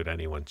it without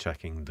anyone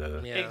checking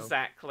the... Yeah.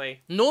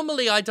 Exactly.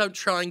 Normally, I don't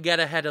try and get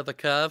ahead of the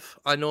curve.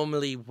 I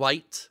normally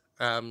wait.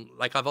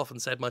 Like I've often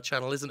said, my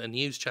channel isn't a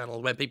news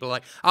channel when people are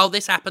like, oh,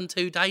 this happened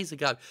 2 days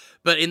ago.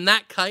 But in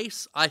that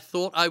case, I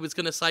thought I was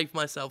going to save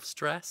myself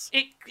stress.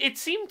 It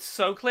seemed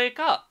so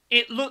clear-cut.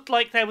 It looked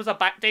like there was a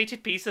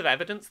backdated piece of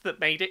evidence that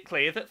made it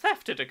clear that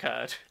theft had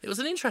occurred. It was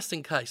an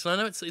interesting case. And I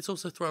know it's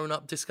also thrown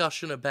up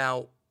discussion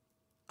about,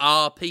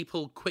 are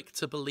people quick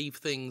to believe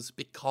things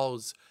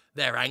because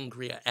they're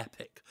angry at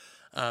Epic?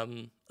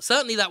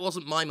 Certainly that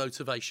wasn't my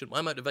motivation.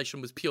 My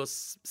motivation was pure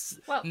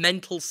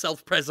mental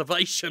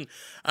self-preservation,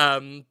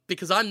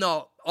 because I'm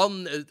not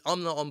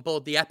on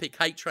board the Epic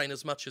hate train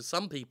as much as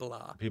some people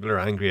are. People are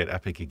angry at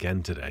Epic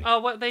again today. Oh,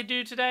 what they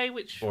do today?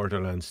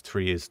 Borderlands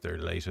 3 is their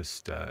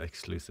latest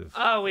exclusive.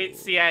 Oh,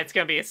 it's going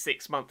to be a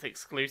 6-month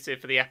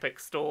exclusive for the Epic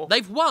Store.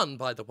 They've won,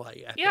 by the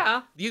way, Epic.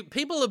 Yeah.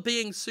 People are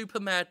being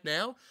super mad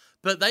now,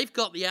 but they've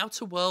got the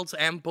Outer Worlds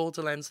and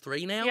Borderlands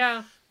 3 now.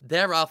 Yeah.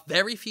 There are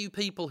very few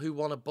people who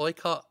want to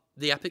boycott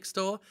the Epic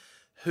Store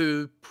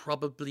who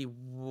probably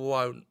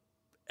won't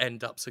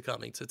end up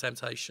succumbing to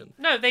temptation.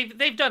 No,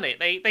 they've done it.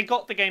 They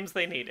got the games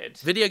they needed.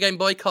 Video game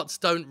boycotts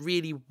don't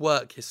really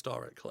work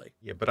historically.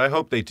 Yeah, but I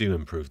hope they do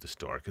improve the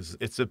store, because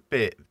it's a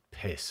bit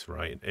piss,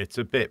 right? It's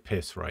a bit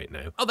piss right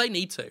now. Oh, they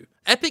need to.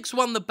 Epic's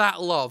won the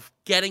battle of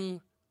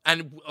getting,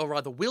 or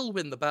rather will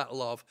win the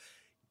battle of,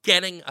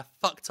 getting a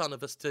fuck ton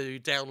of us to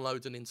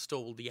download and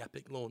install the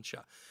Epic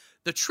launcher.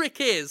 The trick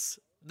is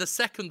the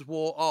second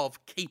war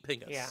of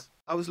keeping us. Yeah.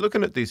 I was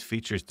looking at these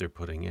features they're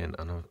putting in,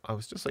 and I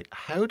was just like,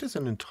 how does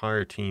an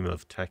entire team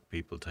of tech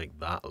people take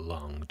that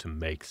long to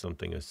make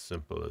something as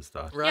simple as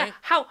that? Right?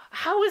 Yeah,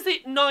 how is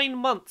it 9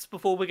 months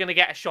before we're going to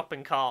get a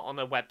shopping cart on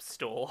a web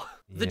store?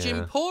 The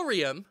Yeah.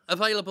 Gymporium,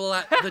 available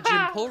at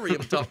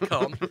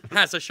thegymporium.com,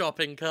 has a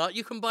shopping cart.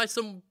 You can buy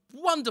some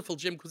wonderful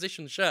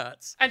Gymquisition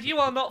shirts. And you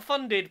are not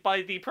funded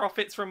by the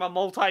profits from a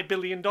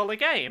multi-billion-dollar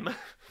game.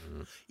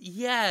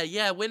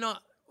 Yeah,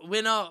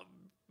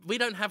 we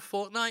don't have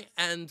Fortnite,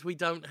 and we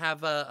don't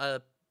have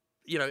a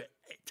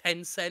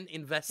 10-cent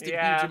investing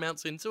huge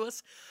amounts into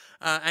us.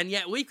 And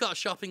yet we've got a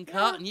shopping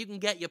cart, and you can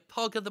get your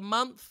Pog of the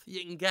Month,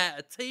 you can get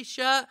a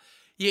t-shirt,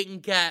 you can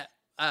get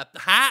a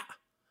hat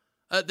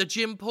at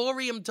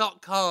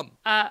thegymporium.com.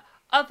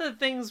 Other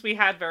things we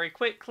had very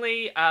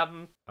quickly.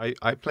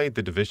 I played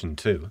The Division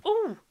 2.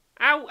 Ooh,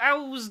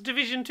 how's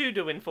Division 2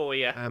 doing for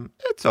you?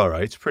 It's all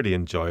right. It's pretty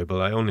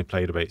enjoyable. I only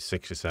played about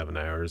 6 or 7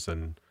 hours,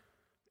 and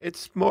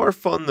it's more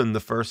fun than the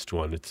first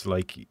one. It's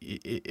like,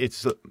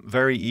 it's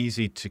very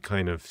easy to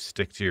kind of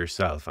stick to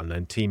yourself and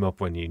then team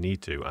up when you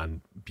need to. And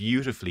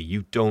beautifully,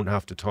 you don't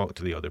have to talk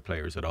to the other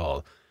players at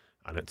all.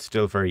 And it's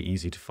still very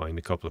easy to find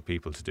a couple of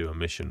people to do a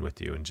mission with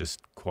you and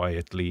just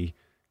quietly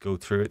go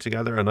through it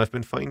together. And I've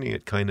been finding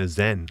it kind of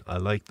zen. I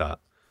like that.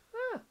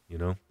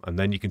 And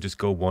then you can just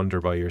go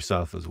wander by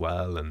yourself as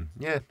well. And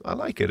yeah, I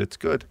like it. It's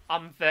good.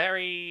 I'm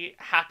very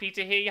happy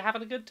to hear you're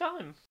having a good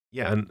time.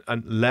 Yeah,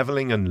 and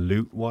leveling and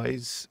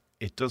loot-wise,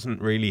 it doesn't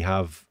really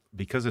have,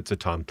 because it's a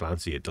Tom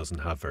Clancy, it doesn't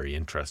have very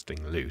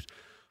interesting loot,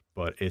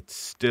 but it's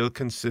still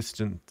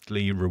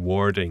consistently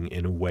rewarding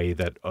in a way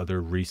that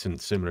other recent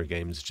similar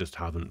games just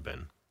haven't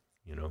been,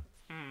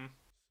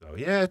 So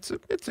yeah,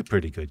 it's a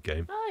pretty good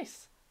game.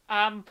 Nice.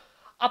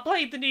 I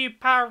played the new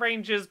Power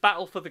Rangers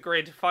Battle for the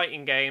Grid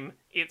fighting game.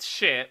 It's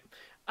shit.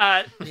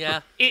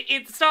 Yeah.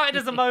 It started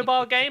as a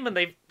mobile game, and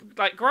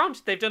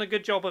granted, they've done a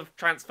good job of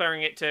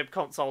transferring it to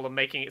console and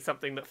making it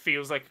something that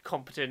feels like a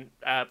competent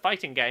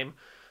fighting game.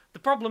 The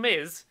problem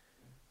is,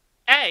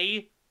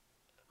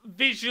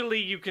 visually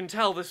you can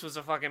tell this was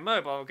a fucking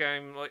mobile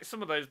game. Like,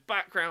 some of those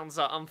backgrounds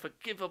are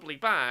unforgivably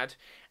bad.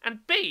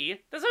 And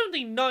B, there's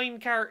only 9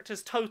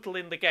 characters total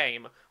in the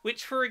game,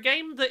 which for a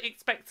game that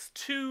expects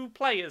 2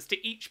 players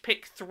to each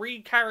pick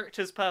 3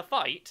 characters per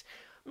fight,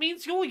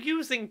 means you're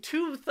using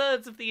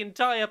 2/3 of the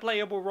entire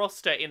playable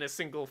roster in a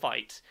single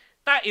fight.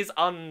 That is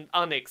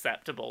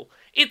unacceptable.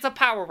 It's a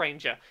Power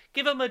Ranger.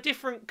 Give them a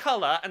different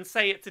colour and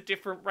say it's a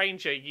different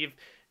Ranger.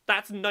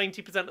 That's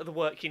 90% of the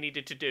work you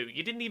needed to do.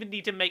 You didn't even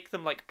need to make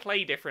them like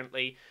play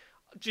differently.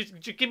 Just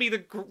give me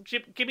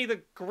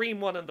the green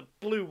one and the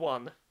blue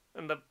one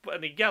and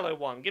the yellow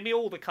one. Give me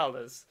all the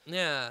colours.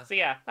 Yeah. So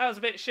yeah, that was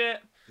a bit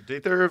shit. Did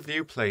either of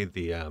you play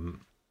the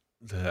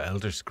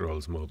Elder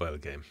Scrolls mobile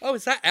game? Oh,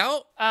 is that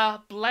out?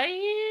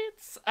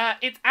 Blades?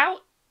 It's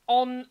out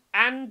on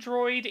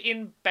Android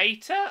in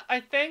beta, I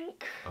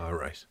think. All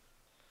right.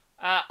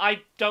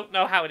 I don't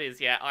know how it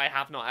is yet. I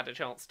have not had a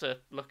chance to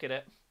look at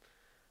it.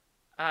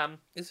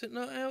 Is it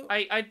not out?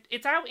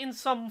 It's out in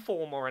some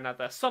form or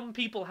another. Some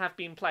people have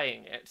been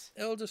playing it.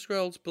 Elder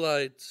Scrolls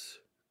Blades.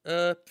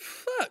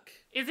 Fuck.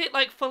 Is it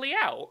like fully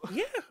out?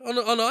 Yeah, on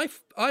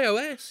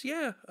iOS.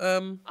 Yeah.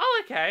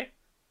 Oh, okay.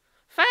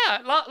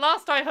 Fair.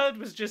 Last I heard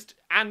was just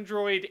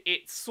Android.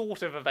 It's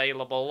sort of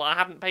available. I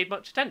haven't paid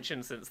much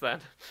attention since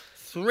then.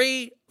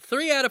 3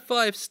 out of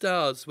 5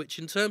 stars, which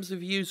in terms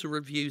of user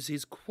reviews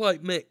is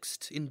quite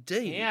mixed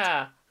indeed.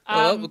 Yeah.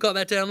 Well, we've got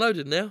that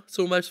downloaded now. It's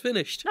almost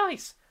finished.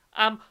 Nice.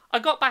 I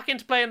got back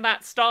into playing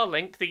that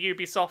Starlink, the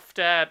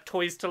Ubisoft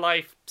Toys to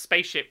Life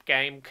spaceship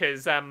game,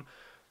 because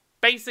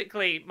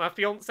basically my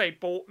fiance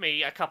bought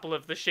me a couple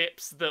of the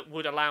ships that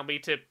would allow me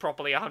to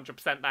properly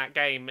 100% that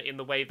game in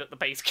the way that the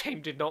base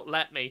game did not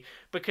let me.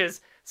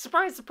 Because,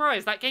 surprise,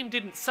 surprise, that game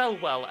didn't sell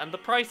well, and the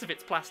price of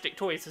its plastic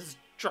toys has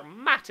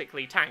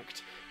dramatically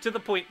tanked, to the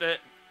point that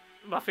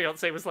my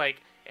fiance was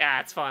like,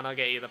 yeah, it's fine, I'll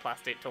get you the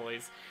plastic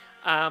toys.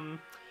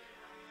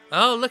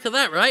 Oh, look at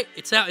that, right?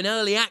 It's out in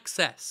early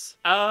access.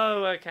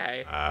 Oh,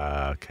 okay.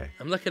 Okay.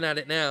 I'm looking at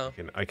it now.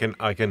 I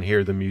can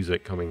hear the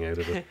music coming out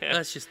of it.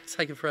 That's just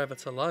taking forever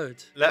to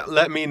load.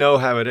 Let me know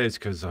how it is,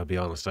 because I'll be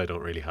honest, I don't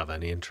really have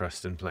any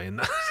interest in playing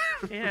that.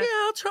 Yeah.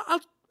 Yeah,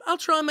 I'll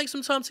try and make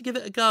some time to give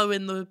it a go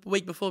in the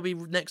week before we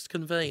next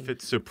convene. If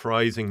it's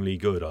surprisingly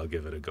good, I'll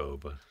give it a go.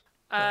 But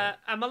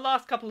And my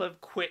last couple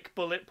of quick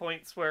bullet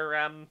points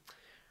were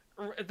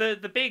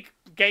the big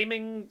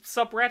gaming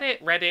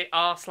subreddit, Reddit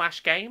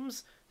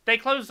r/games. They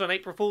closed on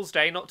April Fool's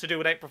Day, not to do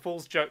an April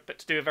Fool's joke, but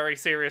to do a very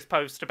serious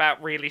post about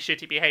really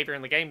shitty behaviour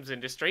in the games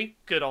industry.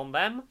 Good on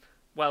them.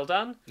 Well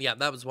done. Yeah,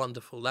 that was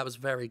wonderful. That was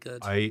very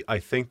good. I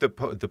think the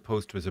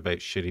post was about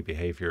shitty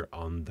behaviour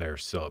on their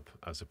sub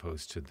as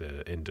opposed to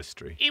the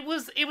industry. It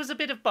was a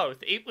bit of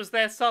both. It was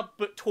their sub,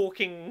 but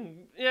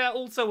talking,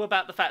 also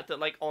about the fact that,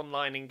 like,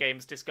 online in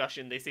games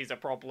discussion, this is a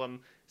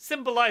problem,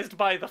 symbolised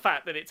by the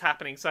fact that it's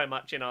happening so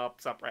much in our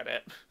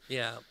subreddit.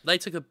 Yeah, they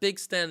took a big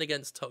stand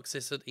against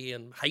toxicity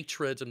and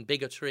hatred and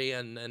bigotry,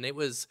 and it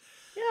was...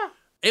 Yeah.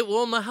 It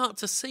warmed my heart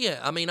to see it.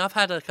 I mean, I've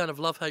had a kind of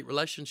love-hate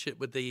relationship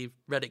with the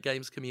Reddit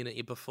games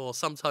community before.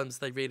 Sometimes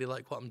they really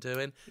like what I'm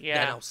doing. Yeah.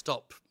 Then I'll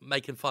stop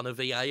making fun of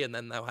EA and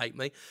then they'll hate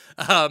me.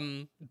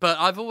 But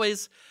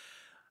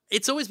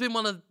it's always been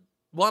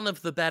one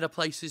of the better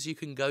places you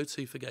can go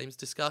to for games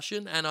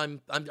discussion, and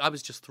I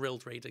was just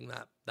thrilled reading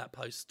that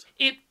post.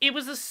 It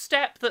was a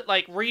step that,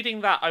 like,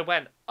 reading that, I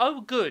went,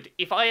 oh, good.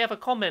 If I ever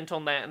comment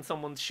on there and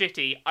someone's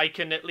shitty, I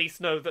can at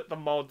least know that the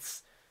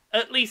mods,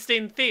 at least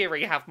in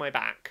theory, have my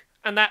back.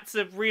 And that's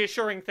a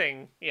reassuring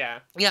thing, yeah.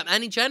 Yeah,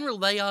 and in general,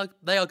 they are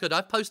good.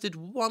 I've posted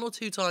 1 or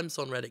 2 times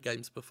on Reddit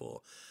games before,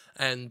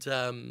 and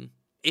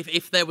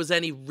if there was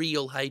any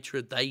real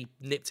hatred, they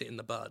nipped it in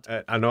the bud.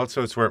 And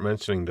also, it's worth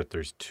mentioning that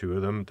there's 2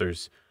 of them.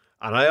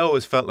 And I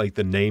always felt like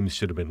the names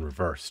should have been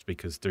reversed,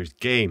 because there's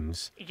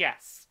games,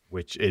 Yes.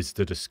 which is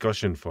the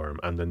discussion forum,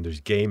 and then there's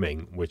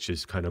gaming, which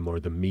is kind of more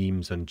the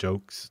memes and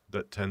jokes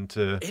that tend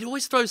to... It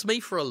always throws me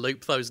for a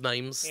loop, those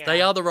names. Yeah.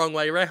 They are the wrong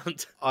way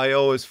around. I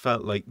always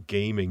felt like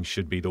gaming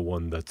should be the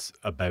one that's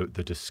about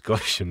the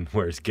discussion,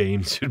 whereas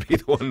games should be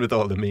the one with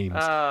all the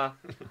memes.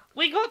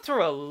 We got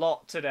through a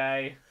lot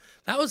today.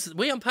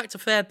 We unpacked a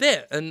fair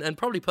bit and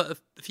probably put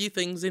a few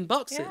things in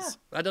boxes.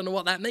 Yeah. I don't know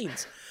what that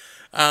means.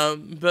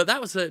 But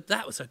that was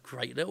a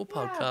great little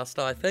podcast,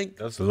 I think.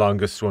 That's the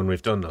longest one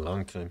we've done in a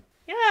long time.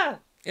 Yeah.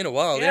 In a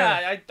while,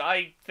 yeah.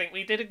 I think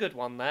we did a good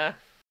one there.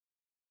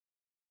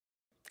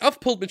 I've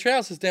pulled my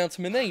trousers down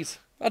to my knees.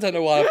 I don't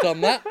know why I've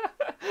done that.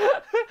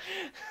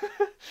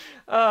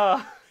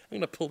 I'm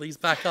going to pull these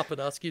back up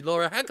and ask you,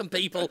 Laura, how can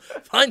people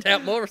find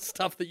out more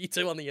stuff that you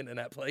do on the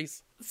internet,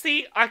 please?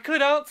 See, I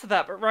could answer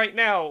that, but right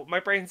now, my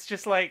brain's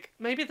just like,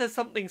 maybe there's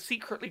something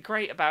secretly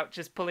great about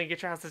just pulling your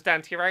trousers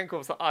down to your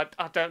ankles that I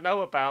don't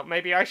know about.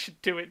 Maybe I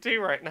should do it too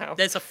right now.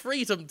 There's a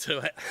freedom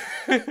to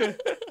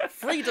it.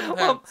 Freedom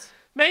Well, pants.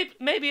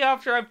 maybe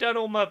after I've done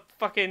all my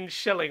fucking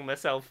shilling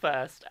myself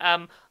first.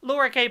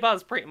 Laura K.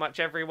 Buzz pretty much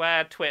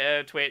everywhere.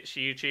 Twitter, Twitch,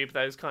 YouTube,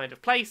 those kind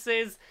of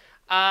places.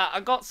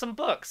 I got some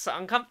books,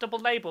 Uncomfortable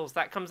Labels,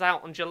 that comes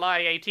out on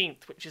July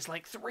 18th, which is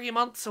like 3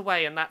 months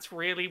away, and that's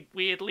really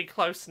weirdly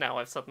close now,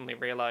 I've suddenly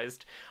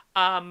realised.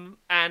 And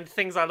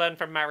Things I Learned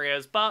from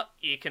Mario's Butt,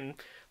 you can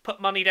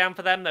put money down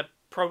for them. They're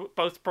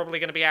both probably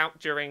going to be out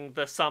during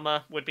the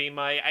summer, would be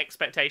my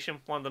expectation.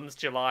 One of them's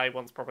July,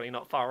 one's probably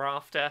not far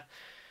after.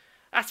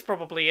 That's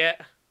probably it.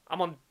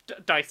 I'm on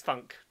Dice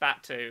Funk,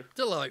 that too.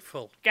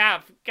 Delightful.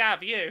 Gav,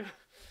 you.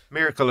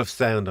 Miracle of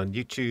Sound on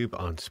YouTube,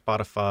 on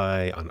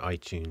Spotify, on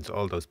iTunes,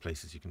 all those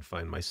places you can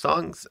find my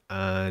songs.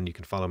 And you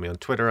can follow me on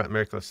Twitter at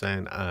Miracle of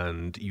Sound.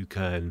 And you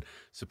can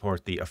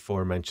support the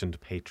aforementioned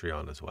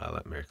Patreon as well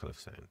at Miracle of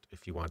Sound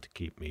if you want to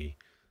keep me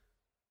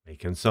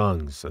making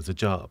songs as a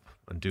job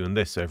and doing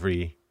this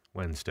every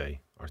Wednesday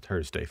or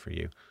Thursday for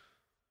you.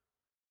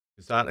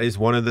 Because that is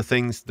one of the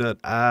things that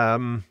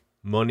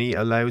money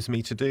allows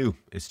me to do,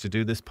 is to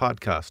do this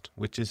podcast,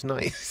 which is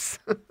nice.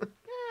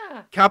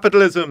 Yeah.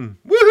 Capitalism!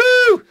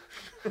 Woohoo!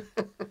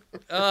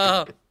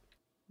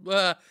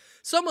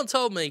 Someone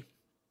told me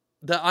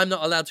that I'm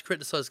not allowed to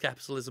criticize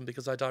capitalism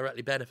because I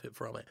directly benefit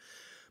from it.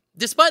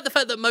 Despite the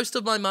fact that most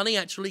of my money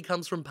actually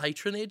comes from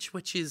patronage,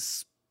 which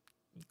is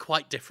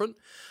quite different.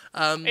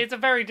 It's a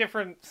very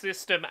different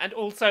system. And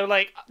also,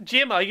 like,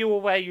 Jim, are you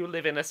aware you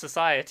live in a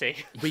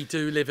society? We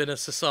do live in a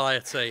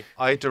society.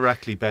 I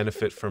directly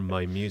benefit from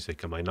my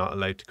music. Am I not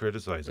allowed to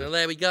criticize Well, it?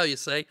 there we go, you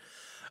see.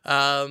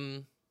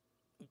 No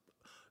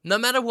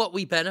matter what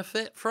we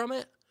benefit from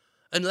it,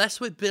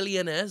 unless we're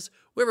billionaires,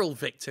 we're all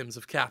victims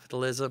of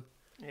capitalism.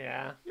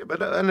 Yeah. Yeah,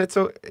 but and it's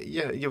well,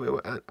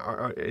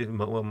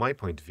 my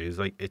point of view is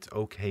like it's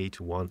okay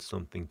to want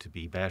something to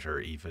be better,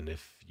 even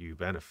if you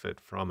benefit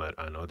from it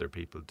and other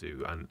people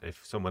do. And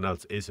if someone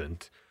else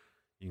isn't,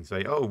 you can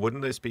say, "Oh,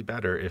 wouldn't this be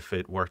better if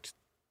it worked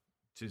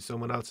to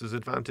someone else's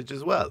advantage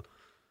as well?"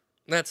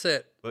 That's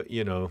it. But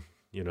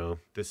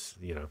this.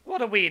 What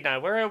do we know?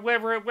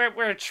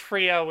 We're a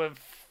trio of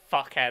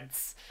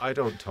fuckheads. I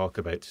don't talk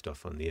about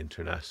stuff on the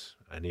internet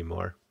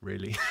anymore,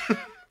 really,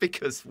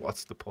 because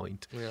what's the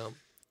point? Yeah.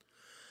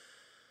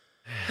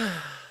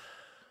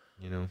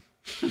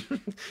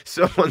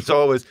 Someone's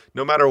always,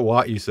 no matter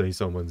what you say,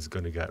 someone's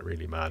going to get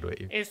really mad with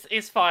you.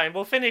 It's fine.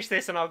 We'll finish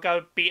this and I'll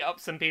go beat up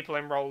some people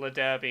in roller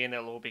derby and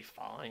it'll all be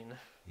fine.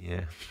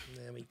 Yeah.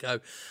 There we go.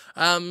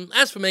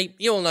 As for me,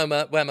 you all know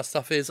where my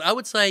stuff is. I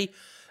would say,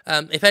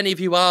 if any of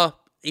you are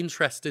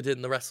interested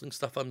in the wrestling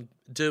stuff I'm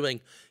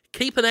doing,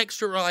 keep an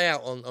extra eye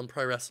out on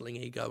Pro Wrestling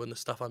Ego and the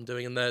stuff I'm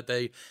doing, and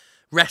the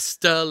Rest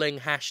Sterling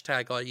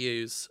hashtag I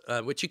use,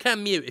 which you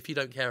can mute if you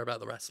don't care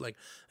about the wrestling.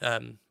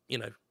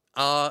 WRESTERLING.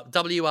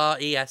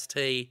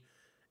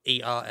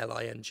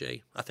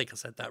 I think I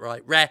said that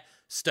right.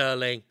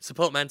 Sterling.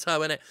 Support Manto,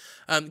 innit?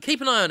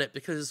 Keep an eye on it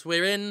because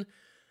we're in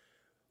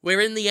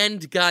the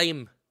end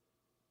game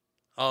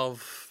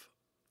of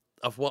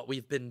what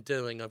we've been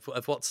doing,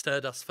 of what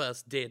Stardust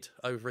first did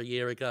over a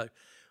year ago.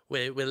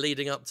 We're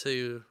leading up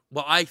to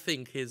what I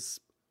think is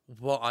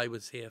what I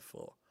was here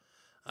for.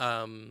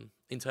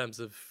 In terms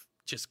of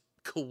just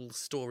cool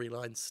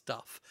storyline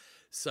stuff.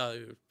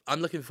 So I'm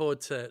looking forward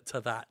to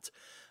that.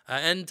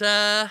 And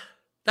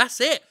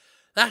that's it.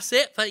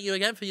 Thank you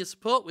again for your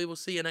support. We will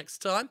see you next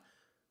time.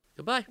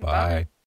 Goodbye. Bye.